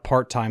is that a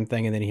part-time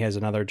thing? And then he has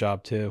another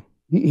job too.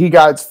 He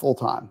guides full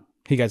time.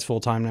 He guides full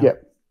time now.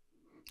 Yep.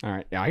 All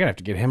right. Yeah. I gotta have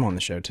to get him on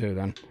the show too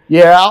then.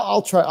 Yeah.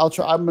 I'll try.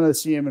 I'm going to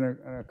see him in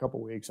a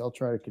couple of weeks. I'll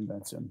try to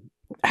convince him.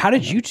 How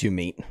did you two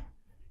meet?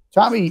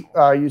 Tommy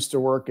used to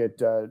work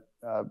at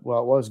well,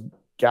 it was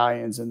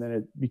Galleons, and then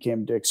it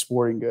became Dick's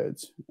Sporting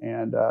Goods.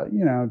 And,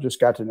 just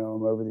got to know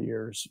him over the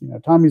years.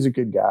 Tommy's a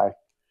good guy.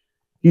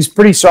 He's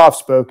pretty soft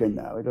spoken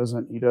though.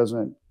 He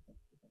doesn't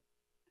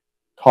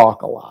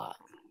talk a lot.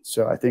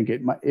 So I think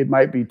it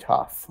might be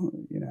tough,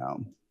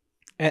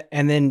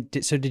 And then,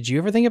 did you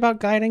ever think about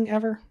guiding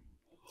ever?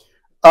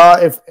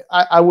 If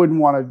I wouldn't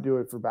want to do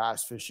it for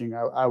bass fishing,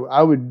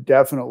 I would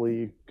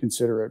definitely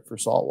consider it for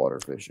saltwater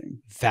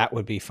fishing. That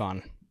would be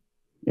fun.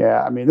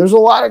 Yeah. I mean, there's a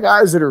lot of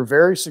guys that are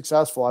very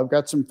successful. I've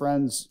got some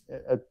friends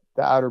at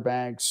the Outer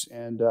Banks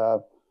and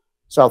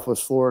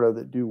Southwest Florida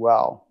that do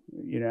well.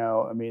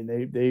 I mean,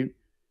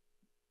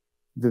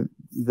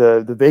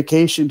 the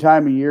vacation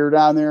time of year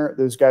down there,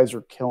 those guys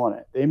are killing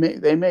it.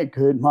 They make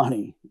good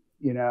money,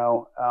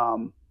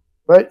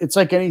 but it's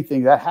like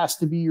anything that has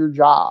to be your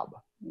job,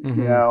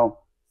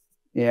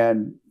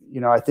 and,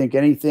 I think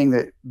anything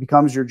that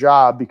becomes your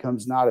job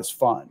becomes not as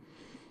fun,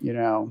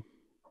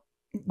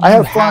 I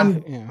have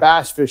fun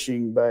bass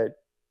fishing, but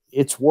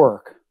it's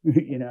work,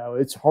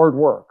 it's hard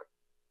work.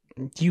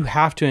 You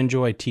have to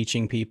enjoy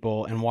teaching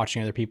people and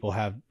watching other people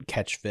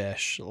catch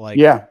fish. Like,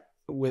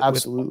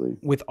 absolutely.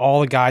 With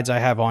all the guides I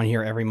have on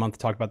here every month to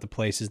talk about the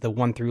places, the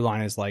one through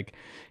line is like,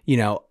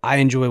 I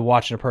enjoy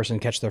watching a person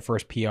catch their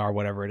first PR,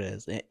 whatever it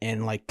is.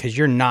 And like, cause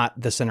you're not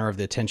the center of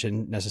the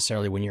attention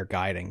necessarily when you're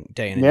guiding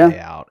day in and day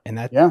out. And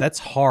that's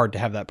hard to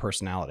have that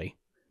personality.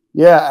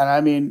 Yeah. And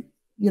I mean,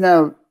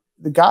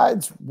 the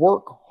guides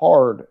work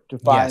hard to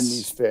find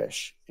these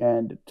fish,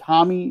 and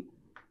Tommy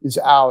is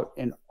out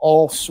in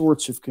all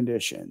sorts of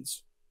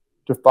conditions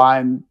to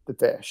find the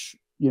fish.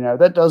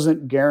 That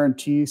doesn't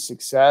guarantee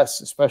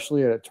success,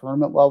 especially at a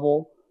tournament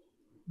level,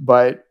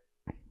 but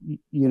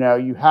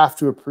you have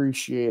to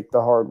appreciate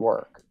the hard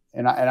work.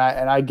 And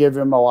I give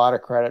him a lot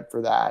of credit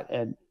for that.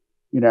 And,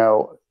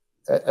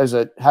 as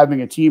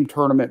having a team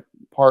tournament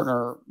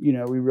partner,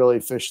 we really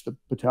fish the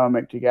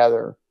Potomac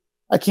together.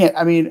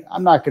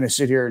 I'm not going to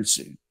sit here and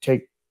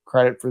take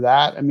credit for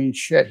that. I mean,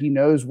 shit, he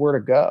knows where to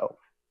go.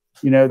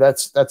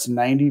 That's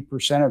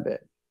 90% of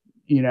it,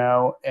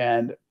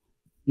 and,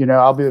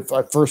 I'll be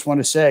the first one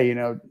to say,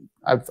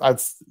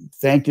 I've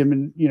thanked him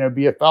in,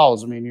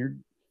 BFLs. I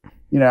mean,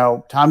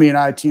 Tommy and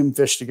I team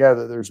fish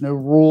together. There's no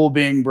rule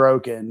being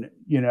broken,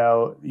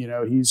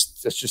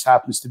 that just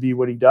happens to be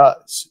what he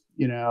does,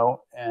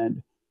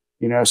 and,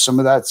 some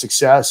of that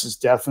success is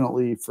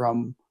definitely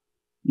from,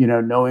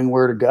 knowing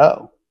where to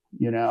go,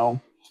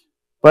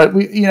 but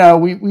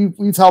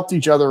we've helped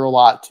each other a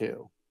lot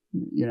too,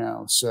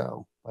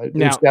 so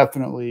there's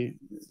definitely,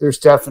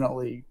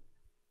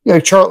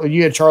 Charlie,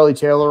 you had Charlie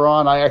Taylor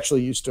on. I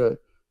actually used to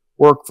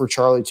work for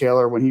Charlie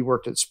Taylor when he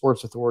worked at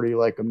Sports Authority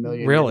like a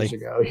million years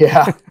ago.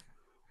 Yeah.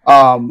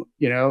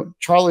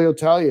 Charlie will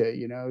tell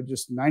you,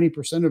 just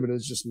 90% of it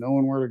is just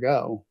knowing where to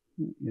go,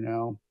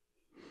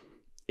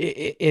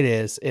 It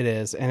is.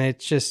 And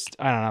it's just,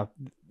 I don't know.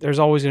 There's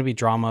always going to be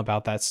drama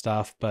about that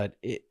stuff, but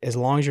as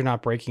long as you're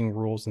not breaking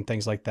rules and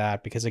things like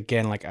that, because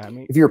again, like, I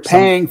mean, if you're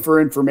paying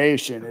for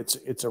information,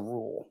 it's a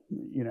rule,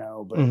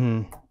 but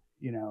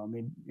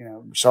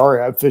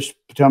sorry, I've fished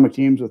Potomac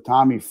teams with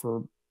Tommy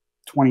for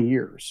 20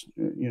 years,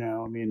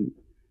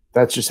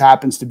 that just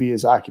happens to be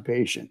his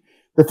occupation.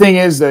 The thing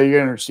is, though, you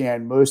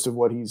understand most of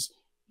what he's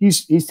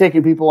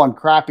taking people on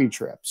crappie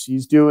trips.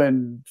 He's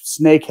doing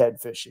snakehead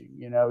fishing.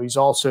 He's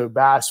also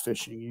bass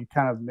fishing. He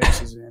kind of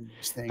mixes in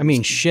these things. I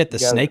mean, shit, the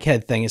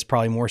snakehead thing is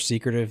probably more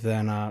secretive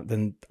than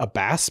a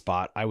bass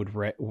spot, I would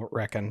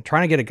reckon.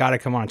 Trying to get a guy to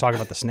come on and talk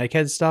about the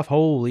snakehead stuff,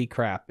 holy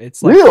crap.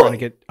 It's like trying to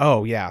get,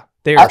 oh yeah,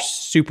 they are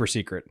super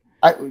secret.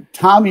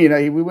 Tommy and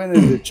I, we went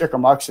into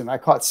Chickamuck, and I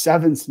caught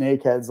 7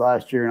 snakeheads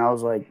last year, and I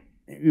was like,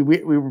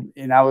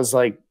 I was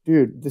like,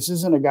 dude, this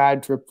isn't a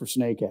guide trip for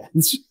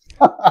snakeheads.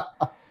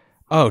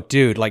 Oh,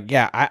 dude, like,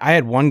 yeah, I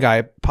had one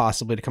guy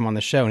possibly to come on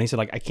the show, and he said,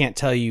 like, I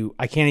can't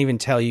even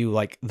tell you,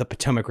 like, the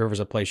Potomac River is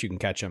a place you can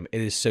catch them.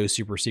 It is so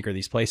super secret,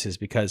 these places,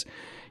 because,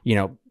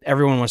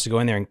 everyone wants to go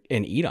in there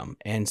and eat them.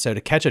 And so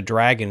to catch a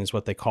dragon is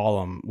what they call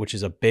them, which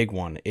is a big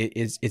one.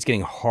 It's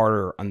getting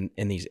harder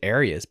in these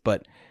areas,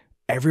 but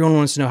everyone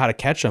wants to know how to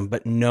catch them,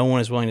 but no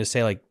one is willing to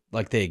say,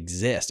 like they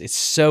exist. It's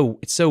so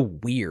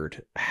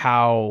weird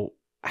how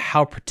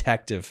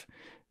protective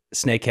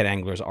snakehead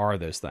anglers are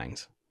of those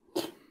things.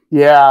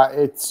 Yeah,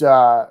 it's,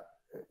 the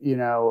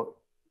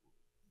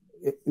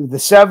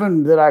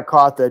 7 that I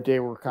caught that day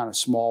were kind of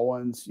small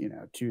ones,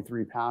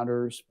 2-3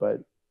 pounders.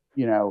 But,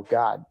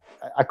 God,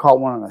 I caught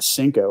one on a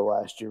Cinco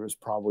last year. It was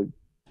probably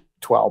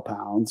 12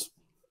 pounds.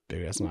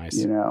 Dude, that's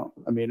nice.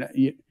 I mean,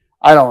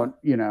 I don't,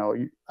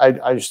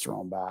 I just throw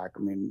them back. I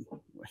mean,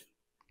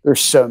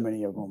 there's so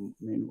many of them.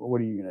 I mean, what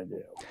are you going to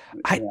do?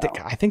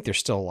 I think there's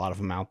still a lot of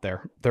them out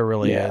there. There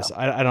really is.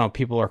 I don't know.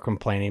 People are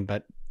complaining,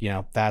 but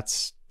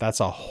that's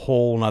a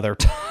whole nother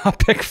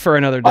topic for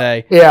another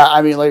day. Yeah.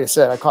 I mean, like I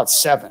said, I caught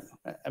 7.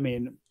 I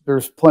mean,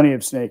 there's plenty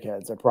of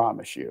snakeheads. I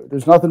promise you.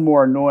 There's nothing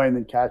more annoying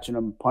than catching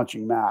them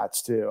punching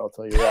mats too. I'll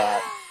tell you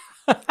that.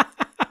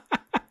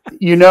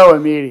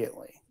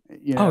 Immediately.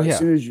 As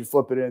soon as you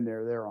flip it in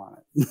there, they're on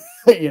it.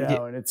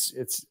 And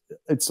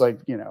it's like,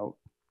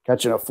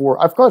 catching a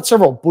 4. I've caught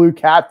several blue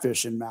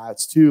catfish in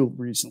mats too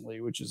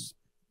recently, which is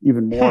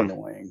even more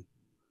annoying.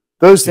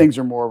 Those things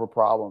are more of a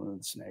problem than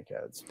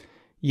snakeheads.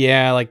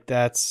 Yeah, like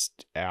that's.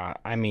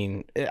 I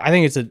mean, I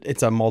think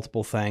it's a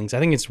multiple things. I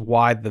think it's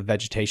why the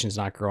vegetation is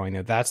not growing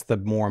there. That's the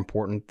more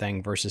important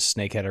thing versus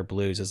snakehead or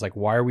blues. Is like,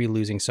 why are we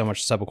losing so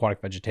much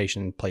subaquatic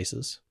vegetation in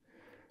places?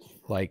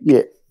 Like,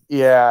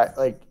 yeah.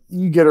 Like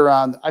you get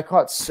around. I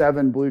caught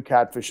 7 blue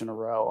catfish in a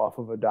row off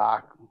of a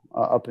dock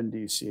up in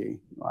DC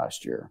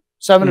last year.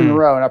 7 in a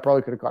row, and I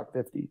probably could have caught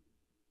 50.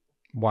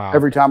 Wow!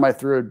 Every time I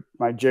threw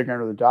my jig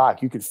under the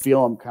dock, you could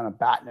feel them kind of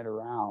batting it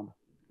around.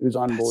 It was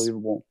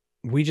unbelievable.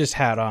 We just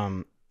had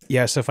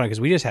it's so funny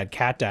because we just had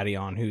Cat Daddy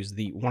on, who's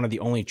one of the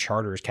only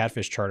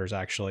catfish charters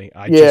actually.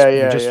 I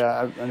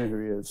know who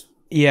he is.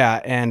 Yeah,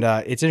 and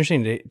it's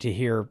interesting to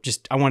hear.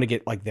 Just I want to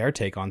get like their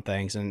take on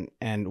things,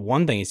 and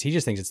one thing is he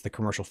just thinks it's the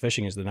commercial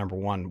fishing is the number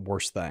one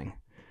worst thing,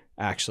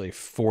 actually,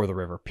 for the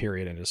river.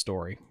 Period. End of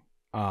story.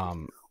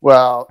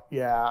 Well,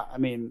 yeah, I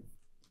mean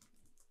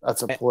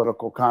that's a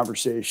political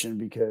conversation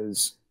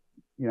because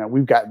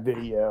we've got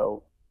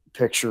video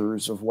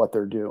pictures of what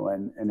they're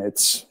doing, and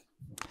it's.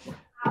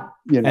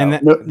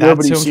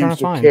 Nobody seems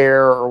to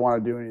care or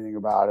want to do anything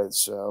about it.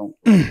 So,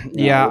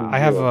 I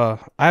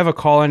have a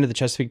call into the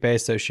Chesapeake Bay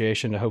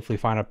Association to hopefully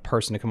find a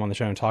person to come on the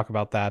show and talk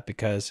about that,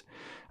 because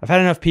I've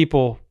had enough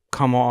people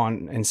come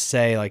on and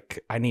say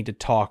like, I need to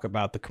talk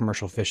about the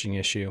commercial fishing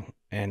issue,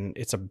 and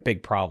it's a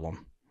big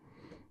problem.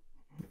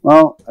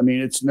 Well, I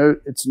mean, it's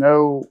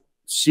no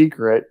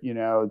secret,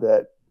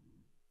 that,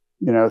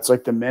 it's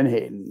like the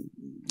Menhaden,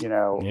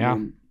 I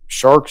mean,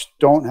 sharks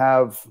don't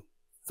have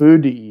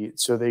food to eat,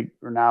 so they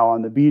are now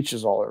on the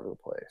beaches all over the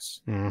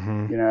place.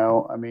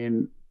 Mm-hmm. I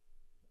mean,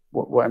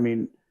 I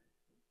mean,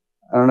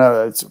 I don't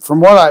know. It's from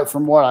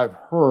what I've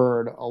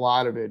heard, a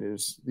lot of it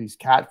is these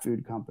cat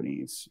food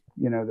companies,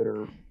 that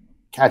are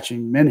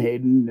catching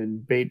menhaden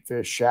and bait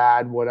fish,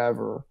 shad,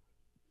 whatever.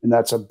 And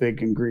that's a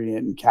big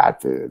ingredient in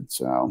cat food.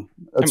 So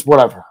that's what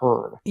I've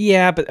heard.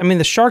 Yeah, but I mean,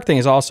 the shark thing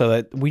is also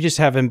that we just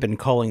haven't been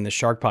culling the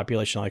shark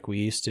population like we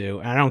used to.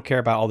 And I don't care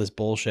about all this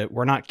bullshit.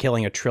 We're not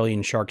killing 1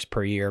 trillion sharks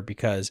per year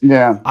because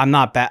I'm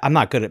not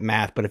good at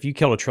math. But if you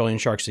killed 1 trillion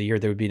sharks a year,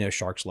 there would be no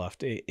sharks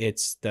left.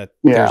 It's that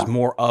there's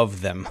more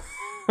of them.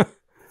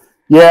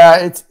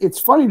 Yeah, it's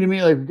funny to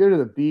me. Like we go to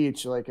the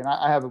beach, like, and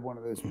I have one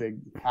of those big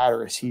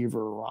Hatteras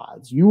heaver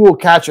rods. You will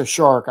catch a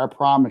shark, I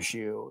promise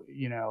you.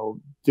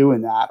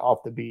 Doing that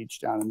off the beach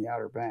down in the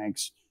Outer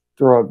Banks,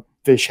 throw a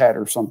fish head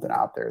or something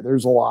out there.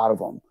 There's a lot of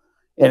them,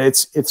 and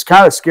it's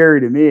kind of scary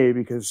to me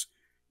because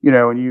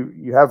when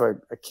you have a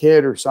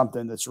kid or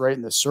something that's right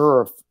in the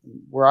surf,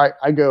 where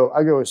I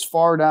go as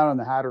far down on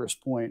the Hatteras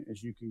Point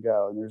as you can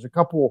go, and there's a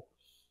couple,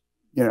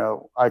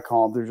 I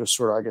call them, they're just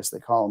sort of, I guess they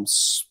call them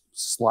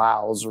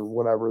sloughs or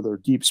whatever. They're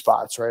deep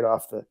spots right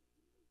off the.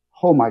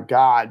 Oh my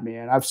God,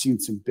 man! I've seen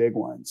some big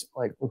ones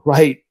like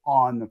right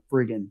on the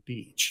friggin'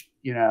 beach.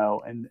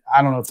 And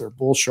I don't know if they're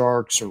bull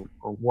sharks or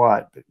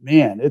what, but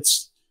man,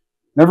 it's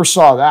never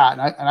saw that.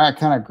 And I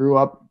kind of grew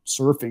up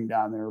surfing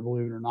down there,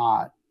 believe it or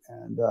not,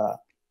 and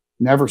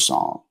never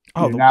saw them.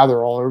 Oh, now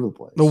they're all over the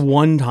place. The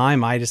one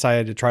time I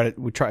decided to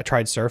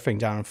tried surfing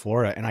down in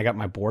Florida, and I got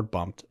my board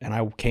bumped, and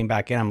I came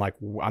back in. I'm like,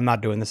 I'm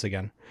not doing this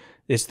again.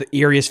 It's the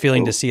eeriest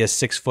feeling to see a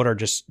 6-footer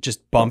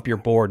just bump your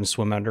board and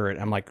swim under it.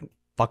 I'm like,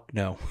 fuck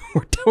no.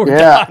 We're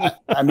done.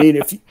 I mean,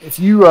 if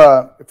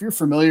you're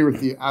familiar with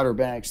the Outer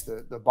Banks,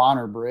 the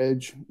Bonner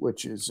Bridge,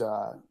 which is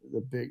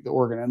the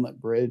Oregon Inlet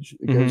Bridge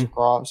that goes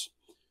across,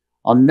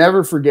 I'll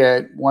never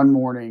forget one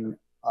morning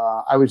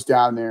I was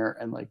down there,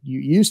 and like you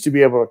used to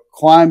be able to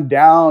climb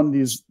down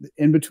these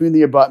in between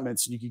the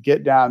abutments, and you could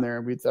get down there,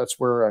 and that's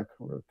where I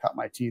cut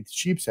my teeth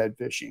sheep's head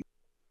fishing.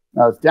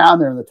 And I was down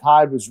there, and the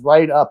tide was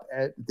right up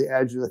at the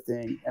edge of the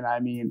thing, and I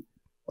mean,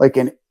 like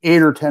an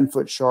 8 or 10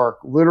 foot shark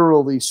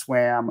literally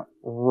swam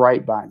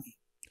right by me.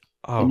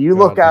 Oh, and you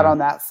look out on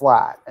that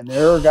flat, and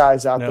there are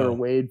guys out there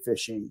wade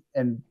fishing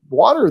and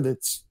water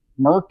that's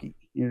murky,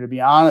 to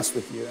be honest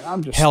with you. And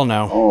I'm just, hell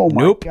no. Oh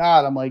my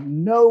God. I'm like,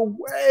 no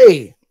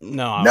way.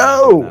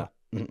 No.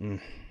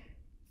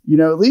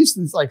 At least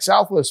in like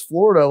Southwest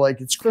Florida, like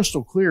it's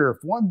crystal clear. If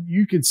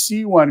you could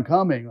see one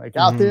coming, like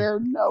out there,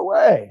 no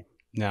way.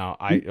 No,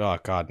 oh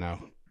God, no.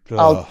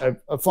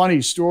 A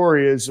funny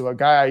story is a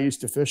guy I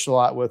used to fish a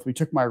lot with. We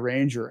took my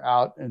Ranger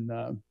out in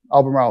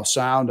Albemarle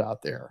Sound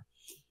out there.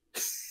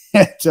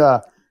 It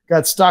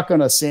got stuck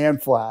on a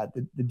sand flat.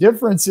 The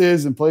difference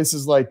is in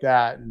places like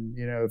that, and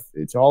if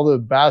it's all the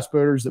bass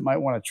boaters that might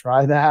want to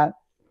try that,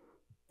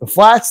 the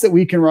flats that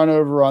we can run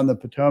over on the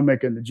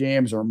Potomac and the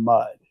James are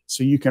mud,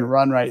 so you can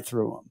run right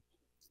through them.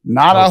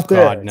 Not out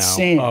there. God, no.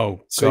 Sand.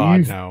 Oh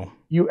God, no.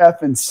 You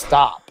effing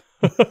stop.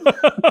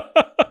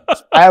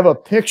 I have a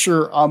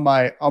picture on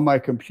my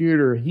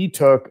computer he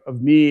took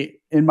of me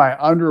in my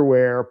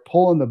underwear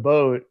pulling the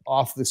boat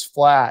off this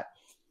flat.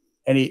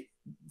 And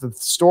the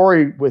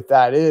story with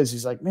that is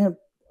he's like, man,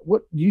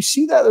 what do you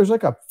see that? There's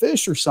like a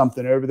fish or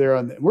something over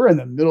there we're in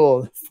the middle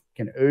of the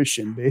fucking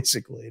ocean,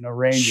 basically, in a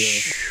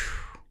Ranger.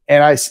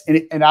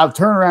 and I'll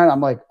turn around.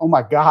 I'm like, oh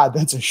my God,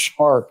 that's a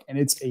shark. And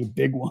it's a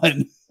big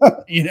one.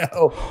 You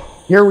know,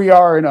 here we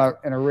are in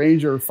a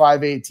Ranger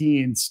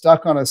 518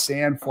 stuck on a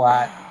sand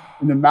flat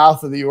in the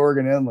mouth of the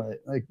Oregon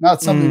Inlet. Like,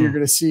 not something you're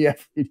going to see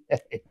every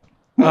day.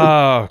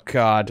 Oh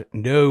God,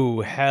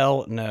 no,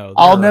 hell no.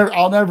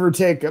 I'll never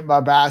take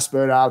my bass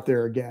boat out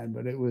there again,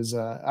 but it was,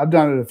 I've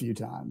done it a few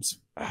times.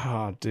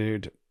 Oh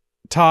dude.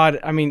 Todd,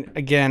 I mean,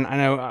 again, I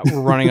know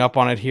we're running up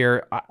on it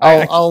here.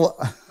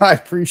 I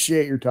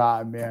appreciate your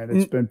time, man.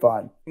 It's been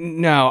fun.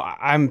 No,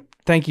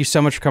 thank you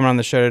so much for coming on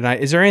the show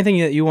tonight. Is there anything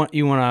that you want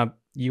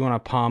to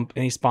pump?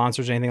 Any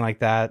sponsors, anything like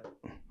that?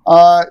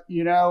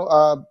 You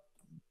know,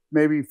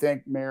 maybe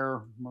thank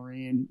Mayor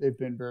Marine. They've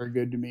been very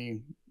good to me,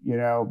 you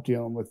know,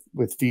 dealing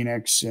with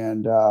Phoenix,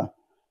 and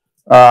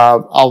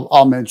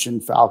I'll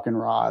mention Falcon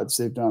Rods.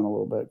 They've done a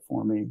little bit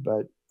for me,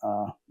 but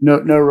no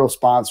real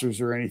sponsors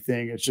or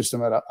anything. It's just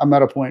I'm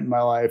at a point in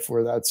my life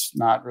where that's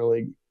not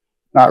really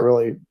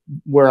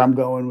where I'm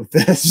going with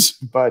this.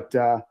 But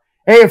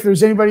hey, if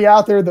there's anybody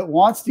out there that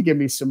wants to give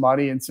me some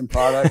money and some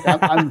product,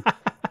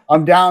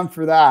 I'm down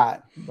for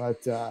that. But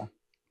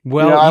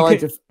well, you know,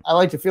 I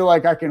like to feel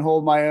like I can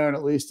hold my own,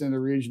 at least in the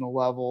regional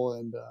level,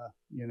 and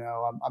you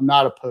know, I'm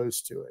not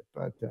opposed to it.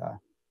 But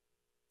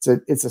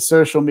it's a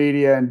social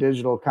media and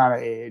digital kind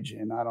of age,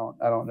 and I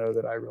don't know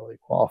that I really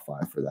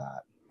qualify for that.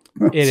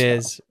 It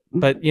is.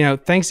 But, you know,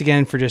 thanks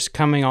again for just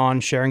coming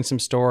on, sharing some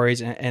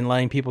stories, and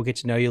letting people get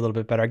to know you a little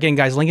bit better. Again,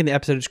 guys, link in the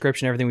episode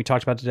description, everything we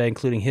talked about today,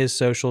 including his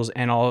socials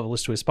and all of the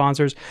list to his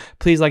sponsors.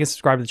 Please like and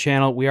subscribe to the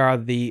channel. We are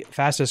the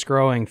fastest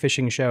growing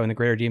fishing show in the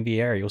greater DMV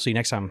area. We'll see you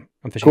next time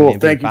on Fishing the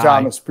DMV. Thank you,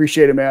 Thomas.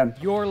 Appreciate it, man.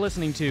 You're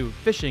listening to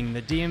Fishing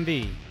the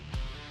DMV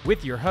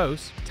with your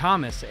hosts,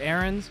 Thomas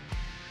Ahrens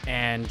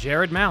and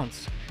Jared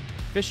Mounts.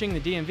 Fishing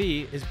the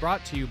DMV is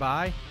brought to you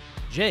by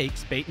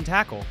Jake's Bait and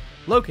Tackle,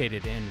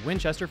 located in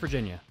Winchester,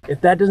 Virginia.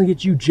 If that doesn't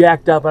get you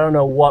jacked up, I don't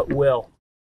know what will.